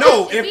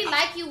 If we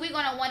like you, we're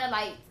gonna want to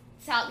like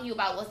talk to you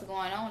about what's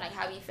going on, like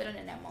how you feeling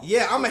in that moment.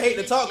 Yeah, I'ma hate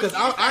to talk because You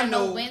just I gotta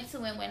know. when to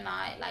and when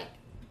not, like,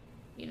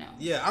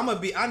 Yeah, I'm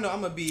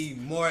gonna be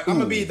more. I'm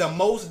gonna be the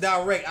most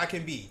direct I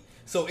can be.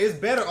 So it's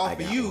better off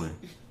for got you,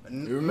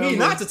 one. me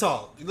not to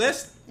talk.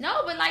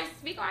 No, but like,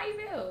 speak on how you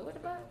feel. What the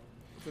fuck?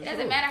 It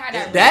doesn't matter how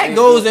that. That looks.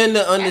 goes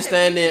into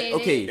understanding.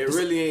 appreciated. Okay, It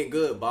really ain't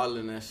good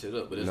bottling that shit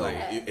up, but it's No. like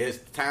it's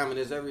timing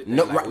is everything.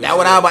 no, like, that's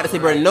what I was about to say,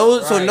 bro.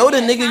 No, so Right. know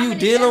the Yeah, nigga you confidence,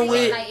 dealing everything.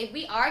 with. Like, if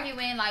we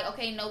arguing, like,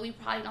 okay, no, we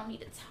probably don't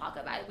need to talk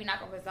about it. We're not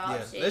gonna resolve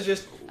Yeah, shit. let's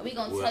just And we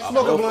gonna Well, touch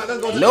smoke a on blunt.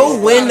 Let's go to Know the-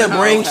 when to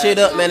bring House. shit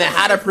up, man, and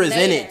how to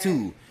present Later. it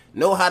too.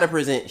 Know how to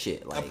present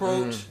shit. Like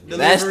approach.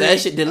 that's Delivery. that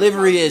shit.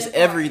 Delivery is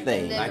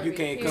everything. Like you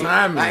can't come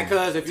Timing. like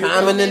cause if you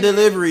Timing and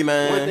delivery, One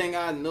man. thing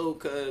I know,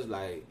 cause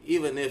like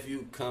even if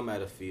you come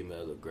at a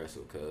female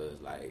aggressive, cause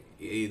like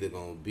you're either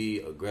gonna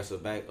be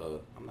aggressive back or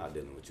I'm not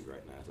dealing with you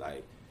right now. It's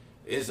like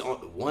it's on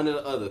one or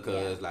the other,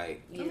 cause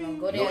like You gonna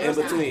go there no in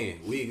every time.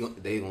 between.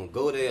 They gonna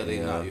go there, they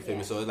Yeah. not. You feel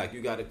me? So it's like you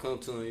gotta come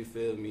to them. You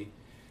feel me?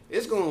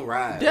 It's gonna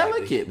ride.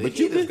 Delicate, the but heat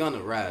you is can-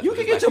 gonna ride. You but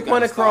can it's get like your you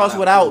point gotta across start out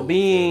without cool, you feel me?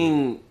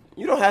 being.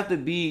 You don't have to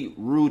be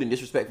rude and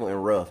disrespectful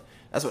and rough.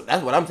 That's what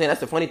I'm saying. That's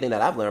the funny thing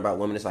that I've learned about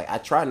women. It's like I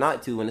try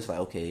not to, and it's like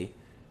okay,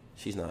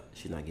 she's not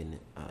getting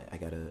it. I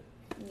gotta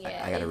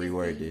Yeah, it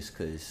reword just be- this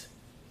because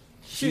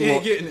She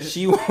ain't getting it.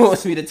 She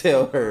wants me to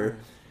tell her.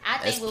 I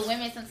think with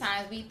women,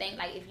 sometimes we think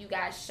like if you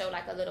guys show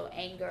like a little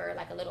anger,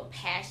 like a little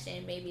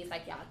passion, maybe it's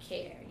like y'all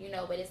care,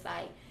 But it's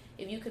like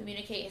if you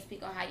communicate and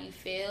speak on how you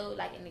feel,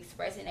 like and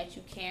expressing that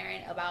you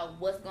caring about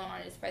what's going on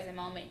in this present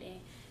moment,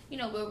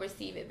 then we'll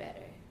receive it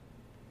better.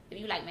 If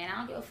you like, man, I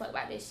don't give a fuck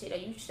about this shit, or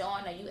you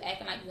showing, or you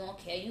acting like you don't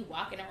care, you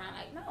walking around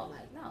like, no.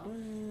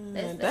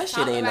 Let's that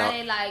talk shit ain't about all-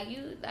 it like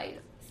you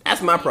like.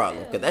 That's my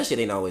problem because that shit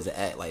ain't always an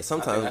act. Like I think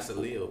sometimes that's a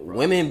Leo problem.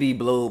 women be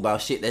blowed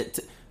about shit that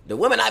the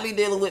women I be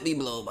dealing with be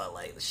blowed about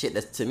like shit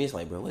that's to me. It's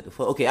like, bro, what the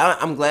fuck? Okay,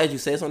 I'm glad you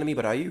said something to me,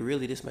 but are you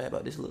really this mad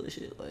about this little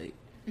shit? Like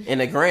in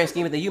the grand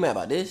scheme of things, you mad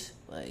about this?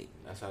 Like.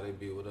 That's how they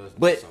be with us.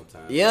 But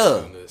sometimes.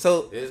 yeah,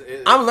 so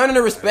I'm learning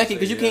to respect it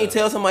because you can't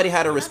tell somebody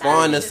how to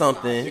respond to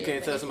something. You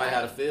can't tell somebody how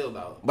to feel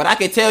about. But I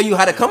can tell you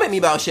how to come at me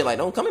about shit. Like,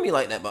 don't come at me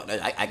like that about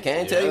that. I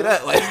can tell you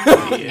that. Like,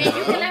 And you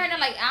can let her know,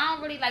 like, I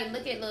don't really like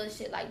look at little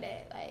shit like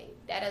that. Like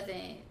that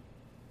doesn't,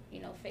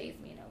 faze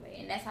me in a way.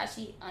 And that's how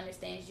she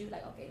understands you.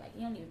 Like, okay, like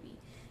you don't even be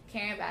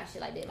caring about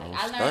shit like that. Like Don't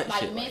I stunt learned, like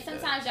shit men like that.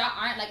 sometimes y'all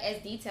aren't like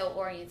as detail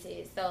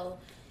oriented. So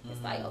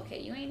it's like,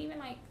 okay, you ain't even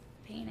like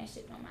paying that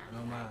shit no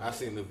mind. I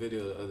seen the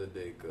video the other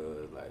day,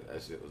 cause like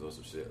that shit was on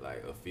some shit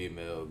like a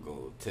female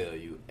gonna tell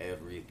you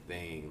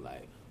everything,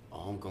 like,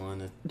 oh, I'm going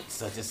to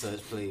such and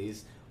such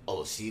place.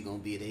 Oh, she gonna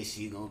be there.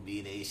 She gonna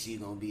be there. She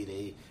gonna be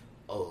there.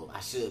 Oh,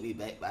 I should be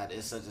back by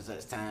this such and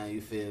such time.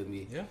 You feel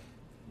me? Yeah.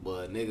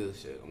 But nigga,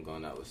 shit, I'm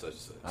going out with such and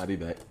such. I'll be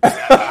back.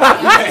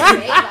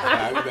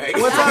 I'll be back.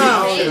 What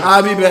time?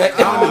 I'll be back.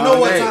 I don't know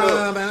what Hey,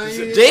 time, man.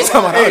 Jay talking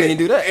about I didn't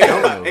do that.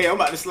 Hey, I'm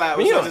about to slide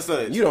with You such don't, and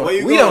such. you don't, Where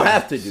you we going? don't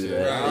have to do I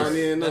that. don't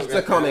even know. It's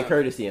a common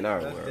courtesy in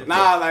our world.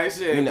 Nah, like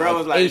shit. You know, Bro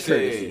was a like,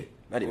 courtesy. shit.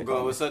 Not I'm even going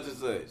common. with such and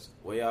such.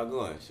 Where y'all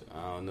going? Shit,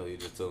 I don't know. You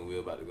just told me we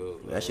were about to go.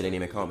 That shit ain't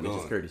even common. It's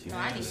just courtesy. No,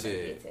 I need some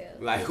Shit. detail.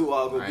 Like who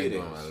all I gonna be ain't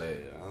there? doing my leg.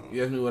 Shit, I don't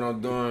You ask me what I'm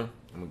doing,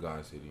 I'm in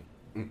Garden City.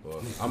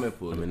 Well, I'm in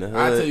Pullman. I'm in the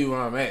I hood. tell you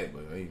where I'm at,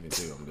 but I ain't even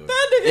tell you what I'm doing.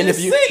 And if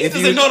you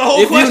doesn't know the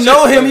whole question.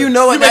 know him, you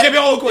know what. You make up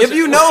your own If question.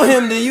 you know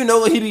him, then you know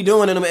what he be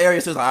doing in them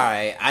areas. So it's like, all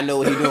right, I know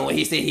what he doing when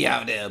he say he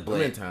out there. I'm in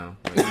But town.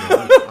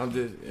 Like, I'm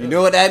just. you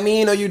know what that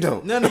mean or you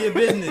don't. None of your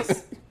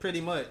business,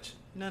 pretty much.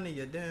 None of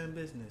your damn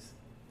business.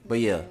 But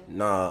yeah,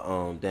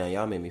 nah, damn,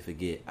 y'all made me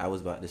forget. I was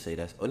about to say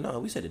that's. Oh no,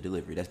 we said the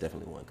delivery. That's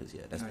definitely one because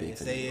yeah, that's big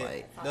to Say me. it.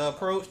 Like The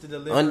approach, the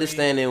delivery,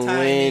 understanding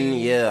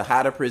timing. when,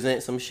 how to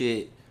present some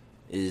shit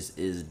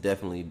is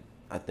definitely,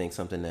 I think,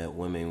 something that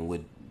women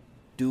would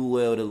do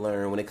well to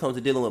learn when it comes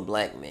to dealing with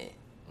black men.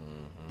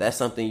 That's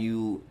something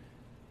you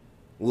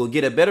will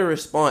get a better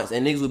response,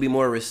 and niggas will be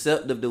more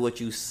receptive to what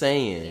you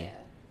saying. Yeah.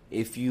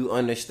 If you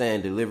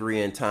understand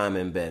delivery and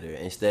timing better,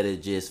 instead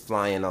of just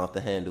flying off the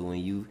handle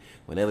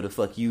whenever the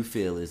fuck you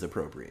feel is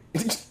appropriate.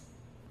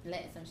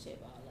 Letting some shit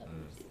all up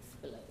and just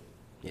explode.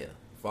 Yeah.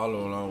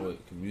 Follow along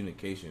with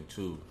communication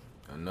too.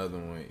 Another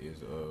one is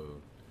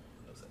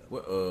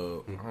What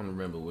I don't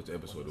remember which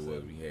episode it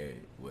was we had.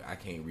 With I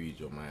Can't Read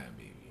Your Mind,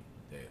 baby.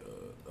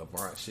 That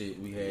Avant shit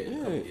we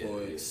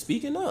had.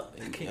 Speaking up,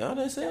 I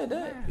done said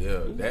that. Yeah,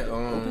 that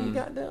Open your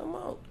goddamn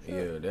mouth.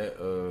 Yeah, that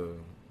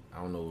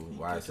I don't know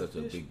why it's such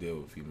a big deal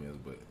with females,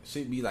 but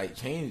shit be like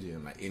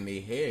changing like in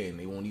their hair, and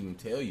they won't even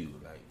tell you.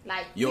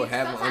 Like you'll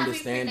have an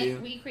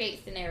understanding. We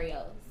create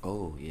scenarios.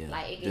 Oh yeah,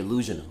 like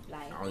delusional.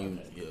 Like, I don't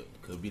even. Yeah,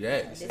 could be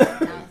that. This is now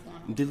what's going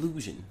on.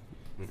 Delusion.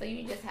 So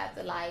you just have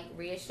to like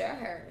reassure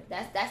her.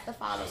 That's the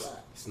follow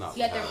up. It's not.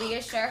 You have to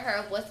reassure her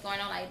of what's going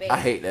on. Like, baby, I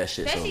hate that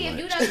shit especially so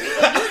if much.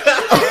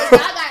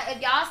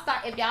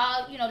 if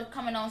y'all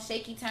coming on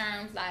shaky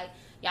terms, like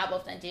y'all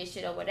both done did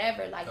shit or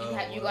whatever. Like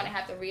you're gonna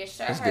have to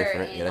reassure That's her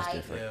different. and Yeah, that's like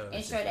different.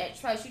 ensure that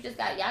trust. Y'all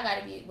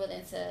gotta be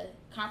willing to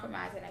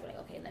compromise and like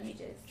okay, let me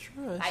just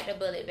Trust. bite the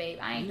bullet, babe.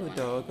 I ain't You a doing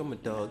dog. that. I'm a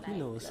dog. You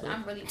know Like, what's look, up.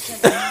 I'm really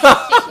shit going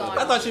on.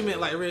 I thought you meant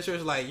like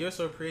reassurance, like you're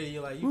so pretty,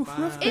 you're like you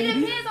fine. It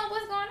depends on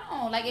what's going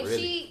on. Like if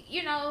Really?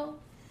 she,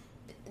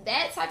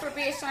 that type of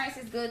reassurance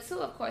is good too.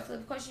 Of course,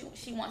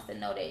 she wants to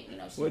know that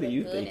she What are look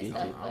you good thinking? and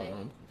stuff. I don't know,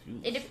 I'm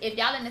But confused. if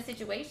y'all in a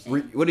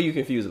situation, What are you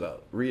confused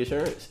about?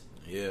 Reassurance?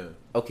 Yeah.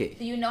 Okay.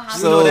 do you know how?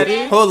 So to do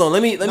that? hold on.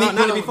 Let me. Not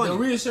to be The funny.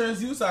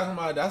 reassurance you was talking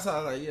about, that's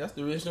how like that's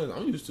the reassurance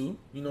I'm used to.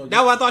 That's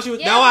what I thought she was.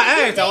 Yeah, That's why I but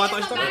you asked. That's why I thought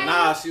dating she talking somebody-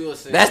 about. Nah, she was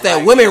saying. That's that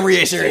like, women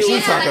reassurance Yeah,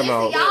 you talking like,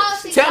 about.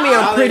 y'all- Tell me I'm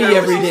y'all- pretty Y'all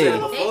every ain't day.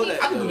 heard what she said before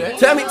that, though.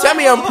 Tell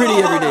me I'm pretty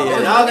every day.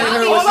 Y'all Y'all didn't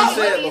hear be what she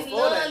with said these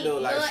before that, little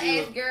though. Like she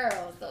ass was.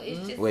 girls, so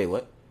it's just Wait,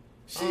 what?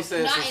 She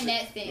said not some in shit-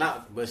 that sense.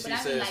 Not, but she But I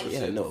mean, said like, some Yeah,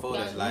 shit no. before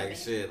that, Young like women.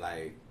 shit,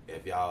 like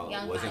if y'all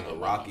Young was in a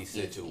minded rocky women,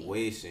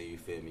 situation, you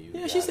feel me? You Yeah,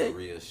 gotta she said-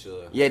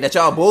 reassure. Yeah, that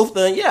y'all both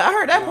done. Yeah, I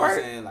heard that You know what I'm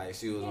part. saying? Like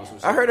she was on some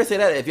shit. I heard her say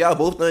that if y'all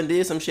both done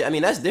did some shit. I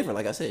mean, that's different.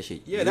 Like I said,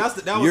 shit. Yeah, that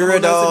was You're the a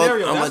dog.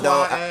 scenario. I'm That's a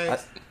dog. why I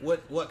asked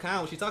what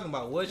kind was she talking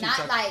about? What she not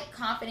talking? like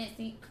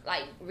competency,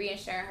 like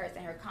reassuring her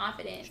and her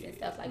confidence and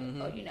stuff like,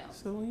 or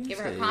So when you give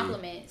her say-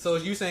 compliments. So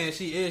you saying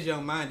she is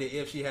young minded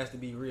if she has to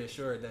be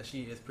reassured that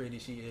she is pretty?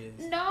 She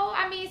is. No,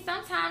 I mean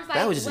sometimes That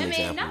like was just an women,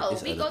 example. no,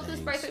 There's we other go through things.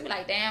 spurts where we be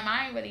like, damn,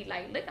 I ain't really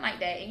like looking like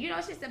that, and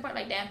it's just important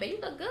like, damn, but you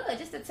look good,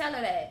 just to tell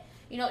her that.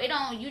 It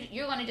don't.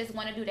 You're gonna just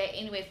want to do that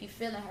anyway if you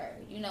feeling her.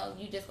 You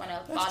just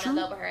gonna fall true. in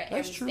love with her at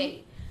That's every true.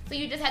 stage. So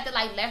you just have to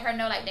like let her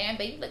know like, damn,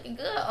 baby, you looking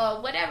good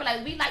or whatever.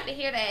 Like we like to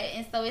hear that,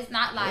 and so it's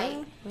not like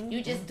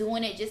you just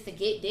doing it just to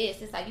get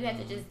this. It's like you have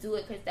to just do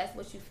it because that's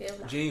what you feel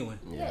like. Genuine.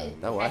 Yeah,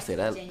 it that's why I has say to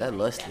that be that genuine,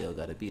 lust yeah. still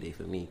gotta be there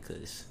for me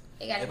because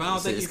It gotta If be- I don't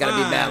think it's you gotta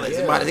be fine, balanced.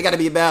 Yeah. It gotta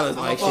be balanced.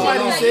 I'm Like a shit. Somebody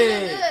Like, said you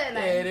look good, that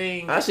like- it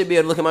ain't. I should be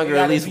able to look at my It girl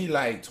at gotta least. be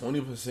like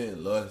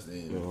 20% lust.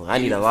 And I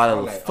need a lot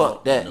of like, fuck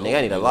oh, that, no, nigga.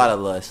 I need a no. lot of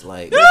lust.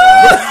 Like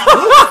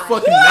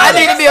Fucking I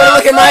need to be able to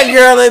look at my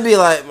girl and be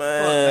like,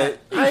 man,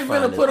 I ain't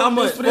gonna put How up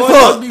much? this for this. Fuck,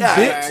 Must be God.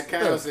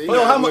 bitch. Hold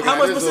on, how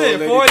much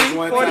percent? 40,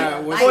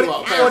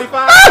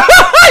 45?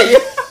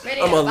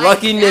 Ready I'm to a bite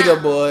lucky down.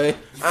 nigga, boy.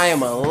 I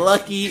am a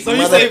lucky So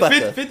you say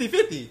motherfucker.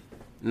 50-50?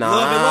 Nah.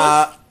 Love and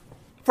lust?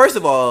 First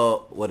of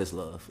all, what is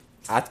love?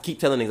 I keep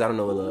telling niggas I don't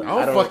know what love.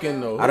 I don't fucking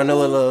know. I don't know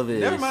what love is.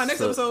 Never mind. Next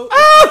so- episode.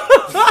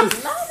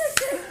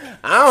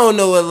 I don't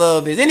know what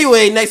love is.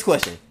 Anyway, next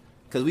question.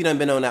 Because we done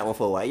been on that one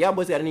for a while. Y'all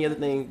boys got any other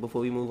thing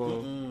before we move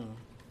on?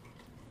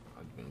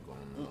 I've been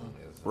going on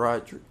this.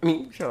 Roger. I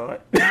mean, Sean.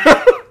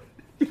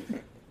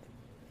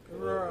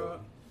 Go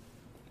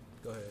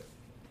ahead.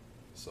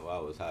 So I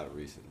was high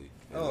recently.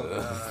 Oh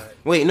God.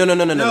 Wait, no, not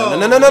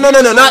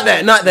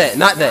that,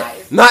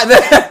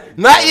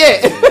 not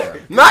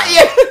yet, not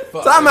yet.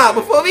 Fuck Time that. out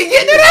before we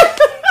get to that.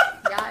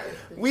 Y'all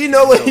is- We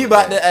know what he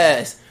about to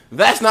ask.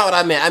 That's not what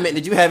I meant. I meant,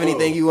 did you have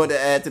anything you want to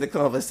add to the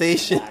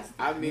conversation?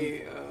 I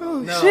mean,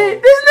 No.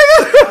 Shit, this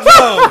nigga.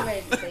 No.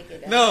 ready to take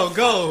it down. No,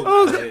 go.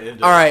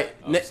 All right.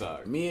 I'm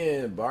sorry. Me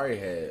and Barry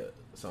had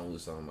something we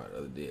was talking about the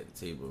other day at the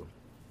table.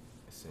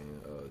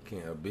 Saying, can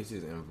a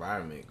bitch's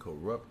environment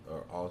corrupt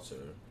or alter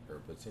her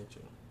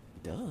potential?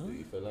 Duh. Do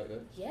you feel like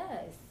that?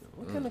 Yes.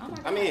 What kind of Oh my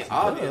I mean, God.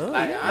 obvious.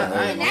 Like, I And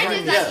ain't that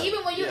lying. just like Yeah.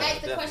 even when you Yeah,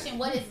 ask the definitely. question,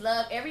 "What is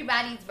love?"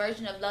 Everybody's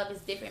version of love is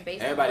different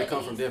based Everybody on what come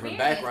they from different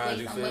experience,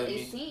 backgrounds, based you on what feel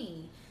they me?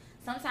 seen.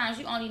 Sometimes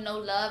you only know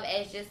love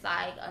as just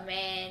like a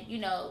man,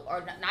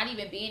 or not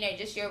even being there.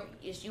 Just you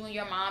and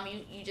your mom.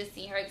 You just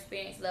seen her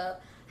experience love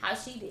how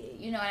she did.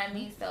 You know what I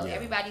mean? So Yeah.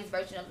 everybody's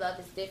version of love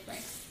is different.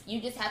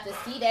 You just have to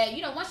see that.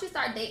 Once you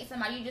start dating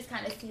somebody, you just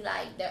kind of see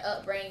like their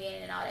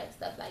upbringing and all that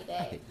stuff like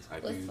that.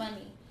 Like What's you-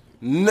 funny?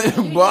 No,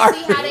 You Barry.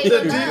 just see how they The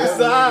look deep up.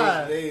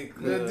 side. They-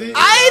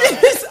 I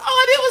didn't.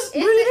 Oh, that was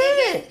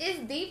really It's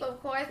deep,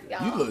 of course,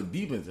 y'all. You look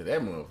deep into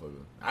that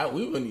motherfucker.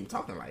 We wasn't even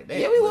talking like that.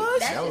 Yeah, we was.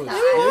 That's That just was- how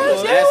Yeah, I we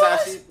was. think. That's how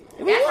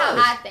she. That's how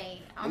I think.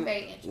 I'm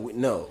very interested.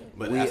 No,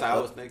 But we, that's how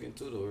I was thinking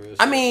too, though. Real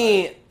I shit.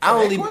 mean, I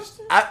that only.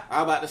 question? I.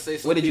 I'm about to say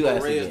some What did you people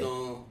ask raised again?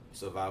 on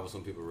survival,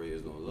 some people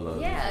raised on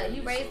love. Yeah,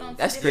 you raised on.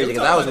 That's two crazy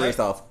different- because I was raised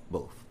off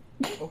both.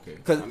 Okay.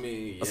 Because I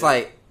mean, it's yeah.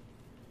 like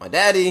my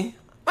dad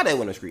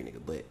wasn't a street nigga,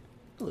 but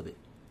a little bit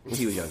when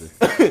he was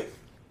younger.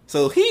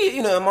 So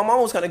he, my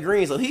mom was kind of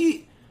green. So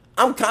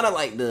I'm kind of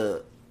like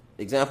the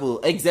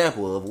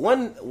example of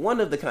one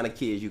of the kind of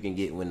kids you can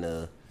get when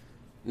the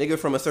nigga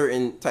from a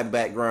certain type of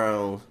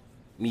background,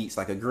 meets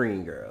like a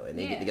green girl, and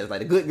they get together. Like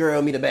the good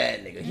girl meet a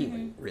bad nigga. He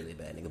wasn't really a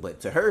bad nigga,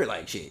 but to her,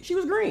 like shit, she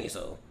was green.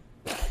 So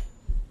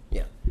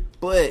yeah,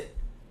 but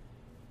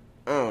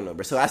I don't know,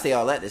 bro. So I say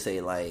all that to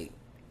say like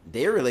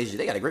their relationship,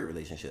 they got a great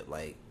relationship.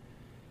 Like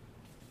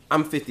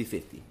I'm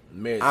 50-50.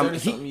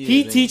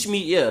 He teach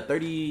me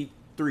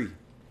 33.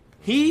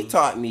 He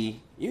taught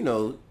me,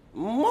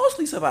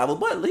 mostly survival,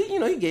 but he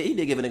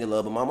did give a nigga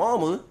love. But my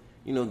mama,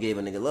 gave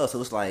a nigga love. So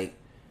it's like,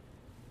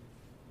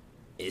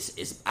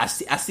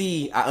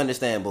 I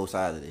understand both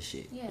sides of this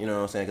shit. Yeah. You know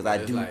what I'm saying? Because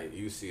I do. Like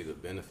you see the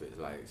benefits.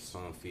 Like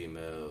some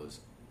females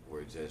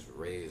were just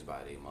raised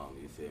by their mom.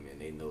 You feel me? And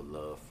they know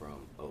love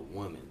from a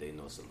woman. They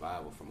know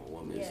survival from a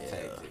woman's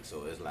tactic.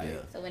 So it's like,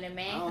 so when a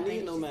man, I don't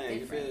need no man.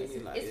 You feel me?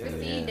 Like, it's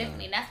received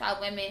differently. And that's why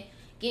women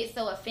get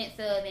so offensive,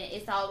 and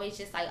it's always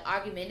just like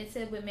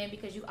argumentative with men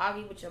because you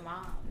argue with your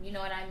mom. You know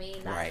what I mean?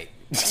 Like, right.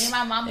 Me and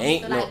my mom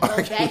used to like go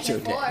back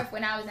and forth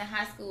when I was in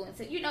high school, and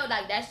so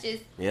like that's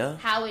just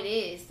how it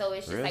is. So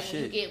it's just real like shit.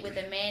 When you get with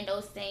a man,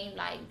 those same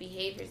like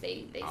behaviors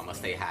they I'm gonna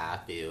stay how I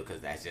feel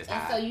because that's just and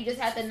how. So you just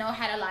have to know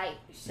how to like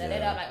shut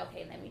it up. Like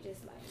okay, let me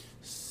just like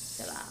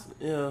chill out.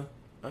 Yeah.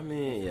 I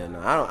mean,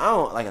 I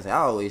don't. Like I said,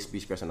 I always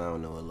be stressing. I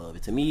don't know what love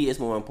is. To me, it's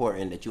more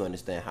important that you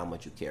understand how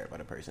much you care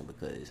about a person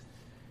because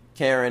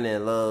caring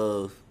and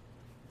love.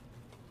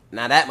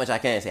 Not that much I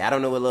can't say. I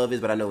don't know what love is,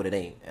 but I know what it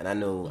ain't, and I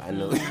know.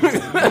 You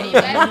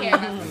gotta care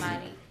about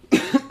somebody.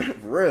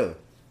 For real.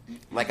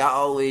 Like I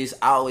always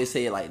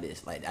say it like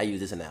this. Like I use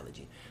this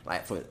analogy.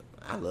 Like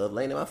I love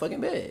laying in my fucking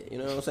bed. You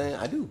know what I'm saying?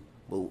 I do.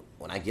 But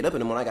when I get up in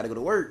the morning, I gotta go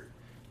to work.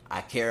 I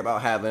care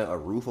about having a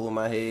roof over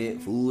my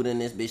head, food in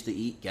this bitch to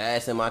eat,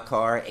 gas in my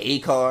car, a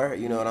car.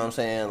 You know what I'm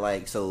saying?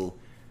 Like so.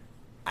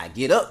 I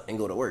get up and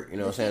go to work. You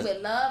know what I'm saying?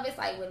 With love, it's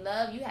like with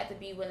love, you have to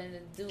be willing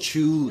to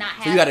choose.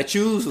 So you got to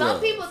choose love.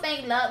 Some people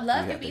think love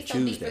can be so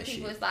deep for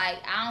people. Shit. It's like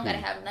I don't gotta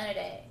have none of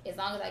that as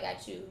long as I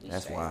got you.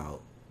 That's straight.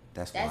 Wild.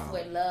 That's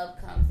where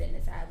love comes in.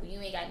 Inside. When you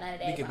ain't got none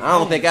of that. I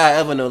don't think I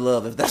ever know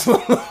love if that's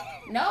what.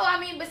 No, I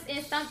mean, but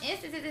in some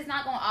instances, it's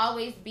not gonna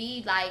always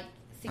be like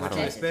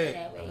suggestions in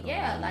that way.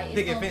 Yeah, like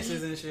picking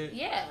fences and shit.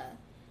 Yeah,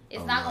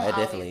 it's not gonna. It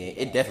definitely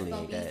ain't that. It's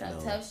gonna be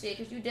some tough shit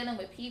because you're dealing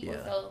with people.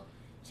 Yeah. So.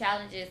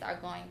 Challenges are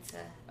going to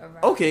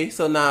arise. Okay,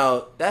 so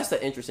now that's an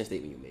interesting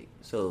statement you make.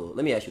 So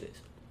let me ask you this.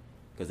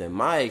 Because in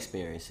my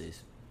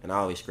experiences, and I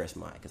always stress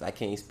mine, because I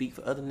can't speak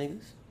for other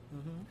niggas,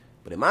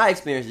 but in my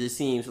experience, it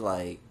seems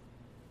like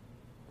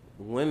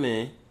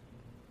women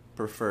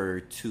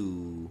prefer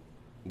to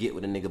get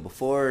with a nigga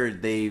before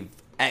they've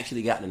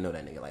actually gotten to know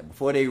that nigga. Like,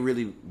 before they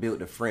really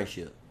built a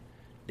friendship,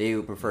 they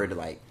would prefer to,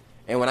 like,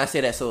 and when I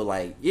say that, so,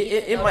 like,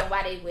 it might,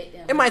 why they with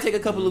them. It might take a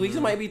couple of weeks.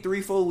 It might be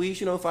 3-4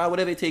 weeks, 5,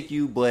 whatever it take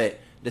you, but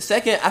I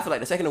feel like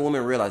the second a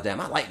woman realizes, damn,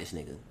 I like this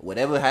nigga.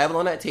 Whatever happened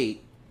on that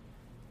tape,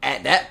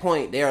 at that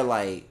point, they're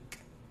like,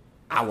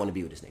 I want to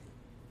be with this nigga.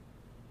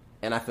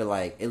 And I feel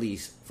like, at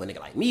least for a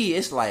nigga like me,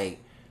 it's like,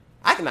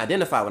 I can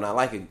identify when I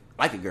like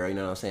a girl, you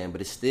know what I'm saying?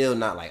 But it's still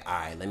not like, all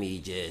right, let me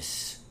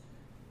just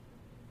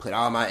put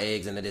all my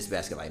eggs into this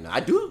basket. Like, no, I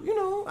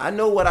do, I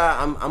know what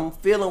I'm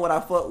feeling what I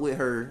fuck with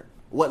her,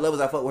 what levels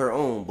I fuck with her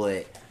on,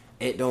 but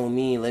it don't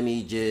mean let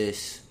me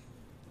just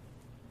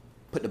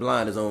put the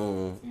blinders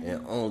on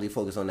and only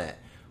focus on that.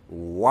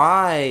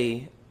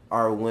 Why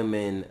are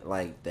women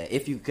like that?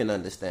 If you can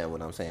understand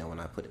what I'm saying when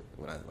I put it,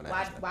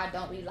 why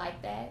don't we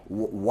like that?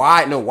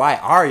 Why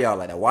are y'all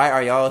like that? Why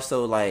are y'all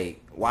so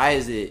like? Why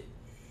is it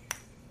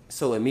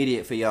so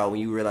immediate for y'all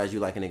when you realize you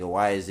like a nigga?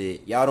 Why is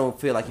it y'all don't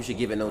feel like you should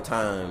give it no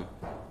time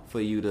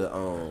for you to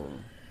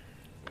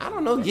I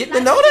don't know, get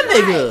to know the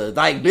nigga,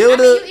 like build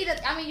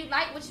you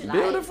like what you like.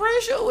 Build a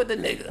friendship with the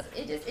nigga.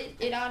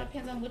 It all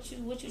depends on what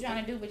you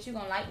trying to do, but you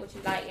gonna like what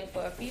you like. And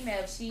for a female,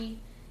 if she,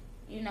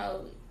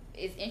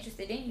 is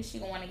interested in you, she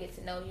gonna want to get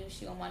to know you.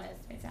 She gonna want to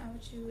spend time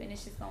with you, and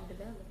it's just gonna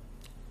develop.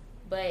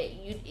 But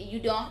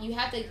you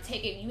have to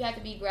take it. You have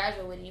to be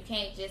gradual with it. You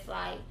can't just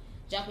like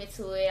jump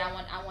into it.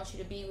 I want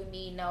you to be with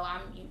me. No,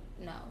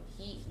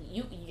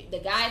 the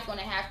guy's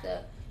gonna have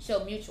to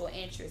show mutual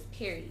interest.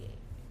 Period.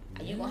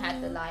 You gonna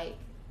have to like.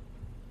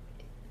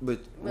 But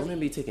really women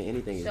be taking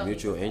anything as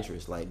mutual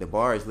interest. Like, the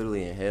bar is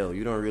literally in hell.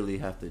 You don't really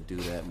have to do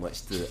that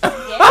much to... Yeah,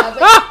 but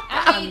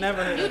I mean,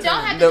 never heard you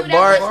don't have to do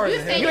that much.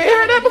 You ain't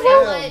heard that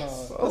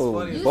before?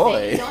 Oh, you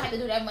boy. You don't have to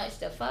do that much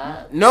to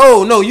fuck.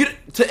 No, you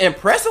to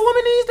impress a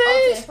woman these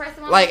days? To impress a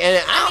woman? Like,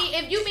 and I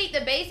mean, if you meet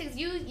the basics,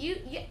 you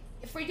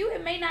for you,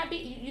 it may not be...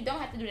 You don't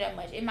have to do that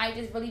much. It might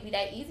just really be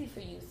that easy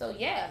for you. So,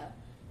 yeah.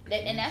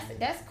 And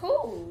that's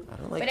cool. I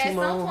don't like but at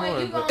some point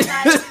you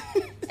gonna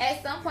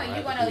at some point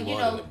you're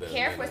gonna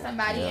care for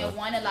somebody and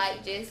want to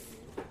like just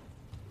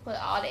put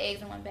all the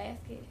eggs in one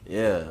basket.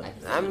 Yeah, like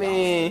I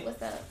mean,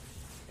 what's up?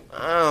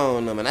 I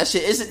don't know, man. That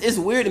shit it's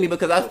weird to me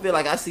because I feel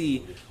like I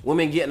see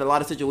women get in a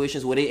lot of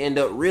situations where they end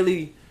up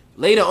really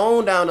later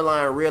on down the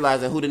line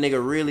realizing who the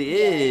nigga really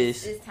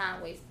is. It's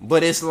time wasted.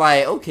 But it's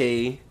like,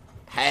 okay,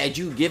 had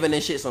you given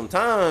this shit some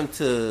time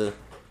to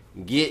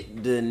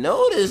get to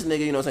know this nigga,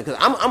 you know what I'm saying?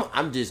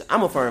 Because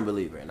I'm a firm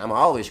believer, and I'm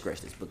always stress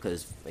this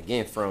because,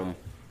 again, from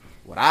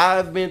what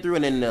I've been through,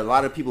 and then a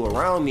lot of people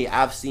around me,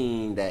 I've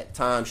seen that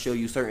time show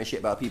you certain shit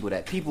about people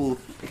that people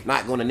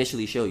not going to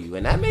initially show you,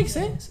 and that makes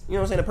sense. You know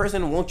what I'm saying? The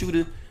person wants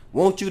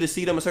you to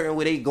see them a certain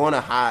way. They going to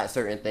hide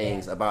certain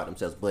things about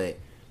themselves, but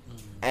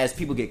as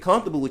people get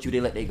comfortable with you, they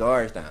let their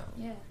guards down.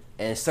 Yeah.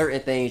 And certain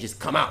things just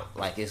come out.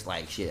 Like, it's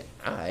like, shit,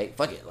 all right,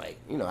 fuck it. Like,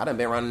 you know, I done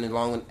been around this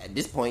long at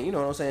this point, you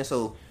know what I'm saying?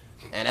 So,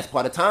 and that's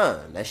part of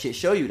time. That shit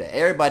show you that.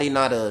 Everybody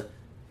not a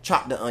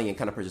chop the onion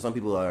kind of person. Some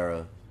people are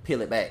a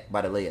peel it back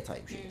by the layer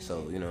type shit.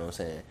 So, you know what I'm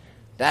saying?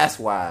 That's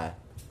why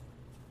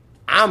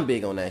I'm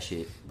big on that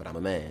shit, but I'm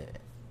a man.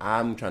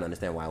 I'm trying to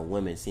understand why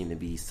women seem to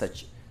be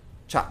such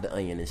chop the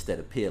onion instead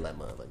of peel that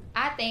motherfucker.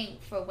 I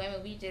think for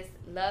women, we just,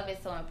 love is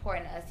so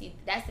important to us. See,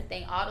 that's the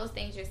thing. All those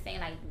things you're saying,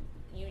 like,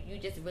 you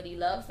just really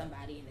love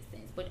somebody in a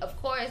sense. But of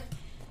course,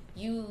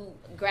 you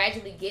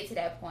gradually get to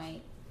that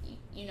point.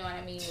 You know what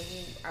I mean? When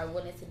you are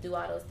willing to do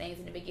all those things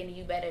in the beginning,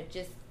 you better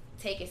just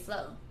take it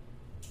slow.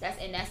 That's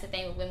the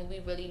thing with women. We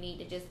really need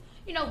to just,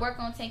 you know, work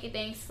on taking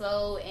things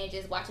slow and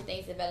just watching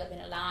things develop in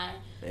a line.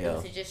 Yeah.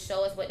 To just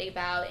show us what they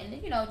about, and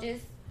then, you know,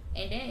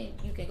 and then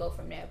you can go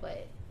from there.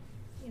 But,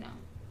 you know.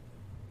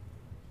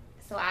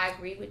 So I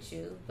agree with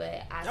you,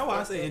 but that's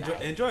why I say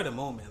enjoy the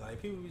moment. Like,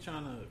 people be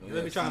trying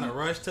to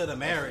rush to the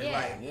marriage.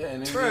 Yeah.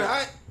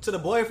 Like, to the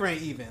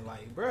boyfriend even.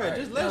 Like, bro, Right.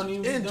 just let's Don't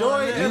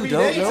enjoy even every You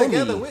don't day know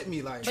together me. with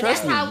me. Like, But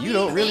Trust that's me, how you we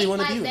don't really think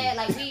wanna like be with that.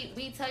 me. Like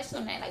we touched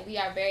on that. Like, we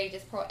are very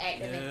just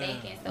proactive in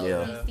thinking. So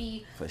Yeah. if we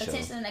see For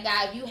potential sure. in a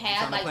guy, if you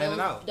have Trying to plan it like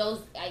out.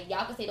 those like,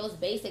 y'all can say those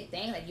basic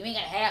things. Like, you ain't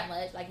gotta have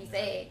much, like you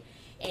said.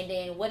 And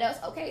then what else?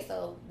 Okay,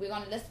 so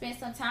let's spend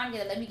some time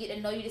together. Let me get to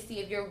know you to see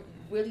if you're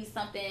really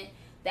something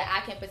that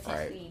I can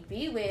potentially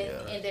be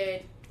with in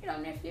the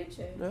near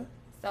future. Yeah.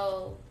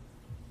 So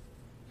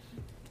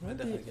I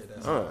definitely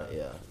get that.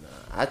 Yeah.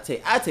 Nah,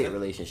 I take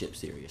relationships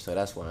serious, so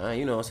that's why.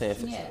 You know what I'm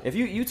saying? Yeah. If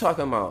you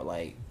talking about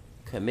like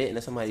committing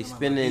to somebody,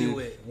 Somebody be spending,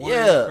 with one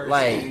yeah, person.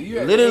 like You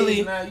at the literally,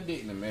 age now you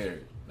dating a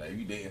married. Like,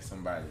 you dating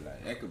somebody,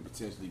 like, that could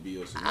potentially be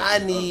your I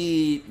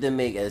need to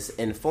make as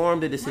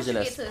informed a once you decision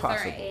get as to a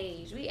possible. certain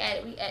age, we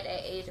at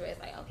that age where it's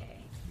like, okay,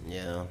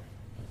 Yeah,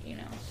 you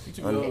know. You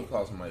too old to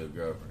call somebody your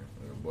girlfriend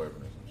or your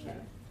boyfriend or some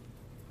shit.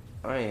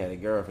 I ain't had a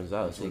girlfriend since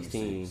I was 26.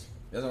 16.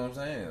 That's what I'm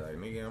saying. Like,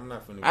 nigga, I'm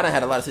not finna. I done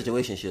had a lot of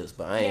situationships,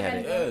 but I ain't had a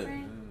it.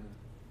 girlfriend?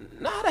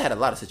 Nah, I done had a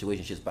lot of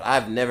situationships, but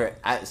I've never.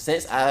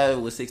 Since I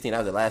was 16, that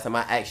was the last time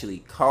I actually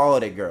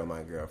called a girl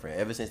my girlfriend.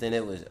 Ever since then,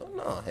 it was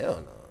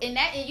hell no.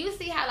 And you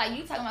see how, like,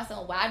 you talking about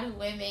something, why do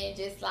women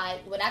just, like,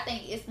 what I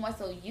think it's more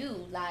so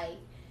you, like,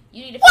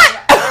 you need to figure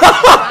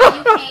out why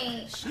you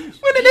can't.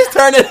 When did this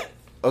turn it?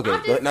 Okay,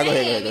 I'm just go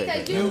saying,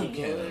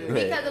 ahead.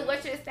 because of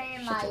what you're saying,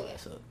 Shut like, your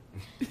ass up.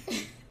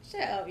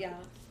 shut up, y'all.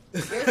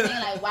 You're saying,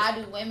 like, why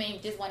do women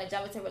just want to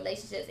jump into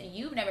relationships, and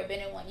you've never been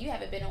in one, you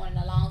haven't been in one in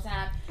a long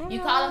time. You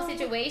call them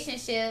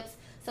situationships,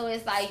 so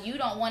it's like you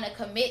don't want to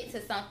commit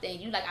to something.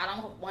 You like, I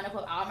don't want to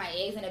put all my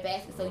eggs in a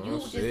basket, so you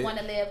just want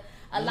to live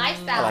a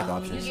lifestyle. I like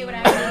options. You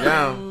get what I mean?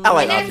 Down. I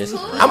like And that's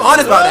options. cool. I'm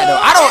honest about that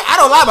though. I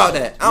don't lie about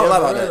that. I don't lie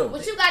about that.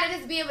 But you gotta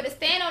just be able to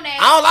stand on that.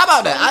 I don't lie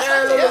about that.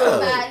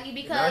 Somebody Now you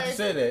because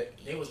say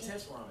that. They was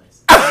test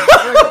runs.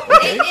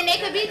 and they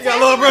could be Got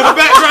a little bro in the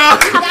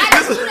background. You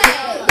gotta do that.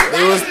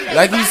 It was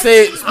like you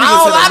said. I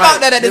don't lie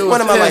about that at this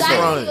point in my You life. gotta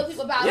though. see what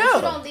people about. Yeah.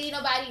 You don't lead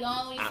nobody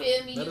on. You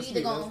feel me? You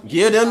either gonna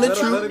Give them the Let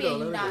truth. it go, You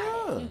let it not.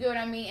 go. You get what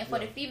I mean? And for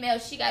the female,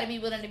 she gotta be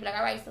willing to be like,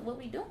 all right, so what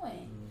we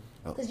doing?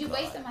 Because you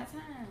wasting my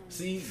time.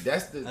 See,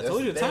 that's the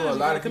told you thing times with a you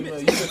lot gotta of people.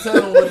 commit. You can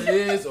tell them what it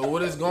is or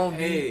what it's gonna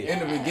be Hey. in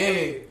the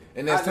beginning,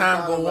 and as I time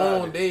just go thought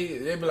about on, it.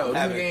 they be like, "Oh, this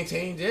Having- nigga ain't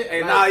changed yet."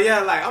 Hey, Like, nah,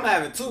 yeah, like, I'm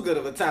having too good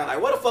of a time.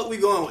 Like, where the fuck we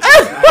going with this?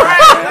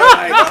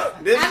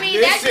 Like, this I mean,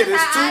 this that's shit just is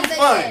how I too look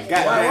fun. at it.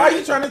 Goddamn. why are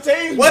you trying to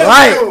change? What me? are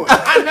Right. we doing?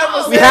 I never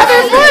Oh, said We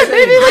having fun,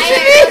 baby. What you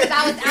need?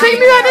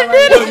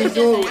 What are we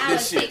doing with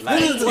this shit? Like,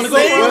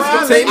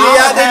 Take me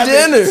out to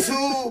dinner.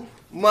 Too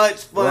much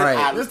fun.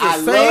 Right. It's the I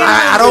same- love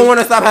I don't want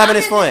to stop having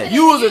this fun.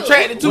 You was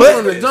attracted to But,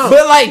 from the jump.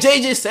 but like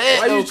Jay just said,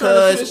 Why though, you trying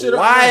to finish cause it up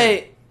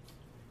why?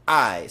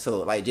 Alright, so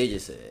like Jay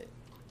just said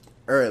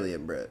earlier,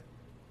 bruh,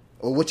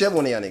 or whichever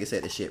one of y'all niggas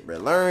said the shit,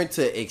 bruh. Learn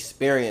to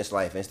experience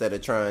life instead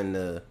of trying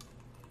to.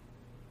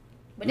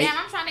 But damn,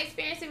 I'm trying to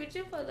experience it with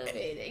you for a little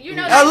bit. You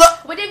know, Now, like, look,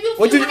 but if you,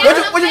 what you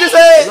that's what you I'm just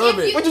saying. said? Little If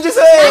bit. you- What you just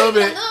not said?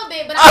 even a little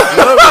bit, but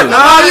I'm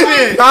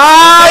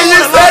Nah,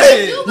 you said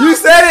it. You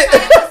said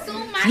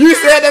it. You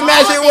said the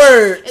magic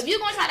word. If you're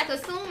gonna try to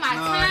consume my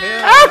Nah, time,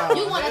 hell no,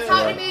 you want to hell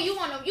talk no. to me, you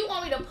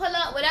want me to pull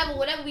up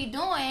whatever we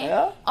doing.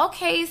 Yeah.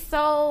 Okay,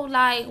 so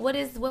like, what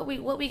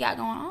we got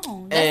going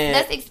on? And-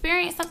 Let's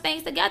experience some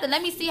things together.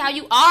 Let me see how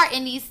you are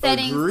in these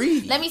settings.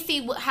 Agreed. Let me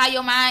see how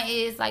your mind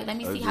is. Like, let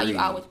me see how you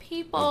are with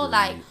people. Agreed.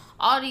 Like,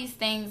 all these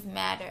things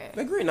matter.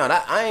 Agree. No,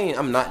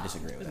 I'm not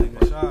disagreeing with that.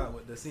 Take a shot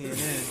with the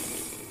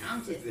CNN.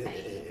 I'm just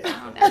saying. I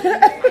don't know if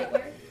that's the right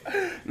word.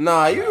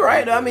 Nah, you're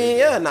right. I mean,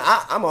 yeah, nah,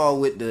 I'm all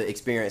with the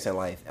experience in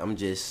life.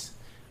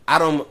 I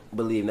don't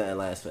believe nothing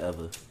lasts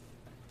forever.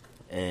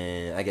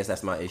 And I guess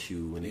that's my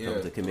issue when it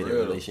comes to committed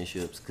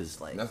relationships, because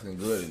like nothing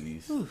good at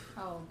least.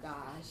 Oh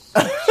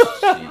gosh.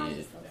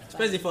 Shit.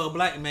 Especially for a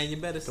black man, you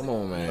better Come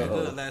on, man.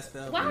 Good last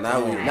spell.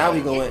 Now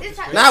we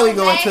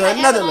going to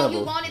another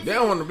level. They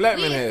don't want the black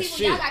man to have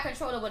shit. Y'all got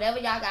control of whatever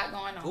y'all got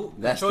going on. Ooh,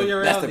 That's control your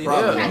the reality.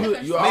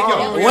 problem.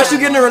 You Once you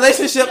get in a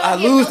relationship, I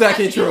lose that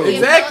control.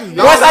 Exactly.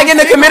 Once I get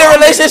in a committed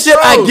relationship,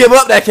 I give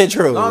up that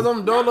control. No,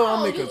 I'm dolo.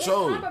 I'm in you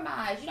control.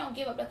 compromise. You don't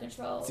give up the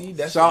control. See,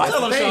 that's Shaw,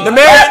 the thing. the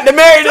married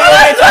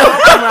nigga ain't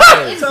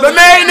talking. The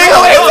married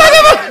nigga ain't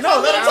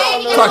talking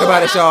about. Talk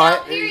about it, Shaw.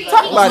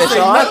 Talk about it,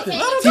 Shaw.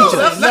 Teach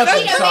us.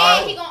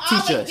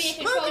 Teach us. Be in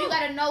control. You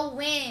gotta know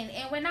when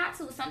and when not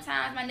to.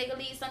 Sometimes my nigga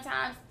leaves.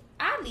 Sometimes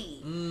I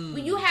leave.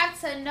 When you have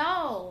to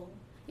know.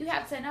 You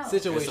have to know.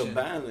 Situation. It's a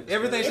balance.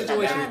 Everything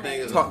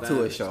situation. Talk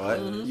to us, Shaw.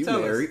 You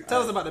married.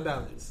 Tell us about the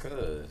balance. Cause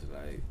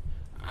like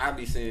I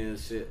be seeing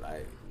shit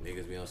like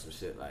niggas be on some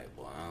shit like,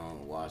 boy, I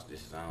don't wash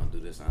dishes, I don't do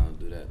this, I don't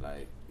do that.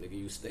 Like, nigga,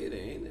 you stay there,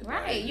 ain't it?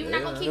 Right, like, you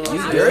not gonna keep You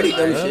your dirty house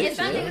them clean. shit, And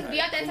some yeah. niggas be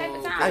out that type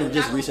of time. I You're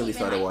just not recently gonna keep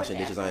started it washing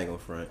like dishes. I ain't gonna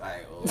front.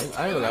 Like,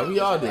 I ain't gonna lie, we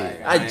all did.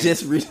 Like, I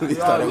just recently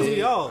started.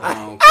 We all. I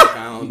don't cook,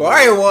 I don't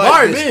Barry do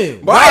washed.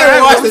 been.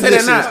 Barry washed the Say that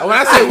dishes. now. When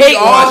I I say we hate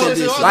all, washing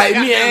dishes. like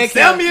me and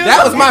Cam,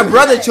 That was my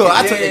brother chore.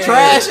 I took the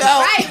trash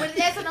out. Right, but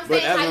that's what I'm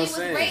saying. How you was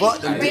raised. Fuck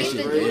You them was raised to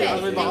dishes. do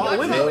that. Yeah. And All your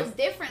women. chore was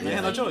different. They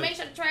had no You choice. make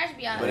sure the trash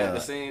be out. But at the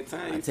same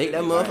time, I you take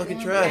feel that me?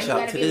 motherfucking trash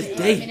out to this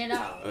day.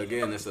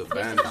 Again, it's a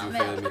balance, you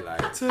feel me?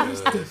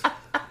 Like,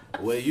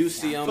 where you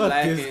see I'm Fuck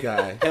lacking, this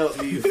guy. help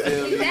me, you feel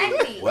me?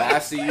 Exactly. Where I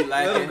see you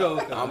lacking, go.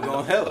 I'm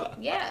gonna help.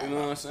 Yeah. You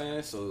know what I'm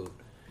saying? So,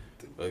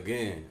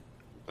 again,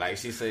 like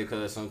she say,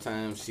 cause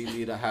sometimes she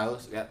leave the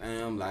house,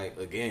 goddamn, like,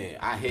 again,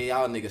 I hear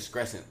y'all niggas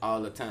stressing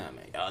all the time,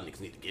 man. Y'all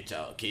niggas need to get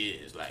y'all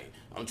kids. Like,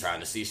 I'm trying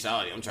to see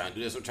Shawty, I'm trying to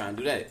do this, I'm trying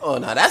to do that. Oh,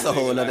 no, that's a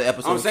whole nother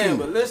episode. I'm saying,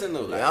 too. but listen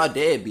though, like, Y'all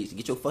deadbeats.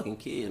 Get your fucking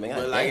kids, man.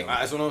 but God like, damn.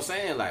 that's what I'm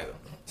saying, like,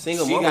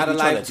 Single she mothers got a be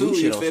trying life to do too,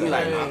 you shit on feel me?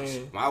 Like,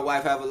 Saturday. my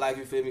wife have a life,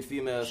 you feel me?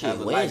 Females Shit, have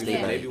a life, Wednesday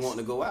they be nights. wanting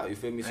to go out, you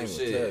feel me? Some I ain't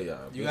shit. gonna tell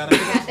y'all. You gotta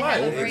make Have to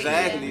have a break,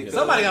 Exactly. yeah.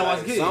 Somebody gotta watch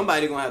the Like, kids.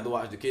 Somebody gonna have to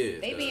watch the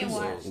kids. They being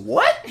watched.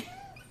 What?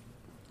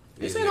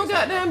 These This ain't no niggas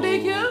having goddamn a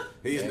daycare. whole-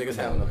 These niggas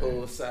having a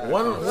whole side.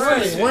 One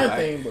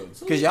thing,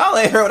 but Cause y'all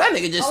ain't heard what that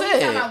nigga just Oh, you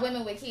talking said. about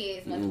women with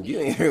kids. You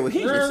ain't heard what he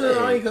just I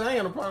said. ain't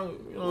got no problem.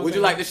 You know what Would I'm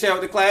you like to share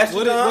with the class?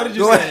 What did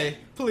you Go say?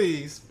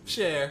 Please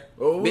share.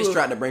 saying? Bitch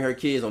tried to bring her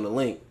kids on the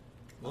link.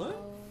 What?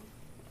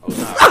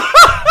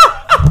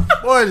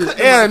 Boy, just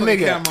air a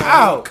nigga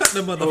out. Cut the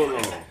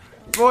motherfucker.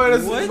 Boy,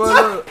 this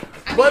What?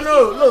 but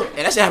no, look. And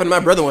that shit happened to my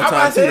brother one I'm time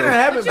about to say too. it done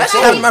happened. That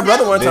shit happened to my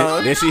brother one Then-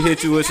 time. then she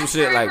hit you with some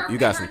shit like, you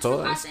got some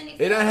toys?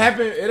 It done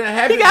happened. It done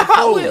happened. He got Hot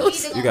before.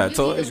 Wheels. You got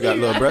toys? You got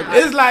little brother?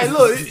 It's like,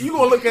 look, you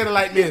gonna look at it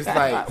like this.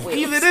 Like,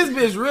 either this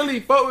bitch really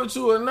fuck with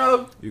you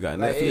enough. You got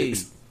Like, Netflix? hey,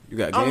 You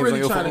got games I'm on really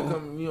your trying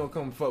phone? to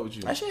come fuck with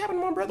you. That shit happened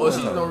to my brother Or one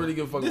she time. don't really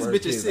give a fuck This about her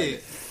bitch is kids sick.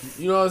 like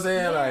that. You know what I'm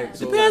saying? Like,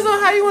 so, Depends on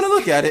how you want to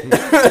look at it.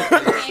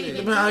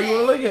 depends on how you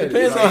want to look at it.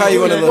 Depends Like, on how you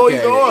wanna either look go at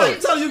either or. Hey,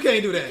 tell you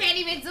can't do that. You can't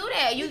even do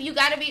that. You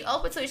gotta be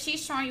open to it.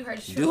 She's showing you her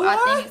true Do I?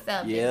 authentic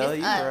self. Yeah, It's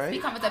you us. right. We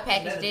come with a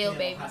package deal,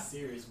 baby. How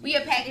serious We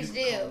a package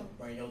deal.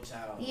 Bring your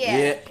child. Yeah. Yeah,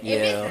 If yeah.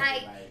 it's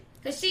like,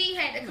 cause she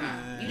had to come.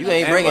 You know?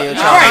 ain't bringing your All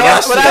child. right,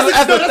 That's but shit.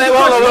 that's the thing.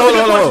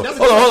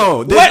 Hold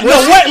on.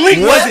 What link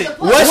was it?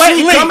 Was What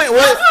she link? coming?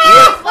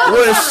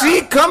 Was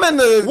she coming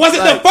to? Was it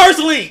like, the first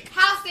link?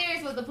 How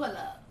serious was the pull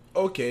up?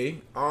 Okay,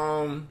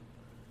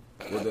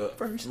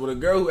 with a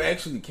girl who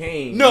actually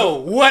came. No.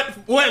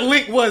 What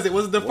link was it?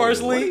 Was it the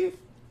first link?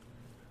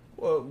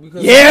 Well,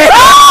 because Yeah.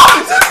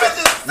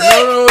 no.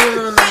 I don't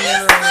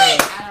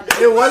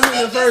know. It wasn't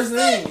the first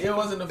thing. It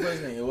wasn't the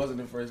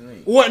first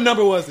thing. What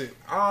number was it?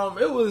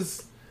 It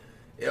was.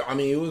 I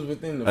mean, it was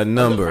within the A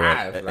number,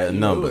 five. a Like,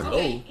 number. It was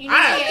Okay, low. you know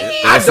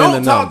she I It's in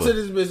don't the talk number.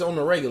 to this bitch on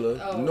the regular,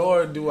 Oh.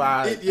 nor do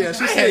I. Yeah,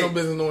 she I said- had no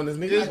business knowing this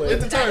nigga. But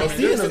it's determined. I've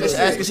seen her Just before.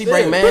 asking she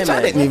bring man.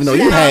 I didn't even know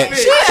you had.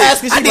 She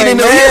asking she I bring didn't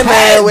know you man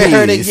had with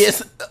her to these.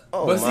 get.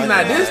 Oh But see, my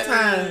now God. this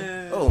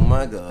time, Oh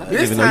my God.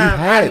 this even know you time,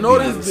 I had know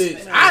these. this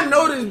bitch. I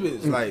know this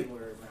bitch. Like,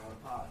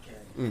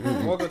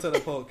 Welcome to the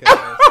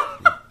podcast.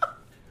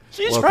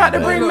 She Welcome tried to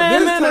back. bring look,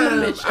 man this on the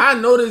time, bitch. I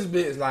know this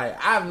bitch. Like,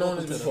 I've known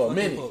Welcome this to bitch for a the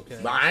minute, fucking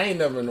podcast. but I ain't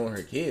never known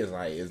her kids.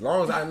 Like, as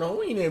long as I know,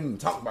 we ain't even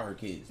talk about her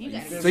kids. You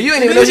got it. So you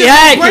ain't even know she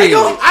had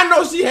kids. I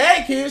know she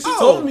had kids. She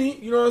told me.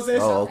 You know what I'm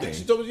saying? Oh, She- okay.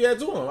 She told me she had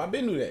two of them. I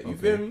been knew that. You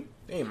feel me?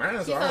 They ain't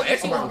mine, so I don't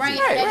ask about bring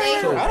them. it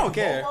that day. I don't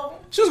care.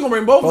 She was gonna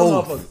bring both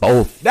of them motherfuckers.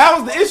 Both. That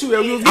was the issue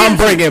that we was I'm getting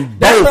to. bringing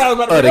That's both what I was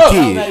about to of bring the up.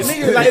 I'm like, kids.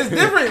 nigga, like, it's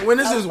different when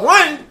it's just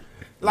one.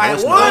 Like,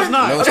 it's one.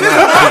 not. It's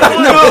not.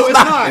 No, No, it's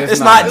not. It's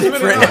not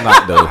different. It's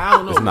not though. I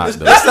don't know. It's not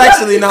though. It's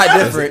actually not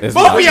different. It's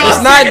Both not. of y'all.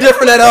 It's not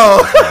different at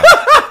all.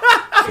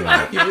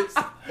 Kids.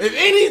 If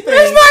anything,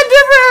 It's not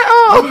different at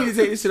all. you need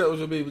to take this shit up with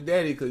your baby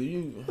daddy because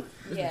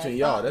it's between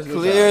y'all. That's your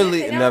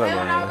Clearly, It don't never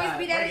always mind.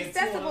 be that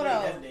accessible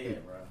though.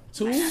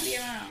 Two? Might not be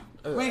around.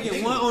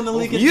 Bringing one on the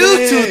link is You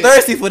dead. too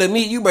thirsty for the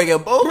meat. You bringing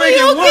both of Bringing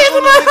your one kids on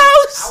in the my link.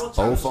 house. I was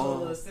trying to Both show a on.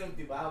 little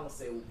sympathy, but I would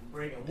say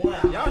bringing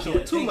one. Y'all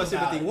showing too much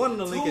sympathy. One on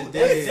the link is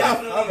Definitely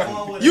dead.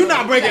 going with You it.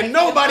 not bringing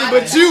nobody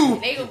but you.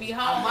 They gonna be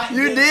home.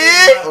 You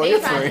did? Oh, They you're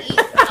trying free. to eat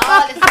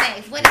all the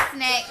snacks. What the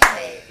snacks at?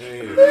 I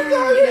ain't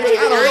got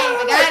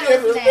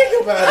no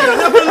snacks. I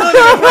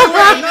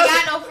ain't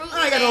got no fruit.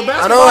 I ain't got no I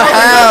basketball.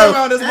 don't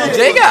around this have. motherfucker.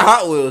 Jay got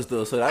Hot Wheels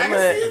though, so I that can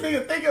see man. you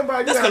nigga thinking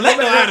about That's you.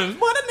 collector items.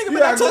 Boy, that nigga You been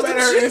gotta go touching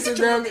back to her shit.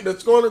 Instagram, get the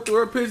scrolling through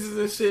her pictures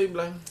and shit.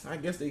 Like, I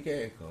guess they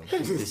can come.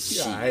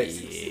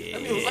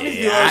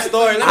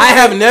 I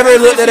have never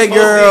looked at a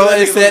girl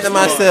and said to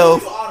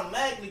myself, People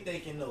automatically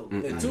thinking no.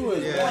 The two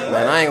is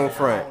man, I ain't gonna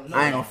front.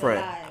 I ain't gonna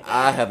front.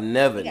 I have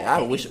never.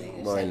 I wish.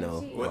 Boy,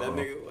 no. What that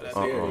nigga? What that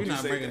Uh-uh. nigga? You're What you not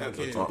say? bringing no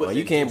kids.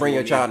 You can't bring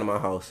your child to my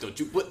house. Don't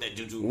you put that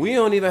juju? We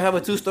don't even have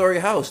a 2-story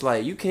house.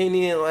 Like you can't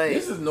even like.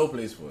 This is no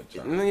place for a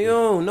child.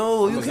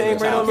 No, you can't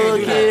bring no You little can't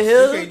do kid that.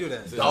 here. You can't do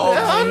that.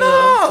 Hell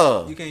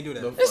no. You can't do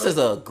that. This is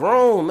a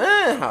grown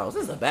man house.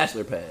 This is a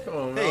bachelor pad. Come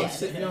on, Hey, man.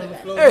 Sitting on the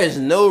floor. There is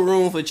no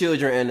room for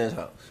children in this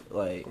house.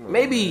 Like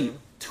maybe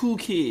 2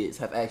 kids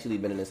have actually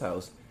been in this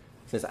house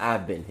since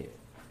I've been here,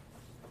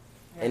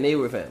 and they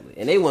were family,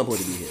 and they weren't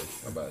supposed to be here.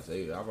 I'm about to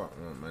say, I brought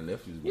my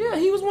nephews. Yeah,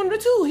 he was one of the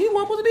 2. He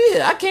wasn't supposed to be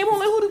here. I came on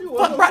like, who the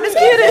fuck brought this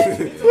kid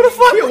in? Who the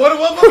fuck? Who the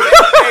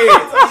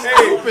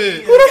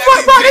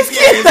fuck brought this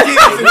kid in?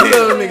 These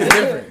little niggas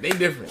different. They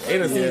different. They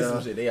done seen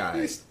some shit. They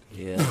alright.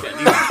 Yeah,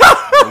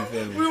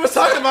 We was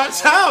talking about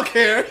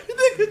childcare.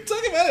 Nigga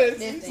talking about it.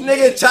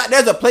 nigga,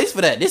 there's a place for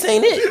that. This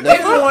ain't it. They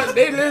literally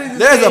just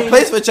There's a came-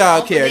 place for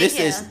child care. This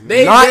is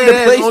They not the dead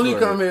ass place only for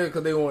come it. here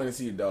because they want to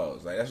see the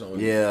dogs. Like that's the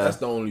only. Yeah, that's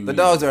the only. The reason.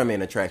 dogs are a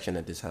main attraction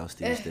at this house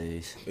these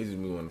days. It's just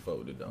me wanting to fuck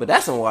with the dogs. But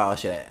that's some wild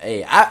shit.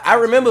 Hey, I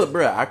remember,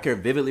 bro. I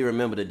can vividly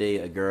remember the day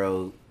a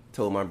girl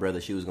told my brother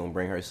she was gonna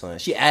bring her son.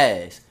 She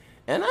asked,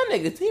 and I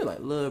nigga team like,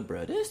 look,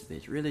 bro, this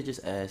bitch really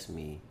just asked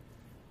me.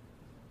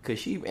 Cause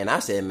she and I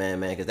said,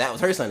 man, cause that was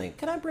her son. Like,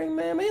 can I bring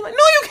man? He's like, no,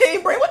 you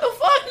can't bring. What the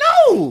fuck?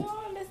 No.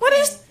 What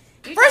is?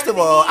 First of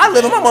all, I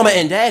live with my mama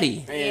and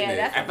daddy. Yeah,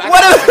 that's If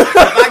What if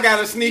I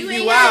gotta sneak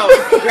you out,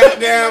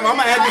 goddamn, I'm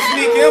gonna have to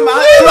sneak him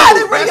out. You about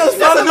to bring your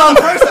son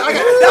Another person. I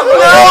got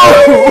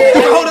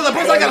a whole other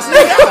person. I gotta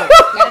sneak out.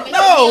 gotta make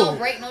sure you don't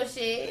break no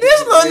shit.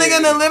 This little nigga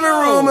in the living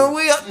room and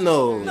we up.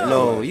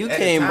 No, you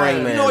can't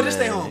bring man. You know what? Just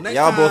man. stay home. Next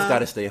Y'all both time,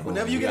 gotta stay home.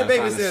 Whenever you get a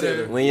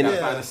babysitter, When you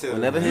Yeah.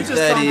 whenever you his just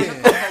daddy,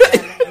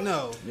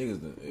 no. niggas,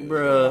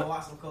 bruh,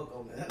 Watch some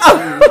Coco, man.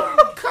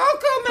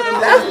 Coco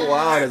man, that's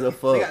wild as a They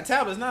fuck. got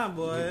tablets now,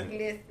 boy.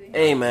 Listen.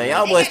 Hey man,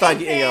 y'all boys start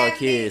getting y'all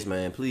kids,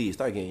 man. Please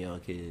start getting y'all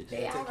kids.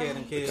 Take care of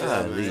them kids.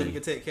 Golly. So you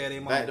can take care of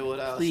their Back to mom. what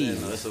I was Please,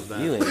 saying. That's so you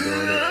bad. ain't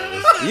doing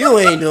it. You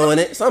ain't doing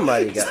it.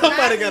 Somebody got it.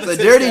 Somebody got It's a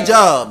dirty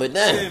job, but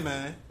Hey damn.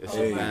 man, It's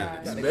hey, so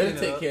bad. you better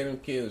take care of them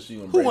kids. She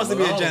gonna who bring wants to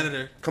them be a along.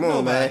 janitor? Come on,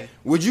 Nobody. man.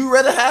 Would you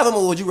rather have them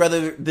or would you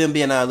rather them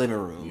be in our living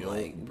room?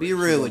 Like, be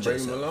real with Bring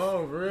them yourself.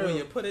 along, for real. When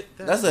you put it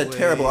that That's a way.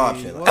 terrible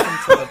option. Welcome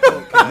to the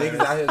podcast. Niggas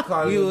out here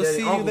calling We their will daddy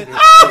see you uncle. later.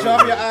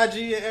 Drop your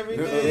IG and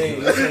everything. Hey,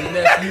 it's your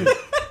nephew.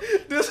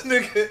 This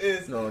nigga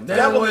is No, that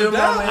damn well was your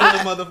mama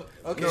ain't. mother.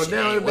 Okay, No, shit.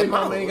 damn, your what baby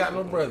mama mama? ain't got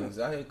no brothers.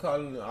 I hear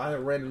calling. I hear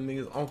random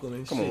niggas uncle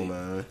and Come shit. on,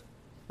 man.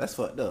 That's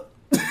fucked up.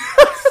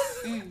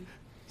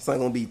 Son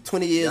gonna be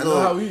 20 years I know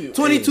how old. he-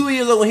 22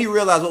 years old when he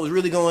realized what was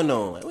really going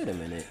on. Like, wait a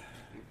minute.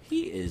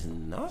 He is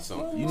not.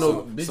 You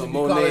know, bitches Some be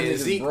calling Monet and niggas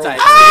Zeke broke. type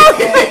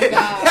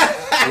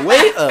Oh,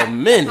 Wait a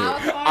minute.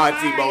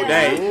 Auntie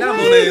Monet. Not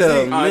Wait Monet a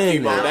Z. Auntie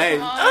minute.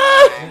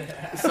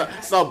 Monet.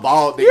 Some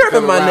bald You nigga heard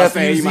coming my around nephew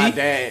saying he my Zeke?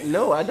 dad.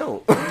 No, I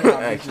don't.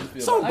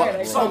 Actually. Some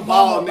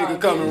bald nigga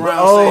coming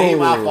around saying he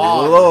my Oh,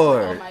 father.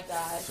 Lord. oh my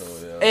gosh.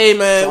 Hey,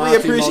 man, So we Auntie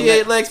appreciate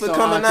Monet- Lex for so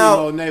coming Auntie out.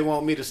 Monet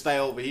want me to stay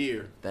over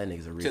here That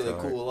nigga's a till it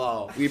retard. cool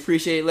off. We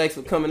appreciate Lex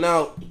for coming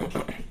out.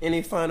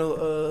 Any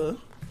final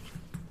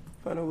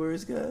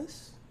words,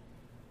 guys?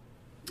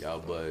 Y'all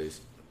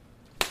boys,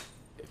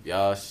 if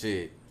y'all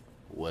shit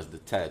was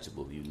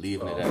detachable, you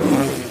leaving it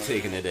everywhere, you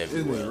taking it This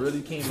everywhere. nigga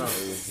really came out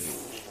with this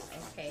shit.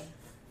 Okay.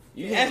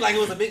 You act like it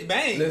was a big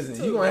bang.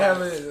 Listen, you gonna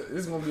have it.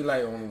 This gonna be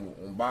like on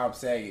Bob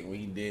Saget when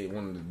he did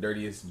one of the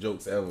dirtiest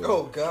jokes ever.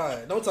 Oh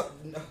God, don't talk.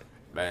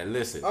 Man,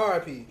 listen.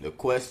 R.I.P. The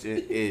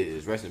question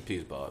is, rest in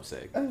peace, Bob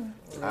Saget. The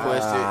Ah,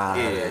 question That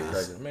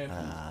is, cracker,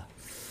 man.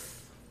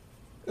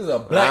 This is a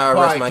black I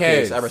rest my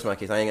case. podcast. I rest my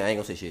case. I ain't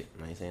gonna say shit.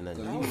 I ain't saying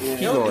nothing. Keep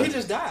He going.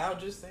 just died. I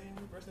was just saying,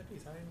 rest in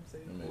peace. I didn't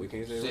even say. we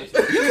can't say Shit.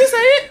 rest. You can say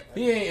it.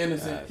 He ain't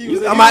innocent. He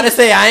was I'm about to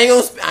say I ain't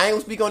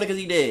gonna speak on it because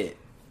he dead.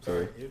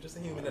 Sorry. You're just a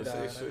human that Say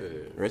died.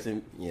 shit. Rest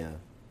in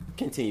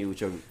Continue with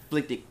your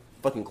afflicted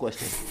fucking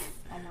question.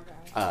 Oh my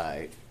god.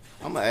 Alright,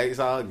 I'm gonna ask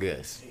our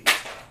guests.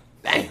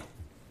 Damn.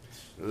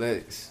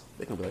 Lex.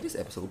 They gonna be like, this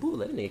episode boo.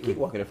 Let a nigga keep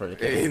walking in front of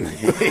the camera.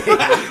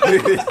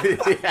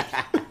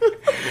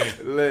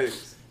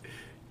 Lex,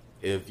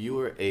 if you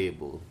were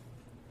able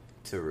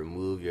to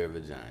remove your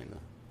vagina,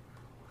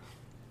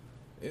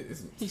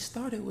 He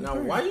started with Now,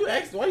 her. why you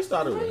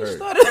started with He her?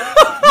 started?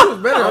 You was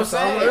better I'm off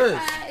starting saying. with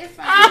us. It's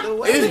fine. It's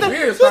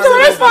weird It's starting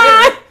with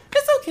fine.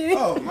 It's okay.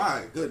 Oh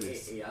my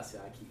goodness. Hey, I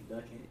said I keep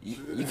ducking.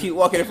 You keep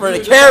walking in front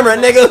of the camera,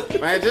 nigga.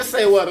 Man, just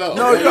say what up.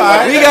 No, you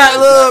alright. We got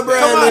little bro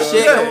Come and this on,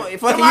 shit. yeah. Come on. Fucking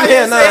Come on, you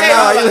here say not? hey,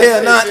 No, you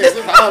here not? Come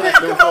over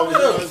here.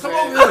 Come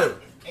over here.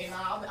 Hey,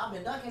 nah, I've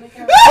been ducking the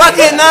camera. Fuck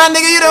it, nah,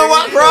 nigga. You don't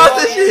walk across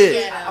this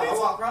shit. I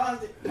walk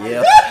across it.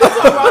 Yeah.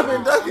 I've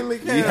been ducking the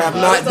camera. You have That's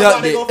not somebody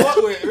ducked they gonna it. fuck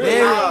with. Really.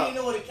 Damn. I don't even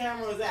know where the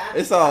camera was at.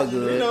 It's all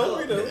good. We know.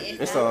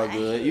 It's all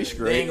good. You They ain't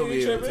straight. gonna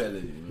be able to tell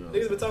you.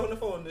 Niggas been talking on the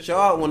phone. This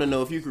Y'all want to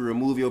know if you could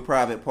remove your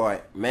private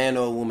part, man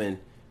or woman,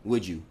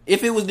 would you?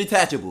 If it was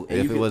detachable. and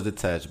If you it could- was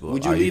detachable,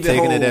 would you are you leave it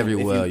taking home it if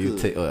everywhere? you You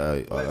could? take, are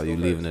Let's you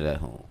go leaving first. it at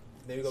home?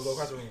 Then we gonna go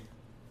across the room.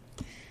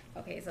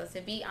 Okay, so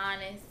to be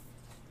honest,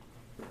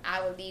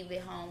 I would leave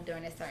it home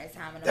during a certain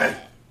time of the month.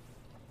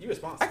 You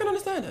responsible. I can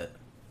understand that.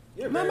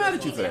 You're I'm not very mad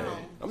at you for Leave it that.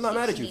 home. I'm not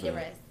mad at you She for need to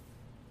that. rest.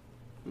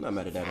 I'm not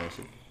mad at that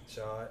answer.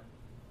 Shot.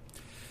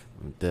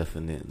 I'm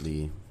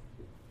definitely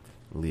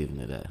leaving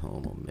it at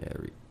home. I'm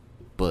married,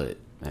 but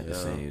at the Yeah.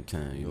 same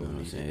time, you know what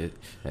I'm saying?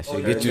 That Oh,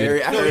 should you're get you.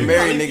 Married, I No, heard you're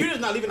married not- you're niggas.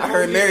 just not leaving it I home,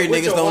 heard you leave married it with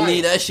niggas your don't wife.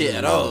 need that shit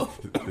at all.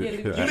 You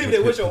leave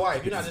it with your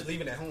wife. You're not just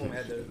leaving it home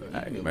at the.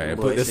 Alright, man,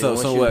 Boy, put this say up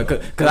once somewhere, you- cause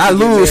once I you get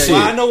lose married- shit.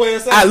 Well, I know where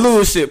it's at. I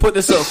lose shit. Put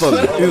this up for me.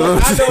 You know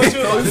what I'm I know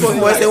saying? what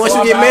you. Boy, say once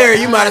you get married,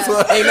 you might as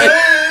well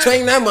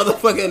hang that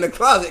motherfucker in the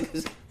closet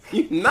because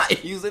you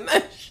not using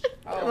that shit.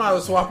 They might as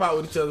well swap out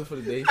with each other for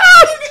the day.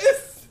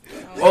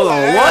 Hold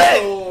on, what?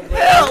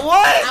 Hell,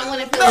 what? I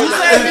want to feel You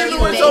like said I'm you really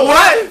doing so big.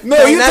 what? No,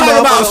 Hang you that talking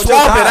about motherfucker on your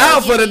swap it thighs.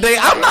 out for the day.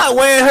 I'm not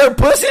wearing her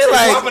pussy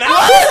like. Swap it out?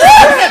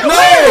 What? No,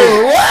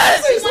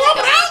 what? You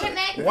wanna go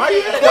connect Why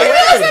you to gotta it. wear I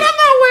said I'm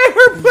not wearing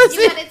her You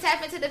pussy. gotta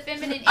tap into the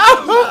feminine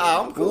I'm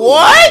energy. cool.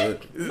 What?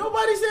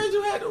 Nobody said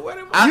you had to wear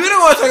them. You didn't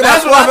want to talk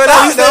That's about what I swap it thought.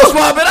 out. You said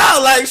swap it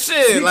out like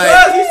shit. Because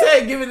Like, he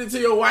said giving it to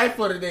your wife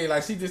for the day,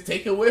 like she just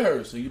take it with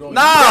her, so you don't.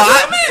 no,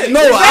 Exactly,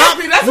 no,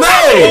 that's what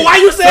I mean. Well, why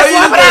you said So you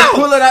swap it gonna out?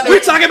 pull it out We there-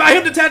 talking about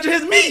him detaching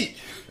his meat.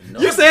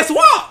 You said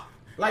swap.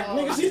 Like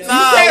nigga, she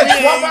Nah, said we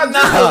swap out ain't-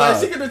 this, nah. like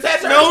she can detach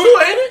hers No. too,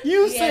 ain't it?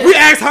 you said- We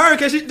asked her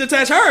because she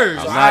detach hers.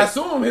 So I'm I not-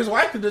 assume his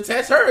wife could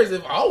detach hers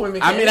if all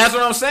women. I can. mean, that's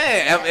what I'm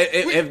saying. If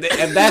So that's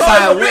if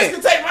how a it bitch went.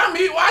 can take my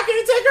meat, why can't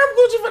you take her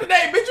Gucci for the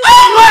day, bitch?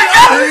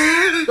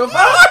 You the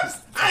fuck?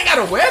 I ain't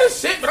gotta wear this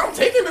shit, but I'm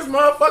taking this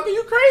motherfucker.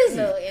 You crazy?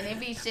 Look, and it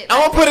be shit.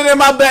 I'm gonna put it in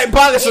my back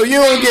pocket so you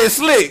don't get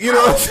slick. You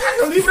know what I'm saying? I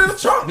can leave it in the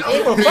trunk. I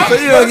don't give a fuck. So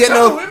you don't get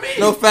Come with me.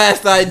 no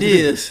fast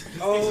ideas.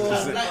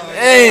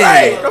 Hey,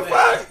 Right, the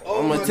fuck?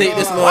 I'm gonna take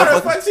this Why the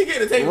motherfucker. fuck she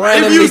getting to take my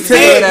Randomly you tell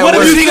said- that what if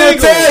work. you She gonna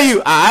single? tell you,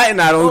 alright,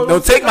 now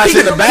don't take my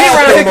shit in the He running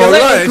bathroom here on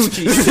collecting lunch.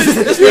 coochie.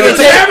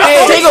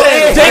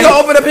 Jay gonna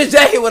open up his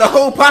jacket with a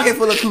whole pocket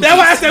full of coochie. that's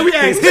why I said we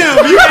asked him.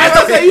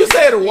 You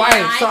said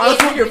wife, so I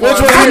was looking for.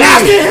 Which one I'm you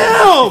asking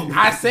him.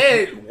 I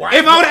said wife.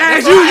 If I would have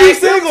asked That's you, why I you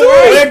asked him single, too.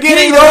 right? We're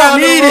getting He don't around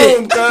the need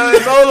room,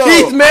 cuz. Hold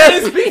He's on.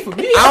 mad. Speak for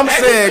me. I'm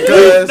saying,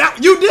 cuz.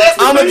 You did.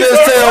 I'ma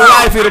just tell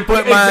wifey to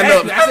put mine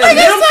up. Exactly. I said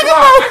him swap. I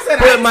said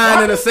Put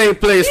mine in a safe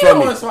place He for don't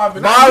me. wanna swap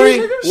it. Bari,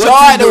 Nigga. what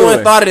Shaw you the one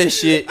doing? thought of this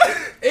shit.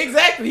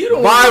 Exactly. You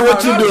don't. Why, wanna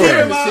what you swap doing?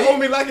 out. My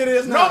homie like it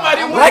is now.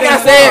 Nobody went Like I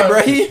that said, far.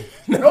 bro, he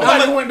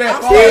Nobody went that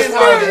I'm far as saying,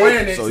 far as man.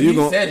 wearing it. So So you you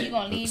gon- said You it.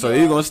 gonna leave So it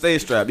you on. gonna stay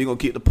strapped? You gonna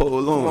keep the pole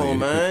Come on? on,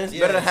 man. It's Yeah.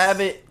 better to have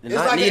it than It's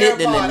not like need an it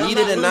than AirPod. to I'm need not it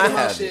and losing not my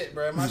have it. shit,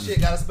 bro. My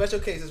shit got special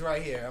cases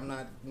right here. I'm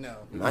not. No.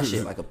 My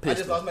shit like a I just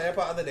pistol. lost my AirPod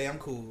the other day. I'm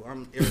cool.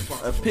 I'm A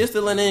irresponsible.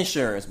 pistol and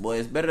insurance, boy.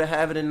 It's better to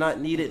have it and not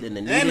need it than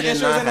to need And it the and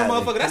insurance not ain't no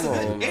have motherfucker. it. That's Come the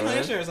on, thing. Ain't no man.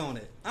 insurance on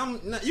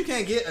it. You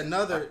can't get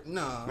another.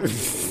 No.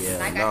 Yeah,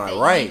 Like I nah, said,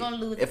 you right. ain't gonna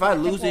lose If it. I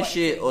It's lose this important.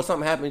 shit or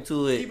something happened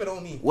to it, Keep it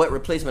on me. what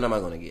replacement am I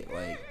gonna get?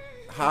 Like,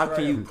 how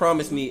can you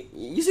promise me?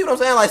 You see what I'm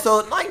saying? Like, so,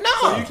 like, no.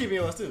 So you keep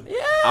yours too. Yeah.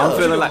 I'm you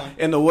feeling doing? like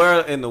in the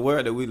world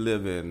that we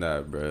live in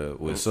now, bro,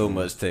 with so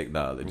much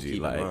technology,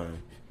 Keep like in mind.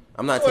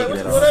 I'm not What, taking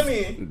it what off. that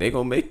mean? they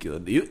gonna make you.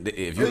 If you They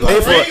pay gonna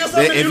for bring it, you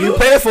something if you you lose?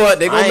 pay for it,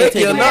 they I gonna ain't make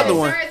you taking it another off.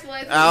 one. Insurance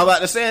was- I'm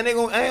about to say they ain't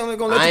gonna I let you ain't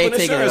put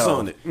taking it insurance off.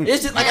 on it.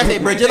 It's just like I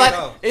said, bro. Just Take like it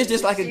off. it's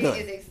just like a Shit gun.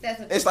 is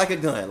excessive. It's like a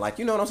gun. Like,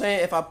 you know what I'm saying?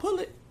 If I pull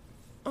it,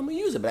 I'm gonna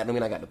use it, but that don't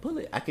mean I got to pull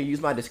it. I can use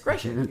my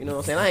discretion. You know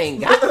what I'm saying? I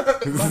ain't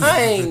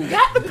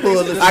got to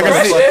pull this.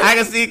 I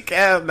can see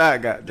Cam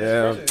not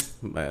goddamn.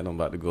 Man, I'm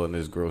about to go in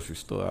this grocery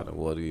store out and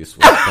water these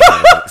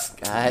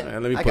sweatpants. God,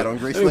 Man, let me I put, got on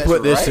gray let me sweats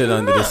put this right shit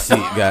under now. the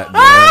seat,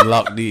 goddamn.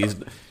 Lock these.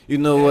 You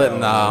know what?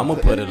 Nah, I'm gonna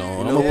put it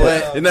on. know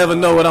what? You never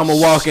know what I'm gonna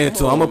walk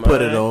into. I'm gonna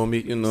put it man. on me.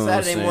 You know what I'm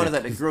Saturday saying? mornings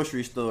at the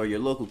grocery store, your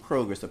local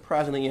Kroger,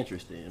 surprisingly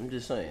interesting. I'm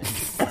just saying.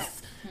 I'm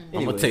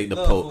Anyway. gonna take the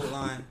Love poke. food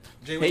line.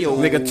 Jay, Hey, what yo,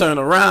 you doing? Nigga turn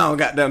around,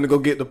 goddamn, to go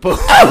get the poke.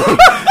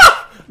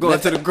 Going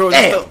to the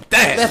grocery store.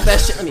 Damn. That's that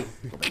shit. I mean,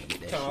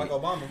 Sound like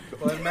Obama.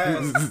 For his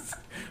mask.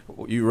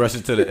 You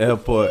rushing to the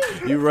airport.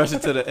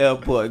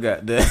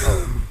 Goddamn.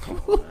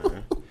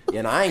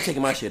 yeah, no, I ain't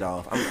taking my shit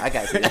off. I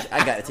got to take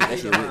that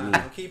shit with me.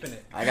 I'm keeping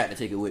it. I got to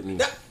take it with me.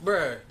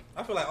 Bruh,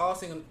 I feel like all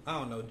single. I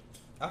don't know.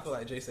 I feel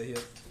like Jay said he'll.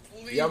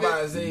 Y'all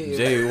about to say,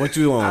 Jay, what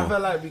you I on? feel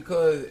like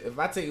because if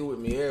I take it with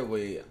me every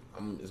way,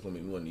 it's gonna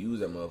make me want to use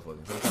that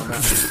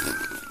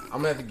motherfucker. I'm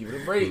gonna have to give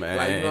it a break. Man.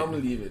 Like, I'm gonna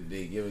leave it.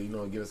 Give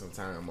it some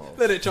time off.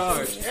 Let it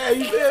charge. Yeah,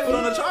 you feel Put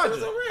on me? the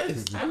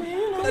charger. I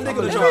mean, Put that dick on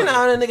the every charger.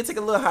 now and then nigga take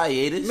a little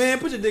hiatus. Man,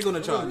 put your dick on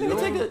the charger.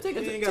 Nigga, take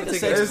You a ain't gotta take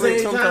sex At the break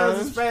same time,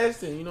 sometimes. it's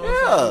fasting. You know what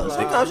Yeah, I'm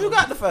saying? sometimes you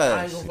got the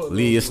I ain't fast. gonna fuck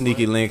Leave your with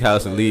sneaky link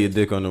house and leave your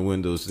dick on the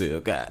windowsill.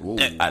 God,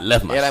 I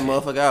left my Yeah, that shit.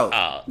 motherfucker out.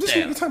 Oh, This shit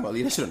damn. you talking about?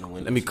 Leave that shit on the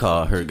window. Let me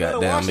call her, better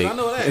goddamn. wash it, I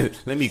know that.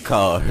 Let me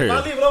call If I her.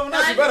 leave it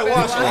overnight, you better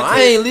wash Oh, it.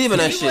 I ain't leaving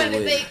that You shit want to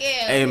with. take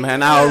care. Hey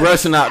man, I was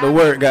rushing out to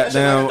work,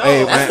 goddamn. my Hey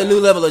dog. That's the man, new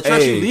level of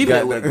trust. Hey, You leaving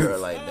it with a goddamn. girl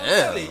like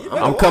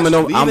damn. I'm coming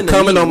on. Leaving I'm the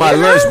coming meat on my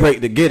with her? lunch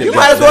break to get it. You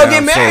might as well get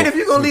goddamn, married so- if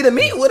you gonna leave the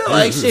meat with her.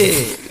 Like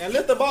shit. And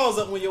lift the balls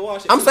up when you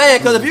wash it. I'm saying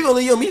because if you gonna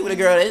leave your meat with a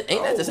girl, ain't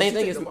that the same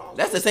thing as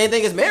that's the same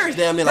thing as marriage?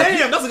 Damn near. Like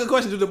Damn, that's a good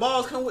question. Do the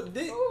balls come with the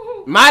dick?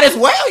 might as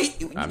well. You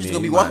just mean, gonna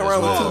be you walking might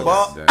around as with two well,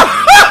 balls. goddamn.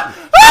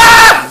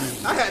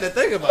 I had to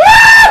think about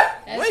it.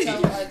 That's Wait, so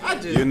ugly. I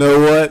just, You know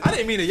what, I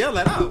didn't mean to yell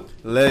that out.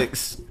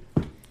 Lex?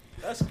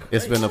 That's crazy.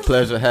 It's been a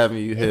pleasure having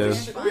you here.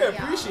 We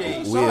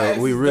appreciate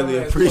you. We really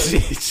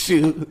appreciate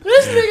you.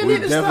 nigga We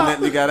need to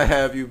definitely gotta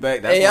have you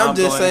back. That's Hey, why I'm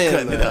just going and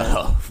saying, cutting it man.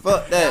 off.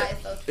 Fuck that. That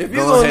is so If you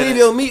Go gonna ahead leave and-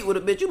 your meat with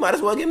a bitch, you might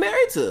as well get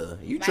married to her.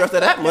 You trust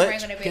her that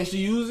much. Can she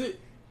use it?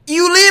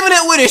 You leaving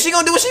it with her. She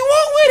gonna do what she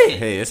want with it.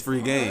 Hey, it's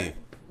free game.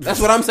 That's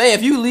what I'm saying.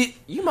 If you leave,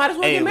 you might as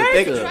well Hey, get but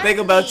married to her. think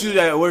about you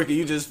at work and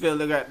you just feel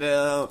the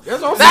goddamn.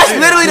 That's what I'm That's saying.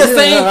 literally the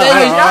same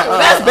thing. Yeah.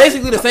 That's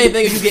basically the same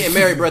thing as you getting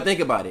married, bro. Think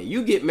about it.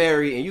 You get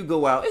married and you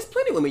go out. It's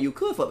plenty of women you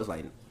could fuck. It's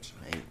like,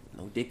 ain't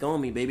no dick on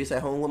me, baby. It's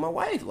at home with my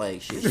wife.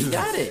 Like, shit, she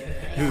got it.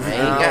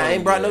 I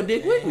ain't brought no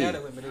dick with me.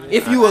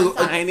 If you a,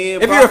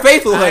 if you're a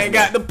faithful I ain't husband,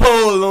 got the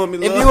pole on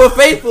me. if Lord. you a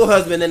faithful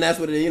husband, then that's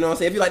what it is. You know what I'm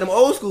saying? If you like them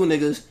old school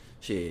niggas,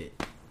 shit,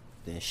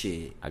 then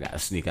shit. I gotta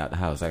sneak out the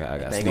house. I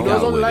gotta Thank sneak God. It's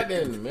out only with like it.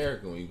 that in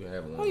America when you can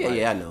have one. Oh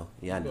yeah, I know.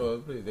 Yeah, I know.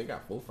 They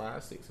got 4,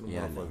 5, 6 of them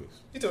Yeah, I know. motherfuckers.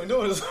 You told me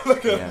doing this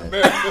like Yeah.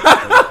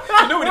 America.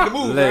 You know we need to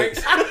move,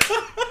 Lex, right?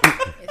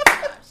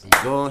 It's an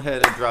option. go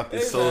ahead and drop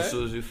your Hey, man.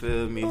 socials. You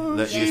feel me?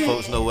 Let these Yeah.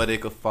 folks know where they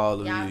can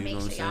follow Y'all you. You make know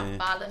sure what I'm y'all saying?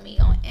 follow me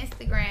on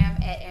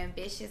Instagram at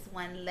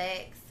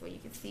ambitious1lex, where you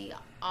can see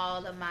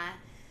all of my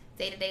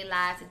day-to-day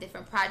lives and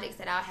different projects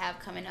that I'll have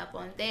coming up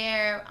on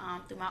there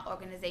through my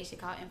organization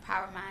called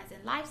Empower Minds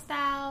and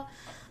Lifestyle.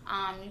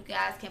 You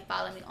guys can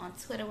follow me on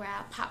Twitter where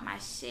I pop my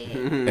shit.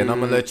 And I'm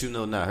gonna let you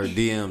know now. Her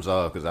DMs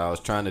are because I was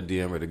trying to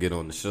DM her to get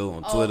on the show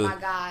on Oh Twitter. my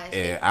gosh.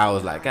 And I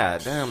was like,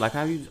 God damn, like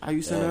how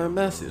you send her a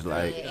message?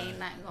 Like, It ain't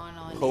nothing going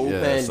on. Whole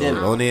yeah, so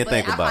pandemic. don't even But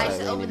think I about probably it.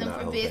 should open them Ain't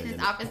for even business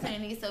about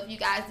opportunities. So if you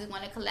guys do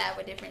want to collab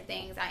with different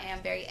things, I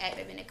am very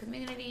active in the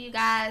community, you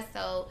guys.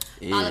 So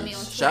follow me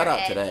on Twitter. Shout out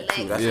to at that,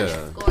 too. Lex That's-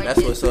 underscore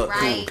that's what's up, too.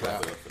 right.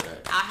 Clap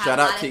I'll have Shout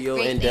a out lot to of your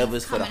great things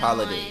endeavors for the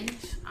coming on.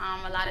 holidays.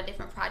 A lot of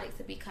different projects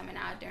will be coming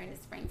out during the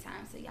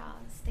springtime. So y'all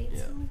stay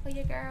tuned for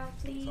your girl,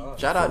 please.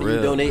 Shout out to For you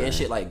real, donating man.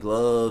 shit like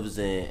gloves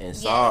and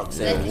socks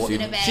blessings and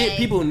in the bag. shit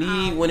people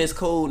need when it's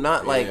cold.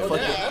 Not like fucking.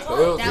 That For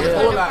real, was yeah.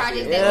 one of the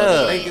projects Yeah. that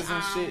we Blankets did.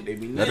 and shit. They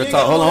be Let her naked.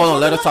 talk. Hold on.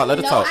 Let her talk. Let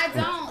her No, talk. I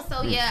don't.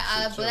 So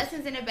yeah,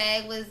 Blessings in the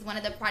Bag was one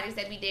of the projects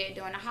that we did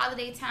during the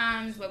holiday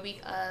times where we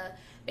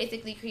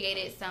basically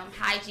created some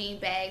hygiene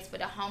bags for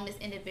the homeless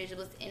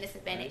individuals in the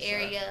Savannah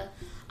area.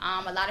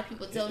 A lot of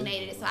people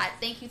donated it, so I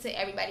thank you to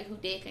everybody who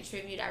did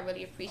contribute. I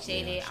really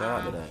appreciate it.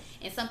 shout out to that.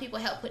 And some people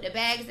helped put the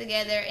bags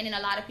together, and then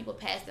a lot of people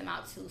passed them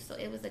out too. So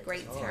it was a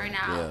great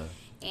turnout. yeah.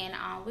 And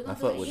we're I gonna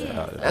fuck do with it again.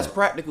 that. That's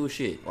practical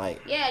shit.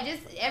 Like Yeah,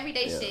 just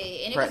everyday Yeah, shit,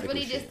 and it was practical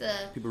really shit. just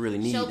to People really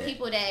need show that.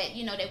 people that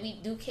that we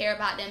do care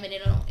about them, and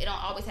it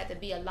don't always have to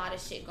be a lot of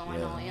shit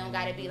going on. It don't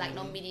gotta be like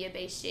no media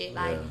based shit.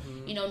 Like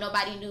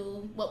nobody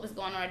knew what was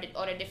going on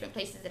or the different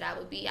places that I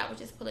would be. I was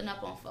just pulling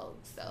up on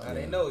folks. So I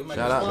didn't know. You might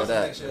Shout get out to sponsored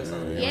that. next year or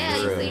something. yeah, for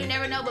so real. you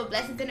never know. But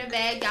Blessings in the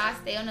Bag, y'all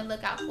stay on the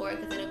lookout for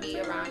it because it'll be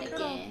around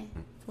again.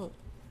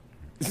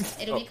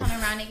 It'll be coming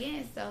around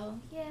again. So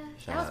yeah,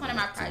 Shout that was out one to of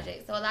my that, too.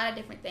 projects. So a lot of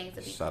different things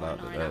will be Shout going out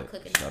to on, and I'm that.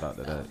 cooking Shout up, out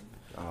to so.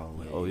 that.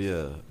 always. Oh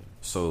yeah.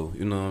 So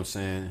you know what I'm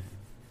saying?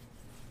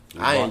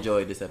 I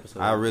enjoyed this episode.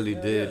 I really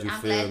did. You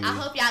I'm feel glad. me? I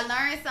hope y'all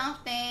learned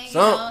something.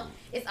 Something.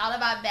 It's all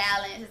about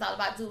balance. It's all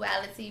about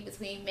duality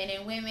between men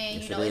and women.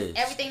 Yes, It's, it is.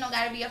 everything don't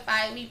gotta be a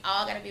fight. We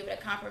all gotta be able to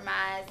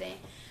compromise and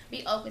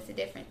be open to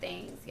different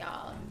things,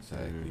 y'all.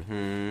 Exactly.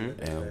 Mhm.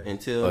 And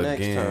Until again,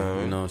 next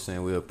time. you know what I'm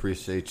saying? We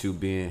appreciate you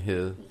being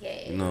here.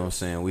 Yeah. You know what I'm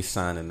saying? We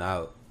signing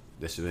out.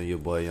 This has been your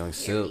boy Young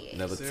Silk. Period.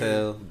 Never Sir.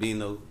 tell. Be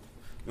no.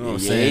 You know what I'm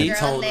Yeah. saying? Girl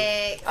Tony.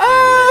 legs.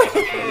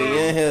 We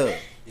in here.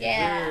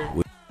 Yeah.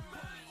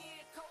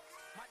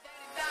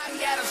 He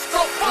had a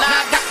stroke. Now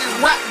I got this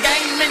rap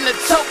game in the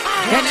choke,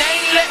 and they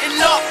ain't letting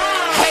up.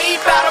 Hey,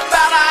 battle,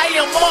 I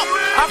am up.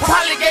 I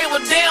probably gave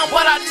a damn,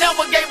 but I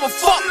never gave a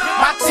fuck.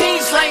 My team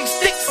slang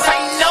sticks,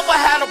 ain't never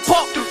had a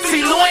puck.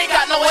 See, Lou ain't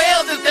got no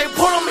L's. If they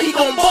pull him, he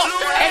gon' buck.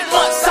 8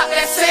 months out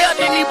that cell,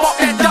 then he bought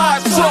that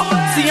Dodge truck.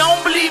 See, I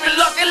don't believe in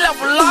luck. It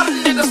left a lot of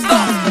niggas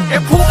stuck.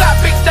 And Pooh got